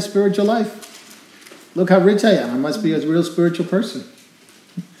evidence of my spiritual life. Look how rich I am. I must be a real spiritual person.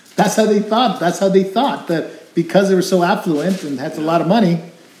 That's how they thought. That's how they thought, that because they were so affluent and had a lot of money,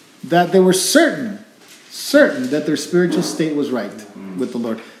 that they were certain that their spiritual state was right with the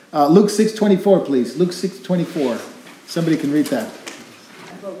Lord. Luke 6:24, please. Luke 6:24. Somebody can read that.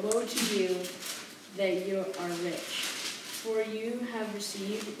 But woe to you that you are rich, for you have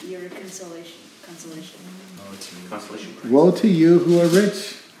received your consolation. Woe to you who are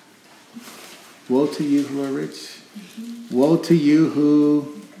rich. Woe to you who are rich. Woe to you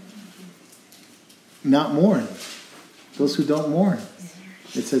who not mourn. Those who don't mourn.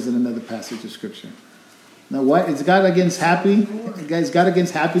 It says in another passage of Scripture. Now, what is God against happy? Is God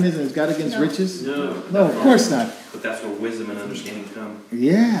against happiness and is God against riches? No, of course not. But that's where wisdom and understanding come.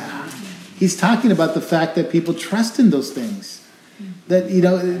 Yeah, he's talking about the fact that people trust in those things. That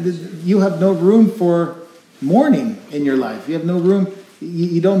you have no room for mourning in your life. You have no room.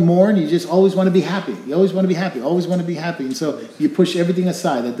 You don't mourn. You just always want to be happy. You always want to be happy. Always want to be happy, and so you push everything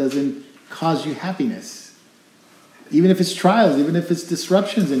aside that doesn't cause you happiness. Even if it's trials, even if it's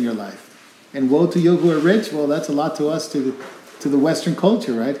disruptions in your life. And woe to you who are rich. Well, that's a lot to us, to the Western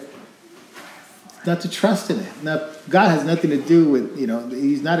culture, right? Not to trust in it. Now, God has nothing to do with,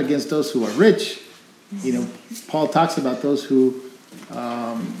 he's not against those who are rich. Paul talks about those who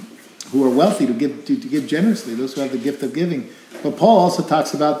are wealthy to give generously, those who have the gift of giving. But Paul also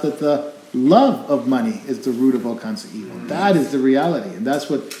talks about that the love of money is the root of all kinds of evil. That is the reality. And that's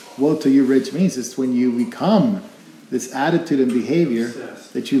what woe to you rich means. It's when you become this attitude and behavior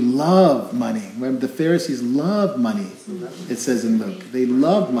that you love money. Remember, the Pharisees loved money, it says in Luke. They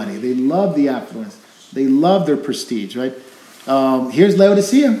loved money. They loved the affluence. They loved their prestige, right? Here's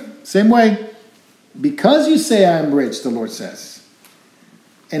Laodicea. Same way. Because you say I am rich, the Lord says,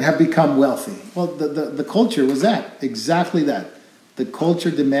 and have become wealthy. Well, the culture was that. Exactly that. The culture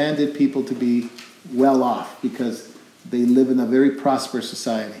demanded people to be well off because they live in a very prosperous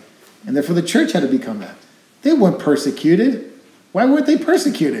society. And therefore the church had to become that. They weren't persecuted. Why weren't they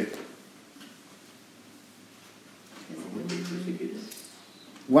persecuted?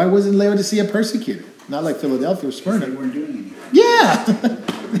 Why wasn't Laodicea persecuted? Not like Philadelphia or Smyrna. They weren't doing anything. Yeah!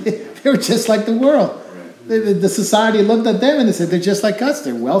 They were just like the world. The society looked at them and they said, they're just like us.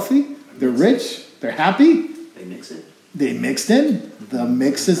 They're wealthy. They're rich. They're happy. They mix it. They mixed in. The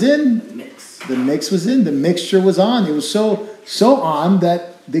mix is in. The mix was in. The mixture was on. It was so on that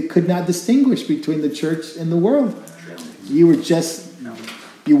they could not distinguish between the church and the world. You were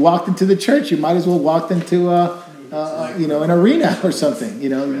you walked into the church. You might as well walked into an arena or something.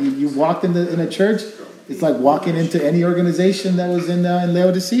 You walked in a church. It's like walking into any organization that was in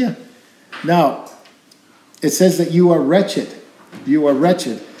Laodicea. Now, it says that you are wretched. You are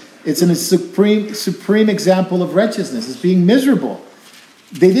wretched. It's a supreme example of wretchedness. It's being miserable.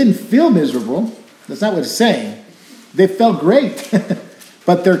 They didn't feel miserable. That's not what it's saying. They felt great.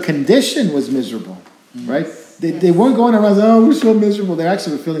 But their condition was miserable, right? They weren't going around, oh, we're so miserable. They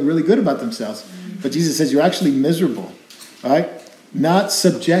actually were feeling really good about themselves. But Jesus says you're actually miserable, right? Not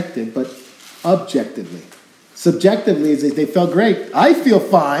subjective, but objectively. Subjectively is that they felt great. I feel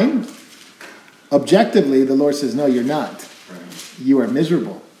fine. Objectively, the Lord says, no, you're not. You are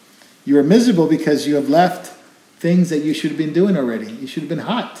miserable. You are miserable because you have left things that you should have been doing already. You should have been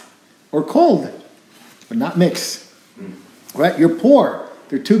hot or cold, but not mixed. Right? You're poor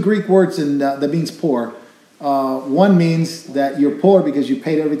There are two Greek words that means poor. One means that you're poor because you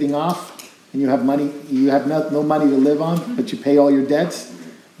paid everything off and you have money. You have no money to live on, but you pay all your debts.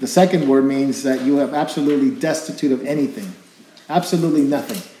 The second word means that you have absolutely destitute of anything. Absolutely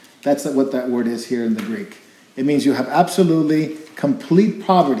nothing. That's what that word is here in the Greek. It means you have absolutely complete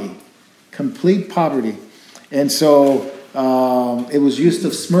poverty. Complete poverty. And so it was used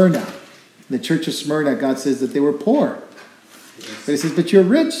of Smyrna. The church of Smyrna, God says that they were poor. But he says, but you're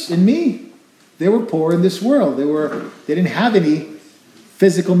rich in me. They were poor in this world. They didn't have any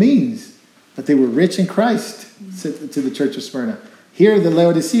physical means, but they were rich in Christ, to the church of Smyrna. Here, the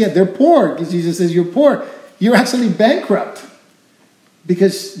Laodicea, they're poor. Because Jesus says, you're poor. You're actually bankrupt.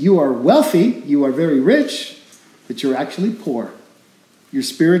 Because you are wealthy, you are very rich, but you're actually poor. You're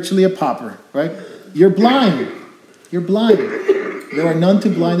spiritually a pauper, right? You're blind. You're blind. There are none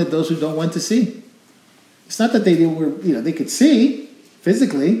too blind as those who don't want to see. It's not that they could see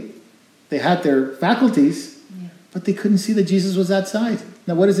physically. They had their faculties, but they couldn't see that Jesus was outside.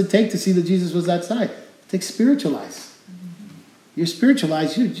 Now, what does it take to see that Jesus was outside? It takes spiritualize. You're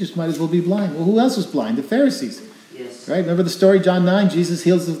spiritualized, you just might as well be blind. Well, who else was blind? The Pharisees. Yes. Right? Remember the story, John 9? Jesus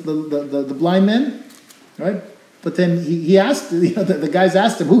heals the blind men, right? But then he asked, the guys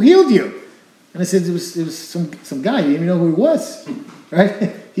asked him, who healed you? And I said, it was some guy. You didn't even know who he was,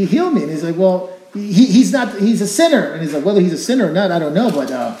 right? He healed me. And he's like, well, he's a sinner. And he's like, whether he's a sinner or not, I don't know,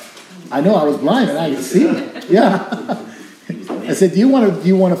 but I know I was blind and I could see. Yeah. I said, do you want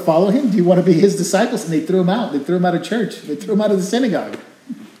to follow him? Do you want to be his disciples? And they threw him out. They threw him out of church. They threw him out of the synagogue.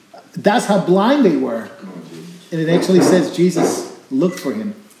 That's how blind they were. And it actually says Jesus looked for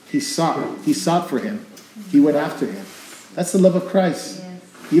him. He sought for him. He went after him. That's the love of Christ.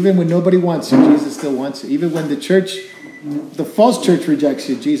 Even when nobody wants you, Jesus still wants you. Even when the false church rejects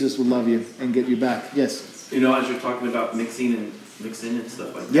you, Jesus will love you and get you back. Yes? You know, as you're talking about mixing and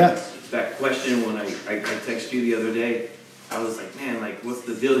stuff like that. Yeah. That question when I texted you the other day, I was like, man, like, what's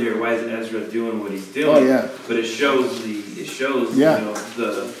the deal here? Why is Ezra doing what he's doing? Oh, yeah. But it shows Yeah.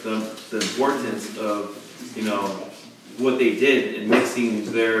 the importance of, what they did in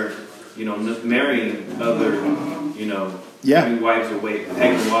mixing their, marrying other, pagan wives away,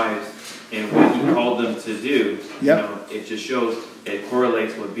 pagan wives, and what he called them to do. It just shows, it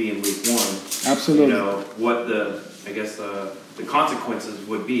correlates with being lukewarm. Absolutely. What the consequences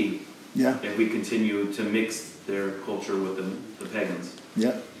would be if we continue to mix their culture with the pagans.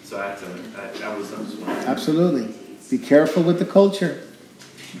 Yeah. So that was something. Absolutely. Be careful with the culture.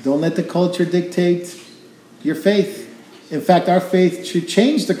 Don't let the culture dictate your faith. In fact, our faith should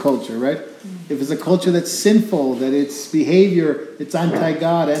change the culture, right? If it's a culture that's sinful, that its behavior, it's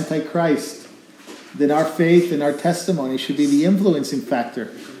anti-God, anti-Christ, then our faith and our testimony should be the influencing factor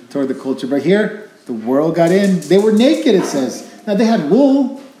toward the culture. But here, the world got in. They were naked, it says. Now, they had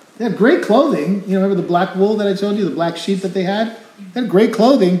wool. They had great clothing. Remember the black wool that I showed you, the black sheep that they had? They had great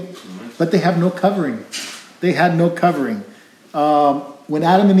clothing, but they have no covering. They had no covering. When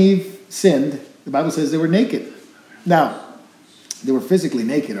Adam and Eve sinned, the Bible says they were naked. Now, they were physically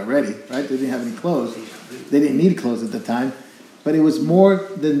naked already, right? They didn't have any clothes. They didn't need clothes at the time. But it was more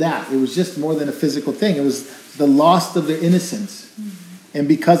than that. It was just more than a physical thing. It was the loss of their innocence. And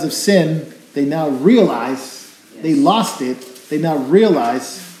because of sin, they now realize, they lost it. They now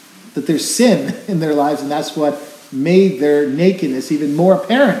realize that there's sin in their lives, and that's what made their nakedness even more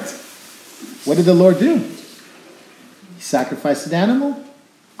apparent. What did the Lord do? He sacrificed an animal,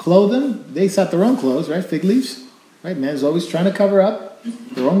 clothed them. They sought their own clothes, right? Fig leaves. Right? Man's always trying to cover up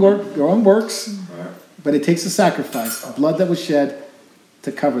their own works. But it takes a sacrifice, blood that was shed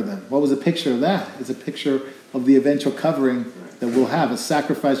to cover them. What was a picture of that? It's a picture of the eventual covering that we'll have. A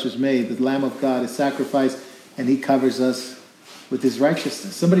sacrifice was made. The Lamb of God is sacrificed, and he covers us with his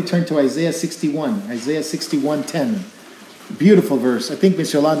righteousness. Somebody turn to Isaiah 61. Isaiah 61:10. Beautiful verse. I think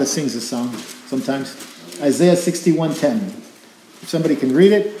Miss Yolanda sings this song sometimes. Isaiah 61:10. If somebody can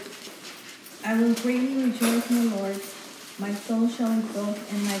read it. I will greatly rejoice in the Lord. My soul shall exult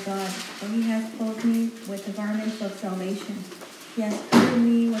in my God, for he has clothed me with the garments of salvation. He has covered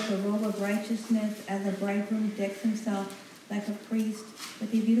me with a robe of righteousness, as a bridegroom decks himself like a priest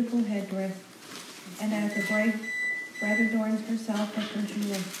with a beautiful headdress, and as a bride adorns herself with her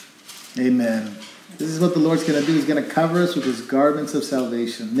jewels. Amen. This is what the Lord's going to do. He's going to cover us with his garments of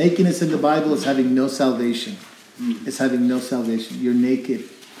salvation. Nakedness in the Bible is having no salvation. It's having no salvation. You're naked.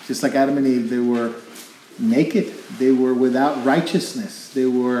 Just like Adam and Eve, they were naked. They were without righteousness. They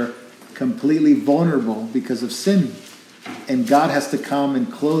were completely vulnerable because of sin. And God has to come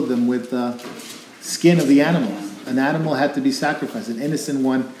and clothe them with the skin of the animal. An animal had to be sacrificed. An innocent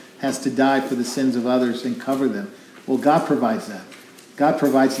one has to die for the sins of others and cover them. Well, God provides that. God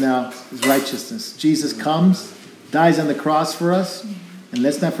provides now his righteousness. Jesus comes, dies on the cross for us, and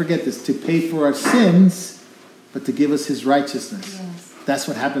let's not forget this, to pay for our sins, but to give us his righteousness. Yes. That's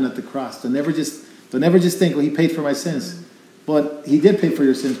what happened at the cross. Don't ever just think, well, he paid for my sins. But he did pay for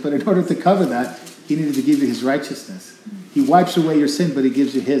your sins, but in order to cover that, he needed to give you his righteousness. He wipes away your sin, but he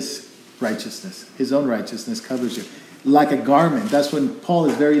gives you his righteousness. His own righteousness covers you. Like a garment. That's when Paul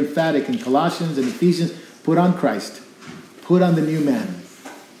is very emphatic in Colossians and Ephesians. Put on Christ. Put on the new man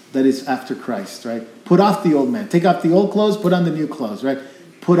that is after Christ, right? Put off the old man. Take off the old clothes, put on the new clothes, right?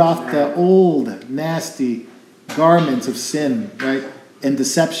 Put off the old, nasty garments of sin, right? And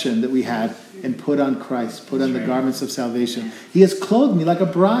deception that we had, and put on Christ. Put on the garments of salvation. He has clothed me like a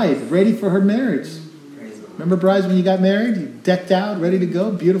bride, ready for her marriage. Remember brides when you got married? You decked out, ready to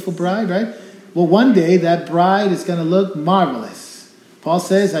go. Beautiful bride, right? Well, one day that bride is going to look marvelous. Paul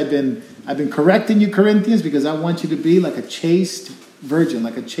says, I've been correcting you, Corinthians, because I want you to be like a chaste virgin,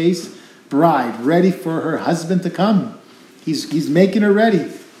 like a chaste bride, ready for her husband to come. He's making her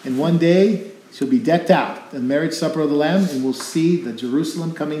ready. And one day she'll be decked out, the marriage supper of the Lamb, and we'll see the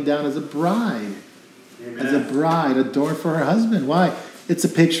Jerusalem coming down as a bride. Amen. As a bride adorned for her husband. Why? It's a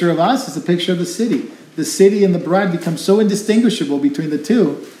picture of us. It's a picture of the city. The city and the bride become so indistinguishable between the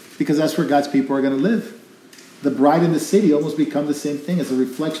two because that's where God's people are going to live. The bride and the city almost become the same thing as a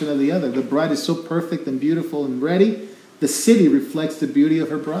reflection of the other. The bride is so perfect and beautiful and ready. The city reflects the beauty of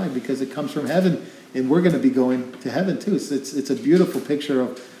her bride because it comes from heaven, and we're going to be going to heaven too. So it's a beautiful picture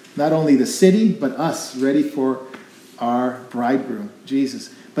of not only the city, but us ready for our bridegroom,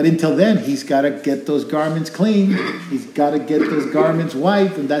 Jesus. But until then, he's got to get those garments clean. He's got to get those garments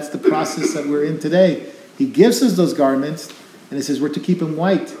white, and that's the process that we're in today. He gives us those garments, and it says we're to keep them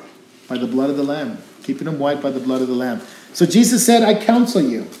white by the blood of the Lamb. Keeping them white by the blood of the Lamb. So Jesus said, I counsel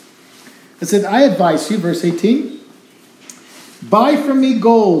you. It said, I advise you, verse 18, buy from me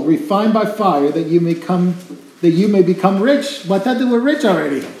gold refined by fire that you may become rich. Well, I thought they were rich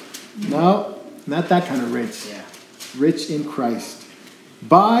already. No, not that kind of rich. Yeah. Rich in Christ.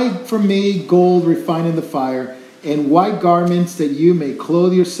 Buy from me gold refined in the fire, and white garments that you may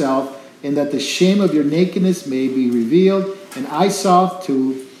clothe yourself, and that the shame of your nakedness may be revealed, and eye salve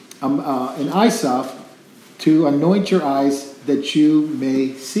to anoint your eyes that you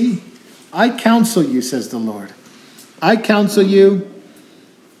may see. I counsel you, says the Lord. I counsel you.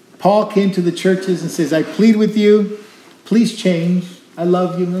 Paul came to the churches and says, I plead with you, please change. I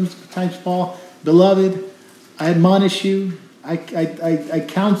love you. Remember times Paul, beloved, I admonish you. I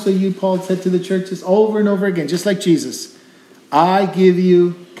counsel you, Paul said to the churches over and over again, just like Jesus. I give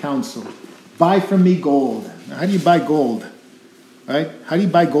you counsel. Buy from me gold. Now, how do you buy gold? Right? How do you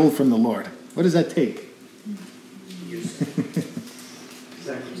buy gold from the Lord? What does that take?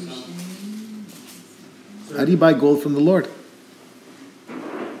 How do you buy gold from the Lord?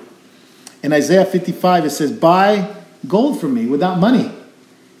 In Isaiah 55, it says, buy gold from me without money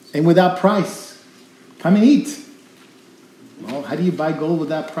and without price. Come and eat. Well, how do you buy gold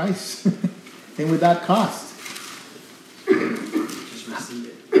without price and without cost? Just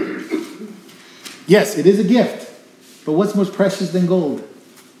receive it. Yes, it is a gift. But what's most precious than gold?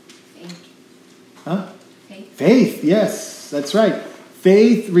 Faith. Huh? Faith, yes, that's right.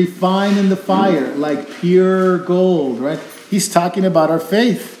 Faith refined in the fire like pure gold, right? He's talking about our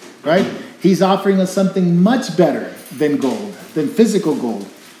faith, right? He's offering us something much better than gold, than physical gold.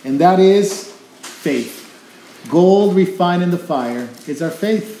 And that is faith. Gold refined in the fire is our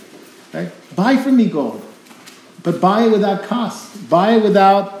faith, right? Buy from me gold, but buy it without cost. Buy it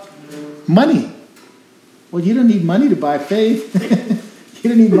without money. Well, you don't need money to buy faith. You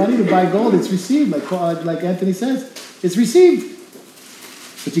don't need money to buy gold. It's received, like Anthony says. It's received.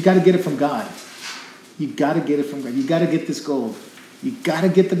 But you got to get it from God. You got to get it from God. You got to get this gold. You got to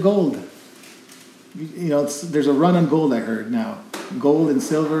get the gold. You know, there's a run on gold, I heard now. Gold and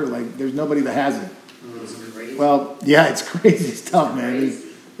silver, like there's nobody that has it. Well, yeah, it's crazy stuff, man.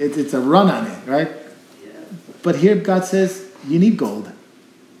 It's a run on it, right? Yeah. But here God says, you need gold.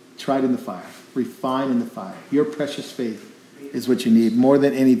 Try it in the fire. Refine in the fire. Your precious faith is what you need more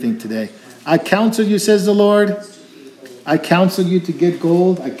than anything today. I counsel you, says the Lord. I counsel you to get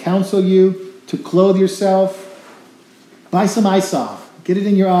gold. I counsel you to clothe yourself. Buy some eye salve. Get it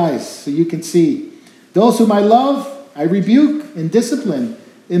in your eyes so you can see. Those whom I love, I rebuke and discipline.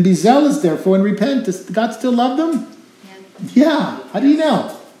 And be zealous, therefore, and repent. Does God still love them? Yeah. How do you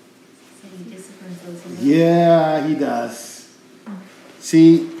know? Yeah, he does.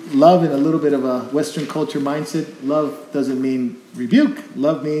 See, love in a little bit of a Western culture mindset, love doesn't mean rebuke.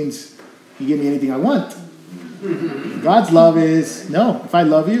 Love means you give me anything I want. God's love is, no, if I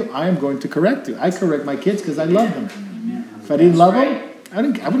love you, I am going to correct you. I correct my kids because I love them. If If I didn't love them, I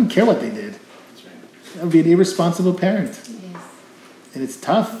wouldn't care what they did. I would be an irresponsible parent. And it's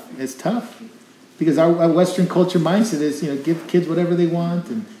tough. It's tough. Because our Western culture mindset is, give kids whatever they want,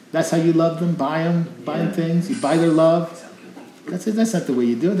 and that's how you love them, buy them things, you buy their love. That's not the way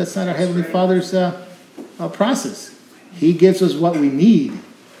you do it. That's not our Heavenly Father's process. He gives us what we need.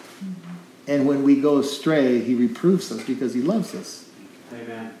 And when we go astray, He reproves us because He loves us.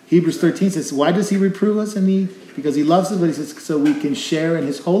 Amen. Hebrews 13 says, why does He reprove us? Because He loves us, but He says, so we can share in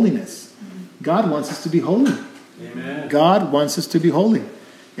His holiness. God wants us to be holy. Amen. God wants us to be holy.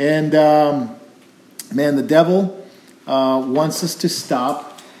 And, the devil wants us to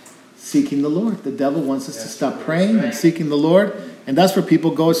stop seeking the Lord. The devil wants us to stop praying and seeking the Lord. And that's where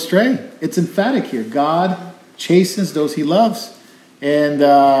people go astray. It's emphatic here. God chastens those He loves. And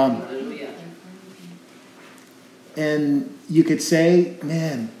you could say,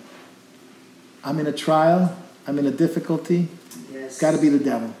 man, I'm in a trial. I'm in a difficulty. It's got to be the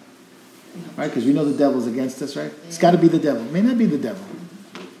devil. Right? Because we know the devil's against us, right? It's got to be the devil. It may not be the devil.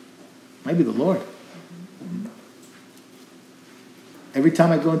 It might be the Lord. Every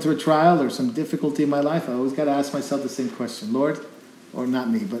time I go into a trial or some difficulty in my life, I always got to ask myself the same question. Lord, or not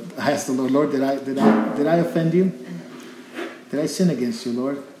me, but I ask the Lord, Lord, did I offend you? Did I sin against you,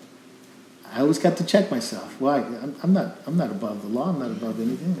 Lord? I always got to check myself. Why? I'm not above the law. I'm not above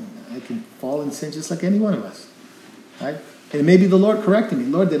anything. I can fall in sin just like any one of us. Right? And it may be the Lord correcting me.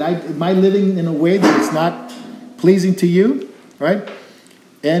 Lord, am I living in a way that is not pleasing to you? Right?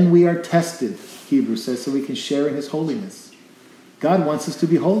 And we are tested, Hebrews says, so we can share in His holiness. God wants us to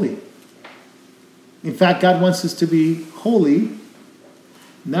be holy. In fact, God wants us to be holy,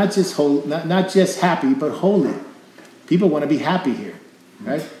 not just happy, but holy. People want to be happy here,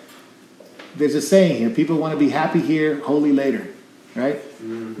 right? There's a saying here, people want to be happy here, holy later, right?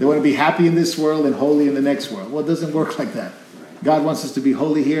 They want to be happy in this world and holy in the next world. Well, it doesn't work like that. God wants us to be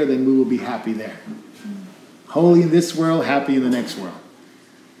holy here, then we will be happy there. Holy in this world, happy in the next world.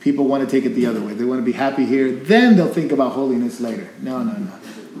 People want to take it the other way. They want to be happy here, then they'll think about holiness later. No.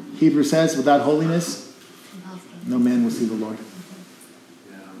 Hebrews says, without holiness, no man will see the Lord.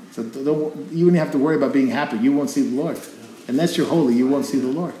 So you wouldn't have to worry about being happy. You won't see the Lord. Unless you're holy, you won't see the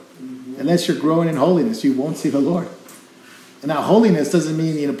Lord. Unless you're growing in holiness, you won't see the Lord. And now holiness doesn't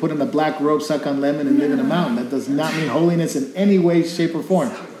mean, put on a black robe, suck on lemon, and live in a mountain. That does not mean holiness in any way, shape, or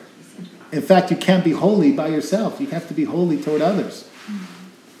form. In fact, you can't be holy by yourself. You have to be holy toward others.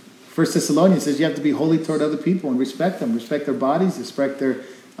 1 Thessalonians says you have to be holy toward other people and respect them. Respect their bodies. Respect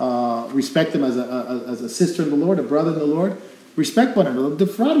them as a sister in the Lord, a brother in the Lord. Respect one another.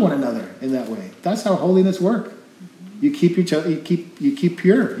 Defraud one another in that way. That's how holiness works. You keep each other. You keep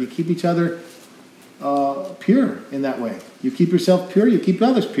pure. You keep each other pure in that way. You keep yourself pure. You keep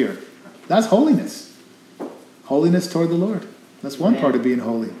others pure. That's holiness. Holiness toward the Lord. That's one part of being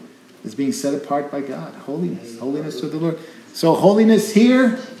holy. Is being set apart by God. Holiness. Holiness toward the Lord. So holiness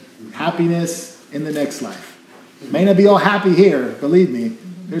here, happiness in the next life. May not be all happy here, believe me.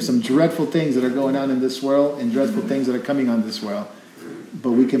 There's some dreadful things that are going on in this world and dreadful things that are coming on this world.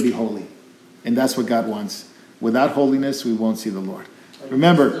 But we can be holy. And that's what God wants. Without holiness, we won't see the Lord.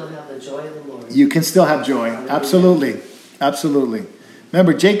 Remember, you can still have the joy of the Lord. You can still have joy. Absolutely. Absolutely.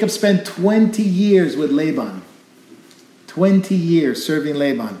 Remember, Jacob spent 20 years with Laban. 20 years serving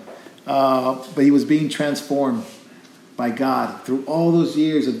Laban. But he was being transformed by God through all those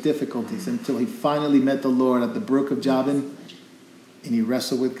years of difficulties until he finally met the Lord at the brook of Jabin, and he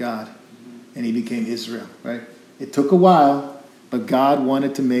wrestled with God, and he became Israel, right? It took a while, but God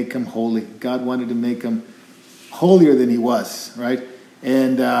wanted to make him holy. God wanted to make him holier than he was, right?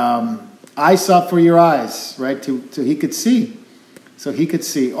 And eyes sought for your eyes, right? So he could see. So he could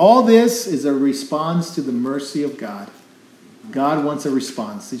see. All this is a response to the mercy of God. God wants a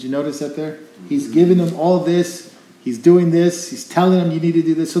response. Did you notice that there? He's giving them all this. He's doing this. He's telling them you need to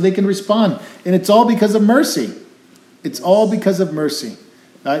do this so they can respond. And it's all because of mercy. It's all because of mercy.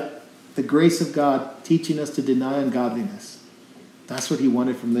 Right? The grace of God teaching us to deny ungodliness. That's what he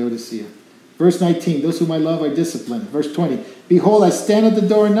wanted from Laodicea. Verse 19, those whom I love I discipline. Verse 20, behold, I stand at the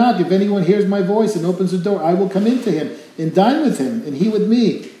door and knock. If anyone hears my voice and opens the door, I will come into him and dine with him, and he with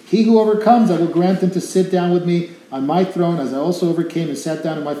me. He who overcomes, I will grant him to sit down with me on my throne, as I also overcame and sat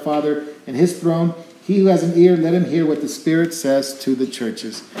down on my Father and his throne. He who has an ear, let him hear what the Spirit says to the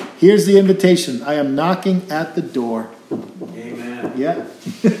churches. Here's the invitation. I am knocking at the door. Amen. Yeah.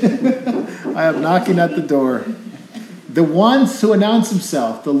 I am knocking at the door. The ones who announce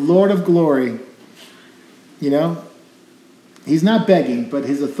himself, the Lord of glory, he's not begging, but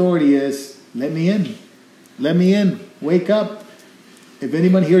his authority is, let me in. Let me in. Wake up. If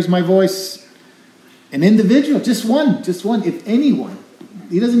anyone hears my voice An individual, just one, if anyone.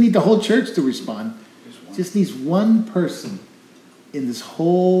 He doesn't need the whole church to respond. Just needs one person in this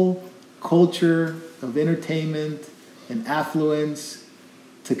whole culture of entertainment and affluence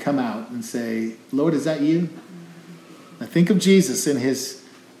to come out and say, Lord, is that you? Now think of Jesus in his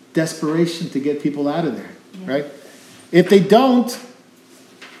desperation to get people out of there, right? If they don't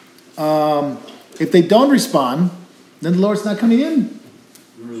respond, then the Lord's not coming in.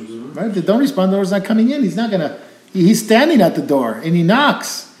 Right? If they don't respond, the Lord's not coming in. He's standing at the door and he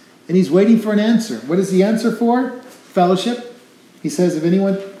knocks and he's waiting for an answer. What is the answer for? Fellowship. He says, if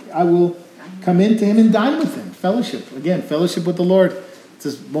anyone, I will come into him and dine with him. Fellowship. Again, fellowship with the Lord.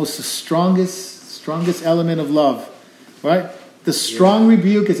 It's the strongest element of love. Right? The strong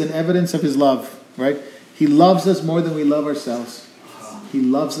rebuke is an evidence of his love. Right? He loves us more than we love ourselves. He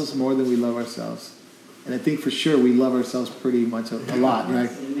loves us more than we love ourselves. And I think for sure we love ourselves pretty much a lot, right?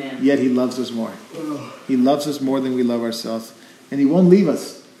 Amen. Yet he loves us more. He loves us more than we love ourselves. And he won't leave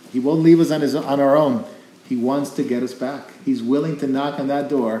us. He won't leave us on our own. He wants to get us back. He's willing to knock on that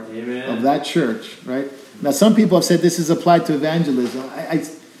door of that church, right? Now, some people have said this is applied to evangelism.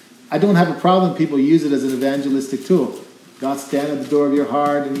 I don't have a problem people use it as an evangelistic tool. God stands at the door of your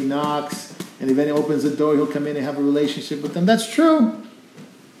heart and he knocks. And if anyone opens the door, he'll come in and have a relationship with them. That's true.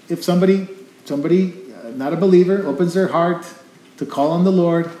 If somebody not a believer, opens their heart to call on the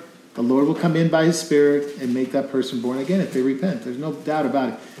Lord will come in by his Spirit and make that person born again if they repent. There's no doubt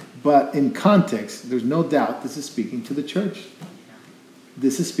about it. But in context, there's no doubt this is speaking to the church.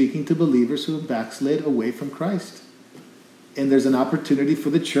 This is speaking to believers who have backslid away from Christ. And there's an opportunity for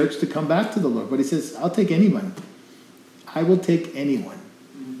the church to come back to the Lord. But he says, I'll take anyone. I will take anyone.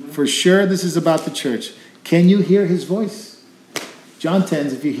 For sure, this is about the church. Can you hear his voice? John 10,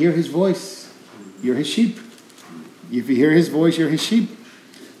 if you hear his voice, you're his sheep. If you hear his voice, you're his sheep.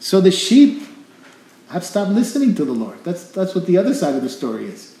 So the sheep have stopped listening to the Lord. That's what the other side of the story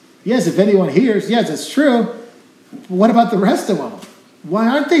is. Yes, if anyone hears, yes, that's true. But what about the rest of them? Why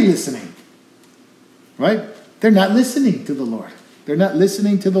aren't they listening? Right? They're not listening to the Lord. They're not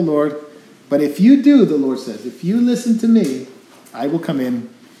listening to the Lord. But if you do, the Lord says, if you listen to me, I will come in.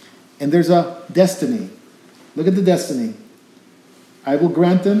 And there's a destiny. Look at the destiny. I will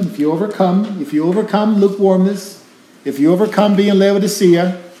grant them, if you overcome lukewarmness, if you overcome being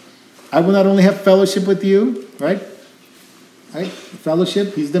Laodicea, I will not only have fellowship with you, right?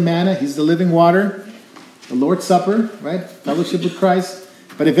 Fellowship, he's the manna, he's the living water, the Lord's Supper, right? Fellowship with Christ.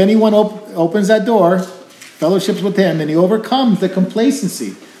 But if anyone opens that door, fellowships with him, and he overcomes the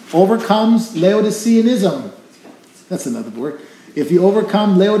complacency, overcomes Laodiceanism. That's another word. If you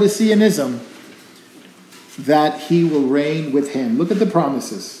overcome Laodiceanism, that he will reign with him. Look at the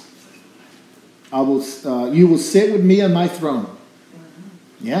promises. You will sit with me on my throne.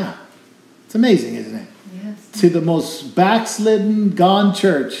 Yeah. It's amazing, isn't it? Yes. To the most backslidden, gone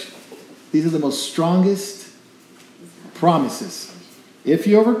church, these are the most strongest promises. If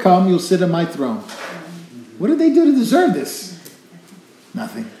you overcome, you'll sit on my throne. What did they do to deserve this?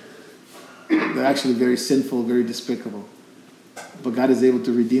 Nothing. They're actually very sinful, very despicable. But God is able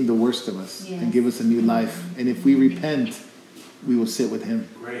to redeem the worst of us and give us a new life. And if we repent, we will sit with him.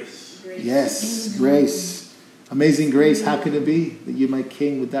 Grace. Yes, grace. Amazing grace. How could it be that you, my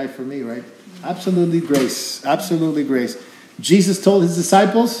King, would die for me, right? Absolutely grace. Absolutely grace. Jesus told his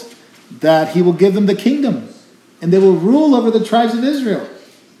disciples that he will give them the kingdom. And they will rule over the tribes of Israel.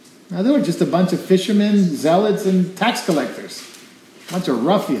 Now, they were just a bunch of fishermen, zealots, and tax collectors. A bunch of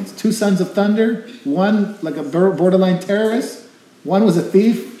ruffians. 2 sons of thunder. One like a borderline terrorist. One was a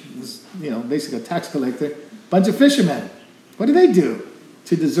thief, was, basically a tax collector. Bunch of fishermen. What did they do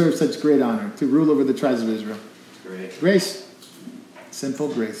to deserve such great honor, to rule over the tribes of Israel? Grace. Simple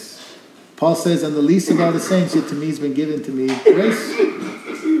grace. Paul says, and the least of all the saints, yet to me has been given to me grace.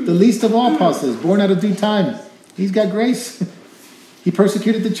 The least of all, Paul says, born out of due time. He's got grace. He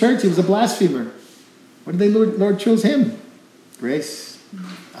persecuted the church. He was a blasphemer. What did the Lord chose him? Grace.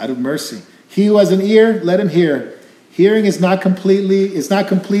 Out of mercy. He who has an ear, let him hear. Hearing is not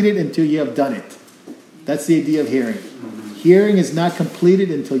completed until you have done it. That's the idea of hearing. Hearing is not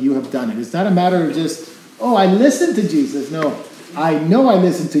completed until you have done it. It's not a matter of just, I listened to Jesus. No, I know I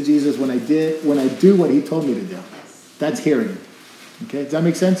listened to Jesus when I do what he told me to do. That's hearing. Okay, does that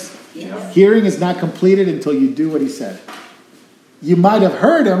make sense? Yes. Hearing is not completed until you do what he said. You might have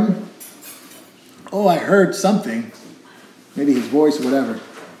heard him. I heard something. Maybe his voice or whatever.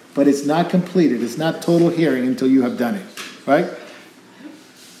 But it's not completed. It's not total hearing until you have done it. Right?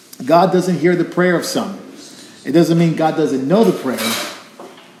 God doesn't hear the prayer of some. It doesn't mean God doesn't know the prayer.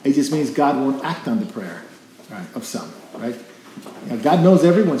 It just means God won't act on the prayer of some. Right? God knows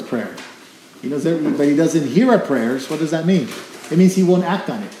everyone's prayer. He knows everything, but he doesn't hear our prayers. What does that mean? It means he won't act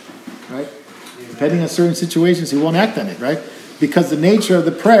on it, right? Depending on certain situations, he won't act on it, right? Because the nature of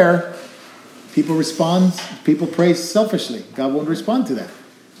the prayer, people pray selfishly. God won't respond to that.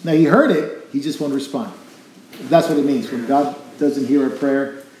 Now, he heard it, he just won't respond. That's what it means. When God doesn't hear our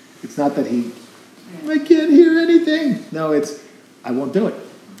prayer, it's not that I can't hear anything. No, it's, I won't do it.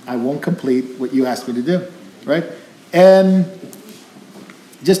 I won't complete what you asked me to do, right? And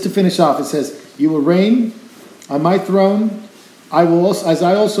just to finish off, it says, you will reign on my throne. I will also, as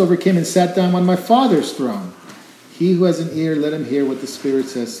I also overcame and sat down on my Father's throne. He who has an ear, let him hear what the Spirit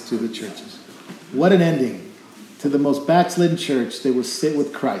says to the churches. What an ending. To the most backslidden church, they will sit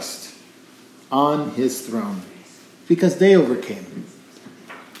with Christ on his throne because they overcame.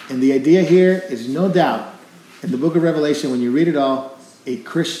 And the idea here is no doubt, in the book of Revelation, when you read it all, a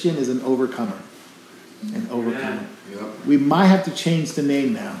Christian is an overcomer. An overcomer. Yep. We might have to change the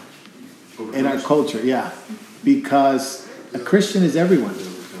name now in our culture, yeah. Because a Christian is everyone.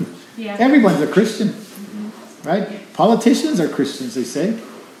 Yeah. Everyone's a Christian, right? Politicians are Christians, they say.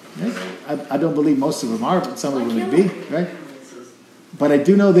 Right? I don't believe most of them are, but some of them may be, right? But I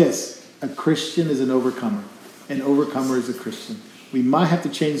do know this. A Christian is an overcomer. An overcomer is a Christian. We might have to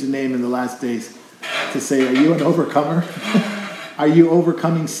change the name in the last days to say, are you an overcomer? Are you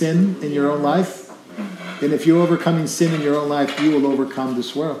overcoming sin in your own life? And if you're overcoming sin in your own life, you will overcome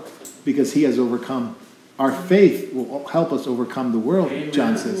this world because he has overcome. Our faith will help us overcome the world, Amen.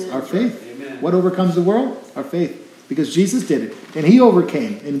 John says. Our faith. Amen. What overcomes the world? Our faith. Because Jesus did it. And he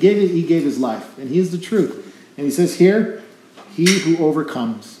overcame. And he gave his life. And he is the truth. And he says here, he who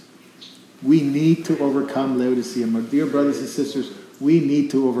overcomes. We need to overcome Laodicea. My dear brothers and sisters, we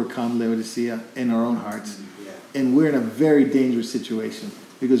need to overcome Laodicea in our own hearts. And we're in a very dangerous situation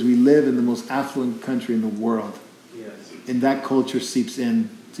because we live in the most affluent country in the world. Yes. And that culture seeps in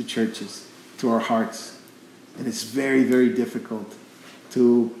to churches, to our hearts. And it's very, very difficult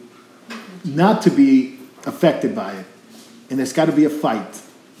to not to be affected by it. And there's got to be a fight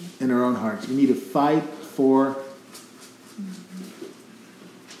in our own hearts. We need to fight for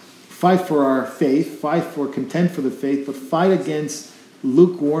our faith, fight for content for the faith, but fight against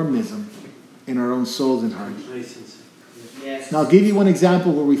lukewarmism in our own souls and hearts. Yes. Now, I'll give you one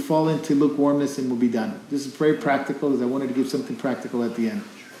example where we fall into lukewarmness and we'll be done. This is very practical because I wanted to give something practical at the end.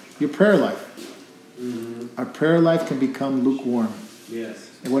 Your prayer life. Mm-hmm. Our prayer life can become lukewarm. Yes.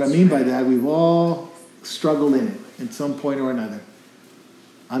 And what I mean by that, we've all struggled in it at some point or another.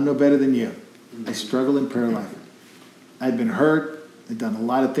 I'm no better than you. Mm-hmm. I struggle in prayer life. I've been hurt. They've done a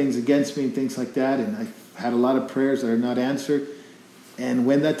lot of things against me and things like that. And I've had a lot of prayers that are not answered. And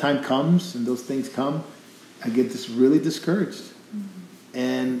when that time comes and those things come, I get really discouraged. Mm-hmm.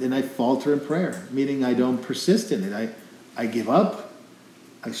 And I falter in prayer, meaning I don't persist in it. I give up.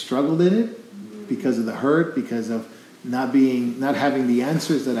 I struggled in it because of the hurt, because of not having the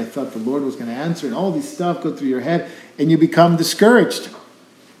answers that I thought the Lord was going to answer, and all these stuff go through your head, and you become discouraged.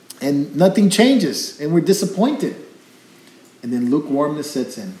 And nothing changes, and we're disappointed. And then lukewarmness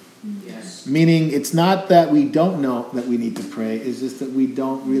sets in. Yes. Meaning it's not that we don't know that we need to pray, it's just that we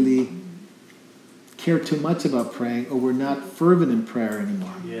don't really care too much about praying, or we're not fervent in prayer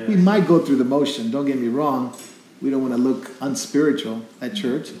anymore. Yes. We might go through the motion, don't get me wrong. We don't want to look unspiritual at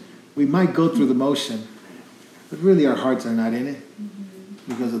church. We might go through the motion, but really our hearts are not in it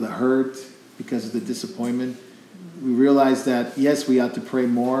because of the hurt, because of the disappointment. We realize that, yes, we ought to pray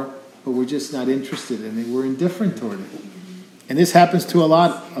more, but we're just not interested in it. We're indifferent toward it. And this happens to a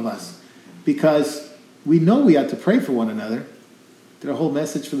lot of us because we know we ought to pray for one another. Did a whole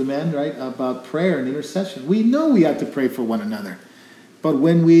message for the men, right, about prayer and intercession. We know we ought to pray for one another. But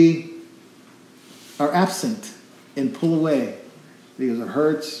when we are absent and pull away because of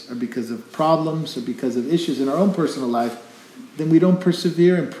hurts or because of problems or because of issues in our own personal life, then we don't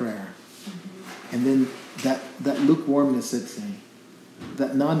persevere in prayer. And then that lukewarmness sets in.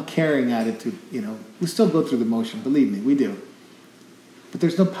 That non-caring attitude, we still go through the motion, believe me, we do. But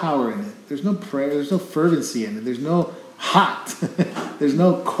there's no power in it. There's no prayer, there's no fervency in it. There's no hot. There's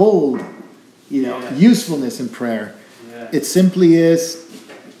no cold, usefulness in prayer. Yeah. It simply is,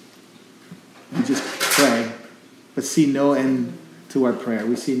 we just pray, but see no end to our prayer.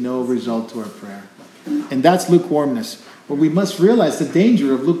 We see no result to our prayer. And that's lukewarmness. But we must realize the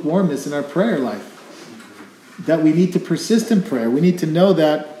danger of lukewarmness in our prayer life. That we need to persist in prayer. We need to know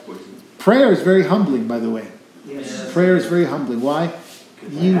that prayer is very humbling, by the way. Yes. Prayer is very humbling. Why?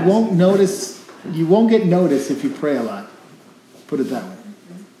 You won't get noticed if you pray a lot. Put it that way.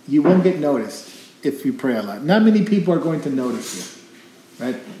 You won't get noticed if you pray a lot. Not many people are going to notice you.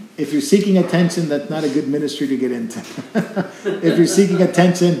 Right? If you're seeking attention, that's not a good ministry to get into. If you're seeking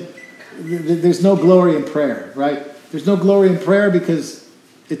attention, there's no glory in prayer, right? There's no glory in prayer because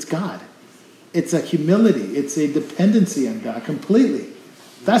it's God. It's a humility. It's a dependency on God completely.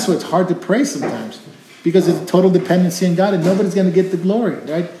 That's why it's hard to pray sometimes, because it's a total dependency on God and nobody's going to get the glory,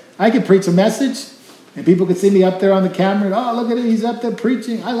 right? I could preach a message and people could see me up there on the camera and, oh, look at him, he's up there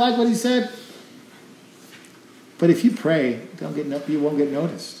preaching. I like what he said. But if you pray, you won't get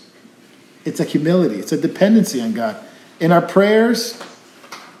noticed. It's a humility. It's a dependency on God. In our prayers,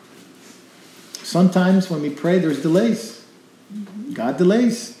 sometimes when we pray, there's delays. God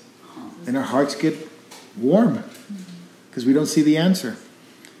delays. And our hearts get warm because we don't see the answer.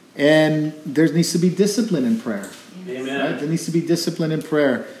 And there needs to be discipline in prayer. Amen. Right? There needs to be discipline in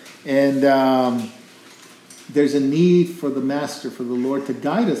prayer. And there's a need for the Master, for the Lord, to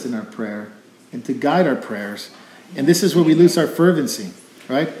guide us in our prayer and to guide our prayers. And this is where we lose our fervency,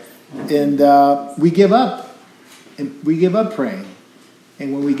 right? And we give up. And we give up praying.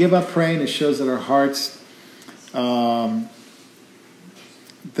 And when we give up praying, it shows that our hearts,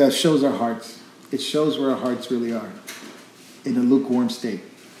 that shows our hearts. It shows where our hearts really are, in a lukewarm state,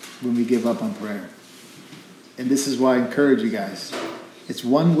 when we give up on prayer. And this is why I encourage you guys. It's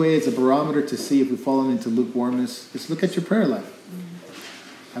one way, it's a barometer to see if we've fallen into lukewarmness. Just look at your prayer life.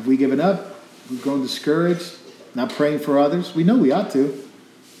 Have we given up? We've grown discouraged? Not praying for others? We know we ought to.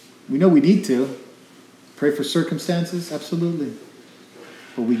 We know we need to. Pray for circumstances? Absolutely.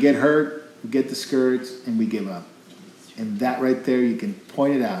 But we get hurt, we get discouraged, and we give up. And that right there, you can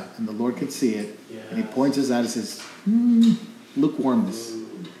point it out, and the Lord can see it. Yeah. And He points us out and says, lukewarmness.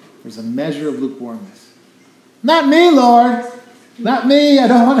 There's a measure of lukewarmness. Not me, Lord. Not me. I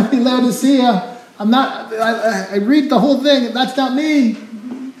don't want to be Laodicea. I read the whole thing. That's not me.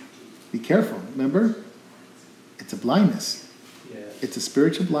 Be careful. Remember? It's a blindness. Yeah. It's a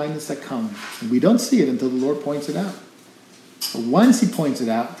spiritual blindness that comes. And we don't see it until the Lord points it out. But once He points it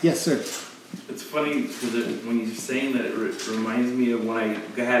out, yes, sir. It's funny because when you're saying that, it reminds me of when I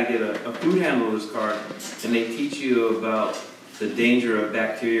had to get a food handler's card, and they teach you about the danger of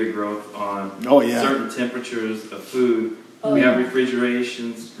bacteria growth on certain temperatures of food. We have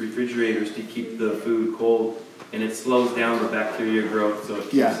refrigerators to keep the food cold, and it slows down the bacteria growth, so it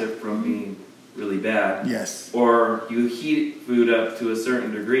keeps it from being really bad. Yes. Or you heat food up to a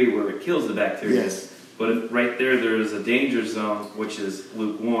certain degree where it kills the bacteria. Yes. But if right there is a danger zone, which is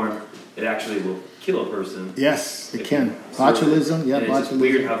lukewarm, it actually will kill a person. Yes, it can. Botulism, and it's just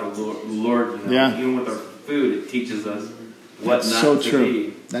weird how the Lord, even with our food, it teaches us what not to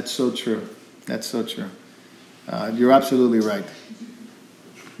be. That's so true. That's so true. You're absolutely right.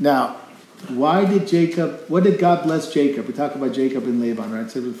 Now, what did God bless Jacob? We talk about Jacob and Laban, right?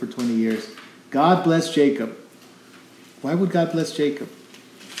 It's been for 20 years. God blessed Jacob. Why would God bless Jacob?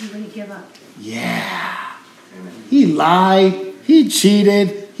 He wouldn't give up. Yeah. He lied. He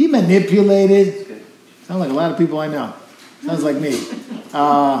cheated. He manipulated. Sounds like a lot of people I know. Sounds like me.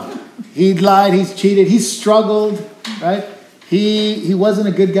 He lied. He's cheated. He struggled. Right? He wasn't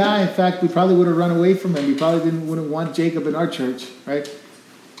a good guy. In fact, we probably would have run away from him. We probably wouldn't want Jacob in our church. Right?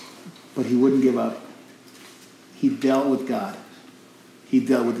 But he wouldn't give up. He dealt with God. He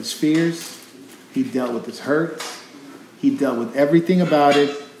dealt with his fears. He dealt with his hurts. He dealt with everything about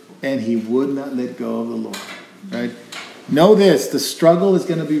it. And he would not let go of the Lord. Right? Know this, the struggle is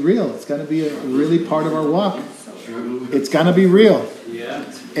going to be real. It's going to be a really part of our walk. It's going to be real. Yeah.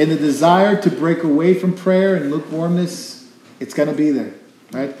 And the desire to break away from prayer and lukewarmness, it's going to be there.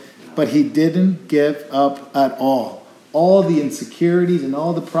 Right? But he didn't give up at all. All the insecurities and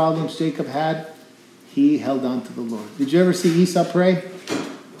all the problems Jacob had, he held on to the Lord. Did you ever see Esau pray?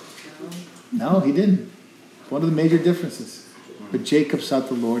 No, he didn't. One of the major differences. But Jacob sought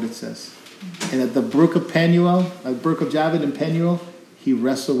the Lord, it says. And at the brook of Penuel, brook of Javid and Penuel, he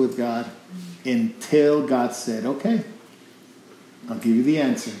wrestled with God until God said, okay, I'll give you the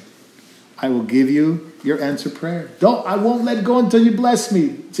answer. I will give you your answer prayer. I won't let go until you bless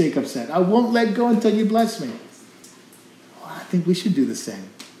me, Jacob said. I won't let go until you bless me. Well, I think we should do the same.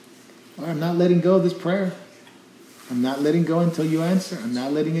 Well, I'm not letting go of this prayer. I'm not letting go until you answer. I'm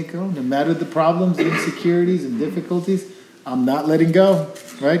not letting it go. No matter the problems and insecurities and difficulties, I'm not letting go,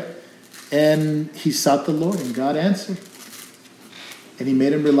 right? And he sought the Lord, and God answered. And he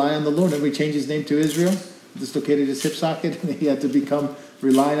made him rely on the Lord. Remember, he changed his name to Israel, dislocated his hip socket, and he had to become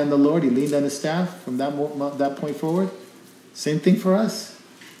relying on the Lord. He leaned on his staff from that point forward. Same thing for us.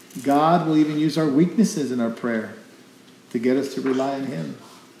 God will even use our weaknesses in our prayer to get us to rely on him.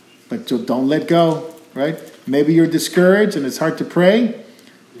 But don't let go, right? Maybe you're discouraged and it's hard to pray.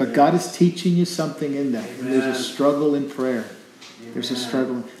 But God is teaching you something in that. And there's a struggle in prayer. There's a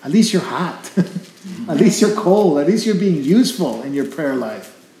struggle. At least you're hot. At least you're cold. At least you're being useful in your prayer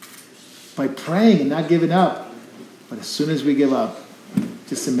life. by praying and not giving up. But as soon as we give up,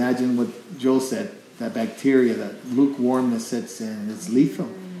 just imagine what Joel said, that bacteria, that lukewarmness sets in, and it's lethal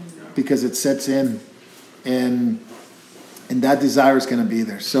because it sets in, and that desire is going to be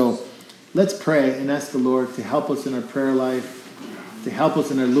there. So let's pray and ask the Lord to help us in our prayer life, to help us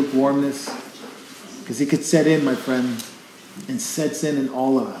in our lukewarmness, because He could set in, my friend, and sets in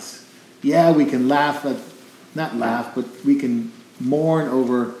all of us. Yeah, we can laugh, not laugh, but we can mourn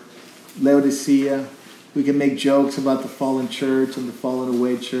over Laodicea. We can make jokes about the fallen church and the fallen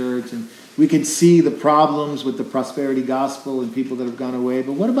away church, and we can see the problems with the prosperity gospel and people that have gone away.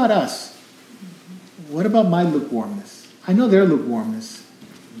 But what about us? What about my lukewarmness? I know their lukewarmness.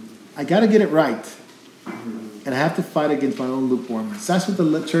 I got to get it right. And I have to fight against my own lukewarmness. That's what the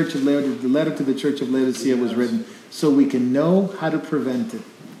letter to the church of Laodicea was written. So we can know how to prevent it.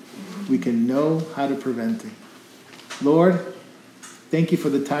 We can know how to prevent it. Lord, thank you for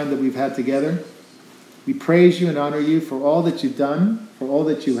the time that we've had together. We praise you and honor you for all that you've done, for all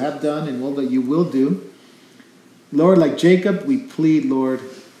that you have done, and all that you will do. Lord, like Jacob, we plead, Lord,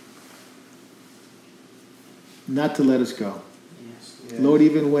 not to let us go. Yes. Lord,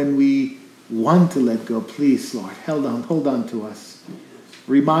 even when we want to let go, please, Lord, hold on to us.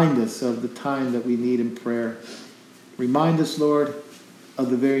 Remind us of the time that we need in prayer. Remind us, Lord, of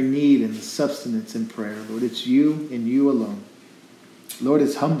the very need and the substance in prayer. Lord, it's you and you alone. Lord,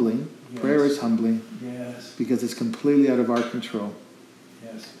 it's humbling. Yes. Prayer is humbling. Yes. Because it's completely out of our control.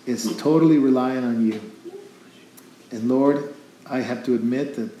 Yes. It's totally reliant on you. And Lord, I have to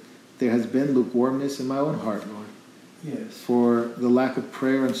admit that there has been lukewarmness in my own heart, Lord. Yes. For the lack of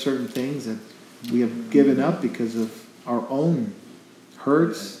prayer on certain things that we have given up because of our own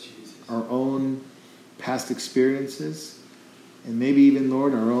hurts, our own past experiences, and maybe even,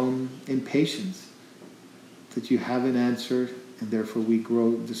 Lord, our own impatience that you haven't answered, and therefore we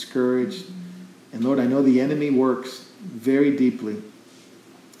grow discouraged. And Lord, I know the enemy works very deeply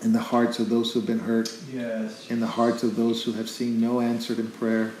in the hearts of those who have been hurt, yes, in the hearts of those who have seen no answer in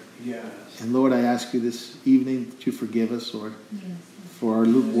prayer. Yes. And Lord, I ask you this evening that you forgive us, Lord, yes, for our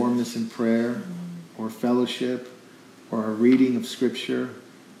lukewarmness in prayer, or fellowship, or our reading of Scripture,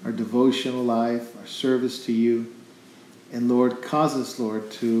 our devotional life, our service to you. And Lord, cause us, Lord,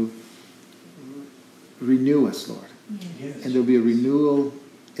 to renew us, Lord. Yes. And there'll be a renewal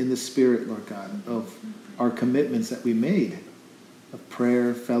in the Spirit, Lord God, of our commitments that we made of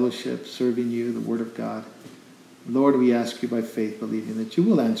prayer, fellowship, serving you, the Word of God. Lord, we ask you by faith, believing that you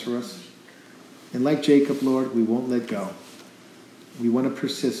will answer us. And like Jacob, Lord, we won't let go. We want to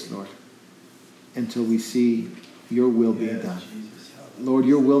persist, Lord, until we see your will being done. Lord,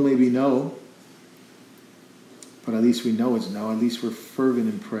 your will may be no, but at least we know it's no. At least we're fervent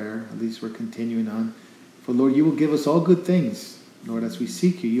in prayer. At least we're continuing on. For Lord, you will give us all good things. Lord, as we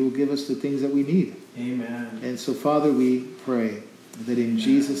seek you, you will give us the things that we need. Amen. And so, Father, we pray that in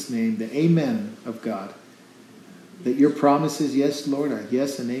Jesus' name, the amen of God, that your promises, yes, Lord, are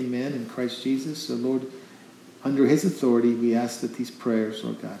yes and amen in Christ Jesus. So, Lord, under his authority, we ask that these prayers,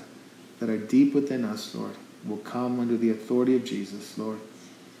 Lord God, that are deep within us, Lord, will come under the authority of Jesus, Lord.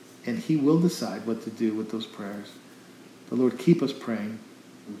 And he will decide what to do with those prayers. But, Lord, keep us praying.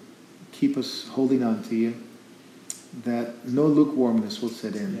 Keep us holding on to you. That no lukewarmness will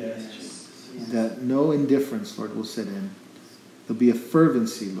set in. Yes. That no indifference, Lord, will set in. There'll be a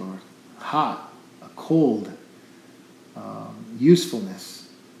fervency, Lord. Hot, a cold, usefulness,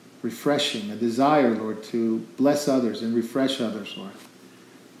 refreshing, a desire, Lord, to bless others and refresh others, Lord.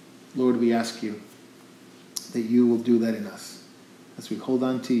 Lord, we ask you that you will do that in us as we hold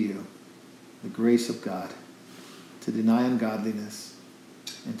on to you, the grace of God, to deny ungodliness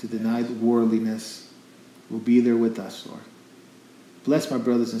and to deny worldliness will be there with us, Lord. Bless my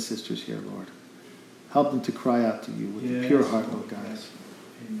brothers and sisters here, Lord. Help them to cry out to you with a pure heart, Lord God.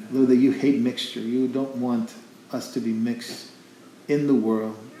 Lord, that you hate mixture. You don't want us to be mixed in the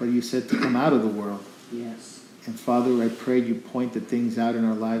world, but you said to come out of the world. Yes. And Father, I pray you point the things out in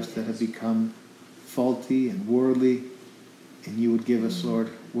our lives that have become faulty and worldly, and you would give us, Lord,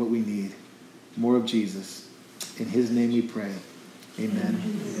 what we need. More of Jesus. In his name we pray. Amen.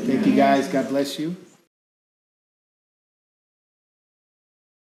 Thank you, guys. God bless you.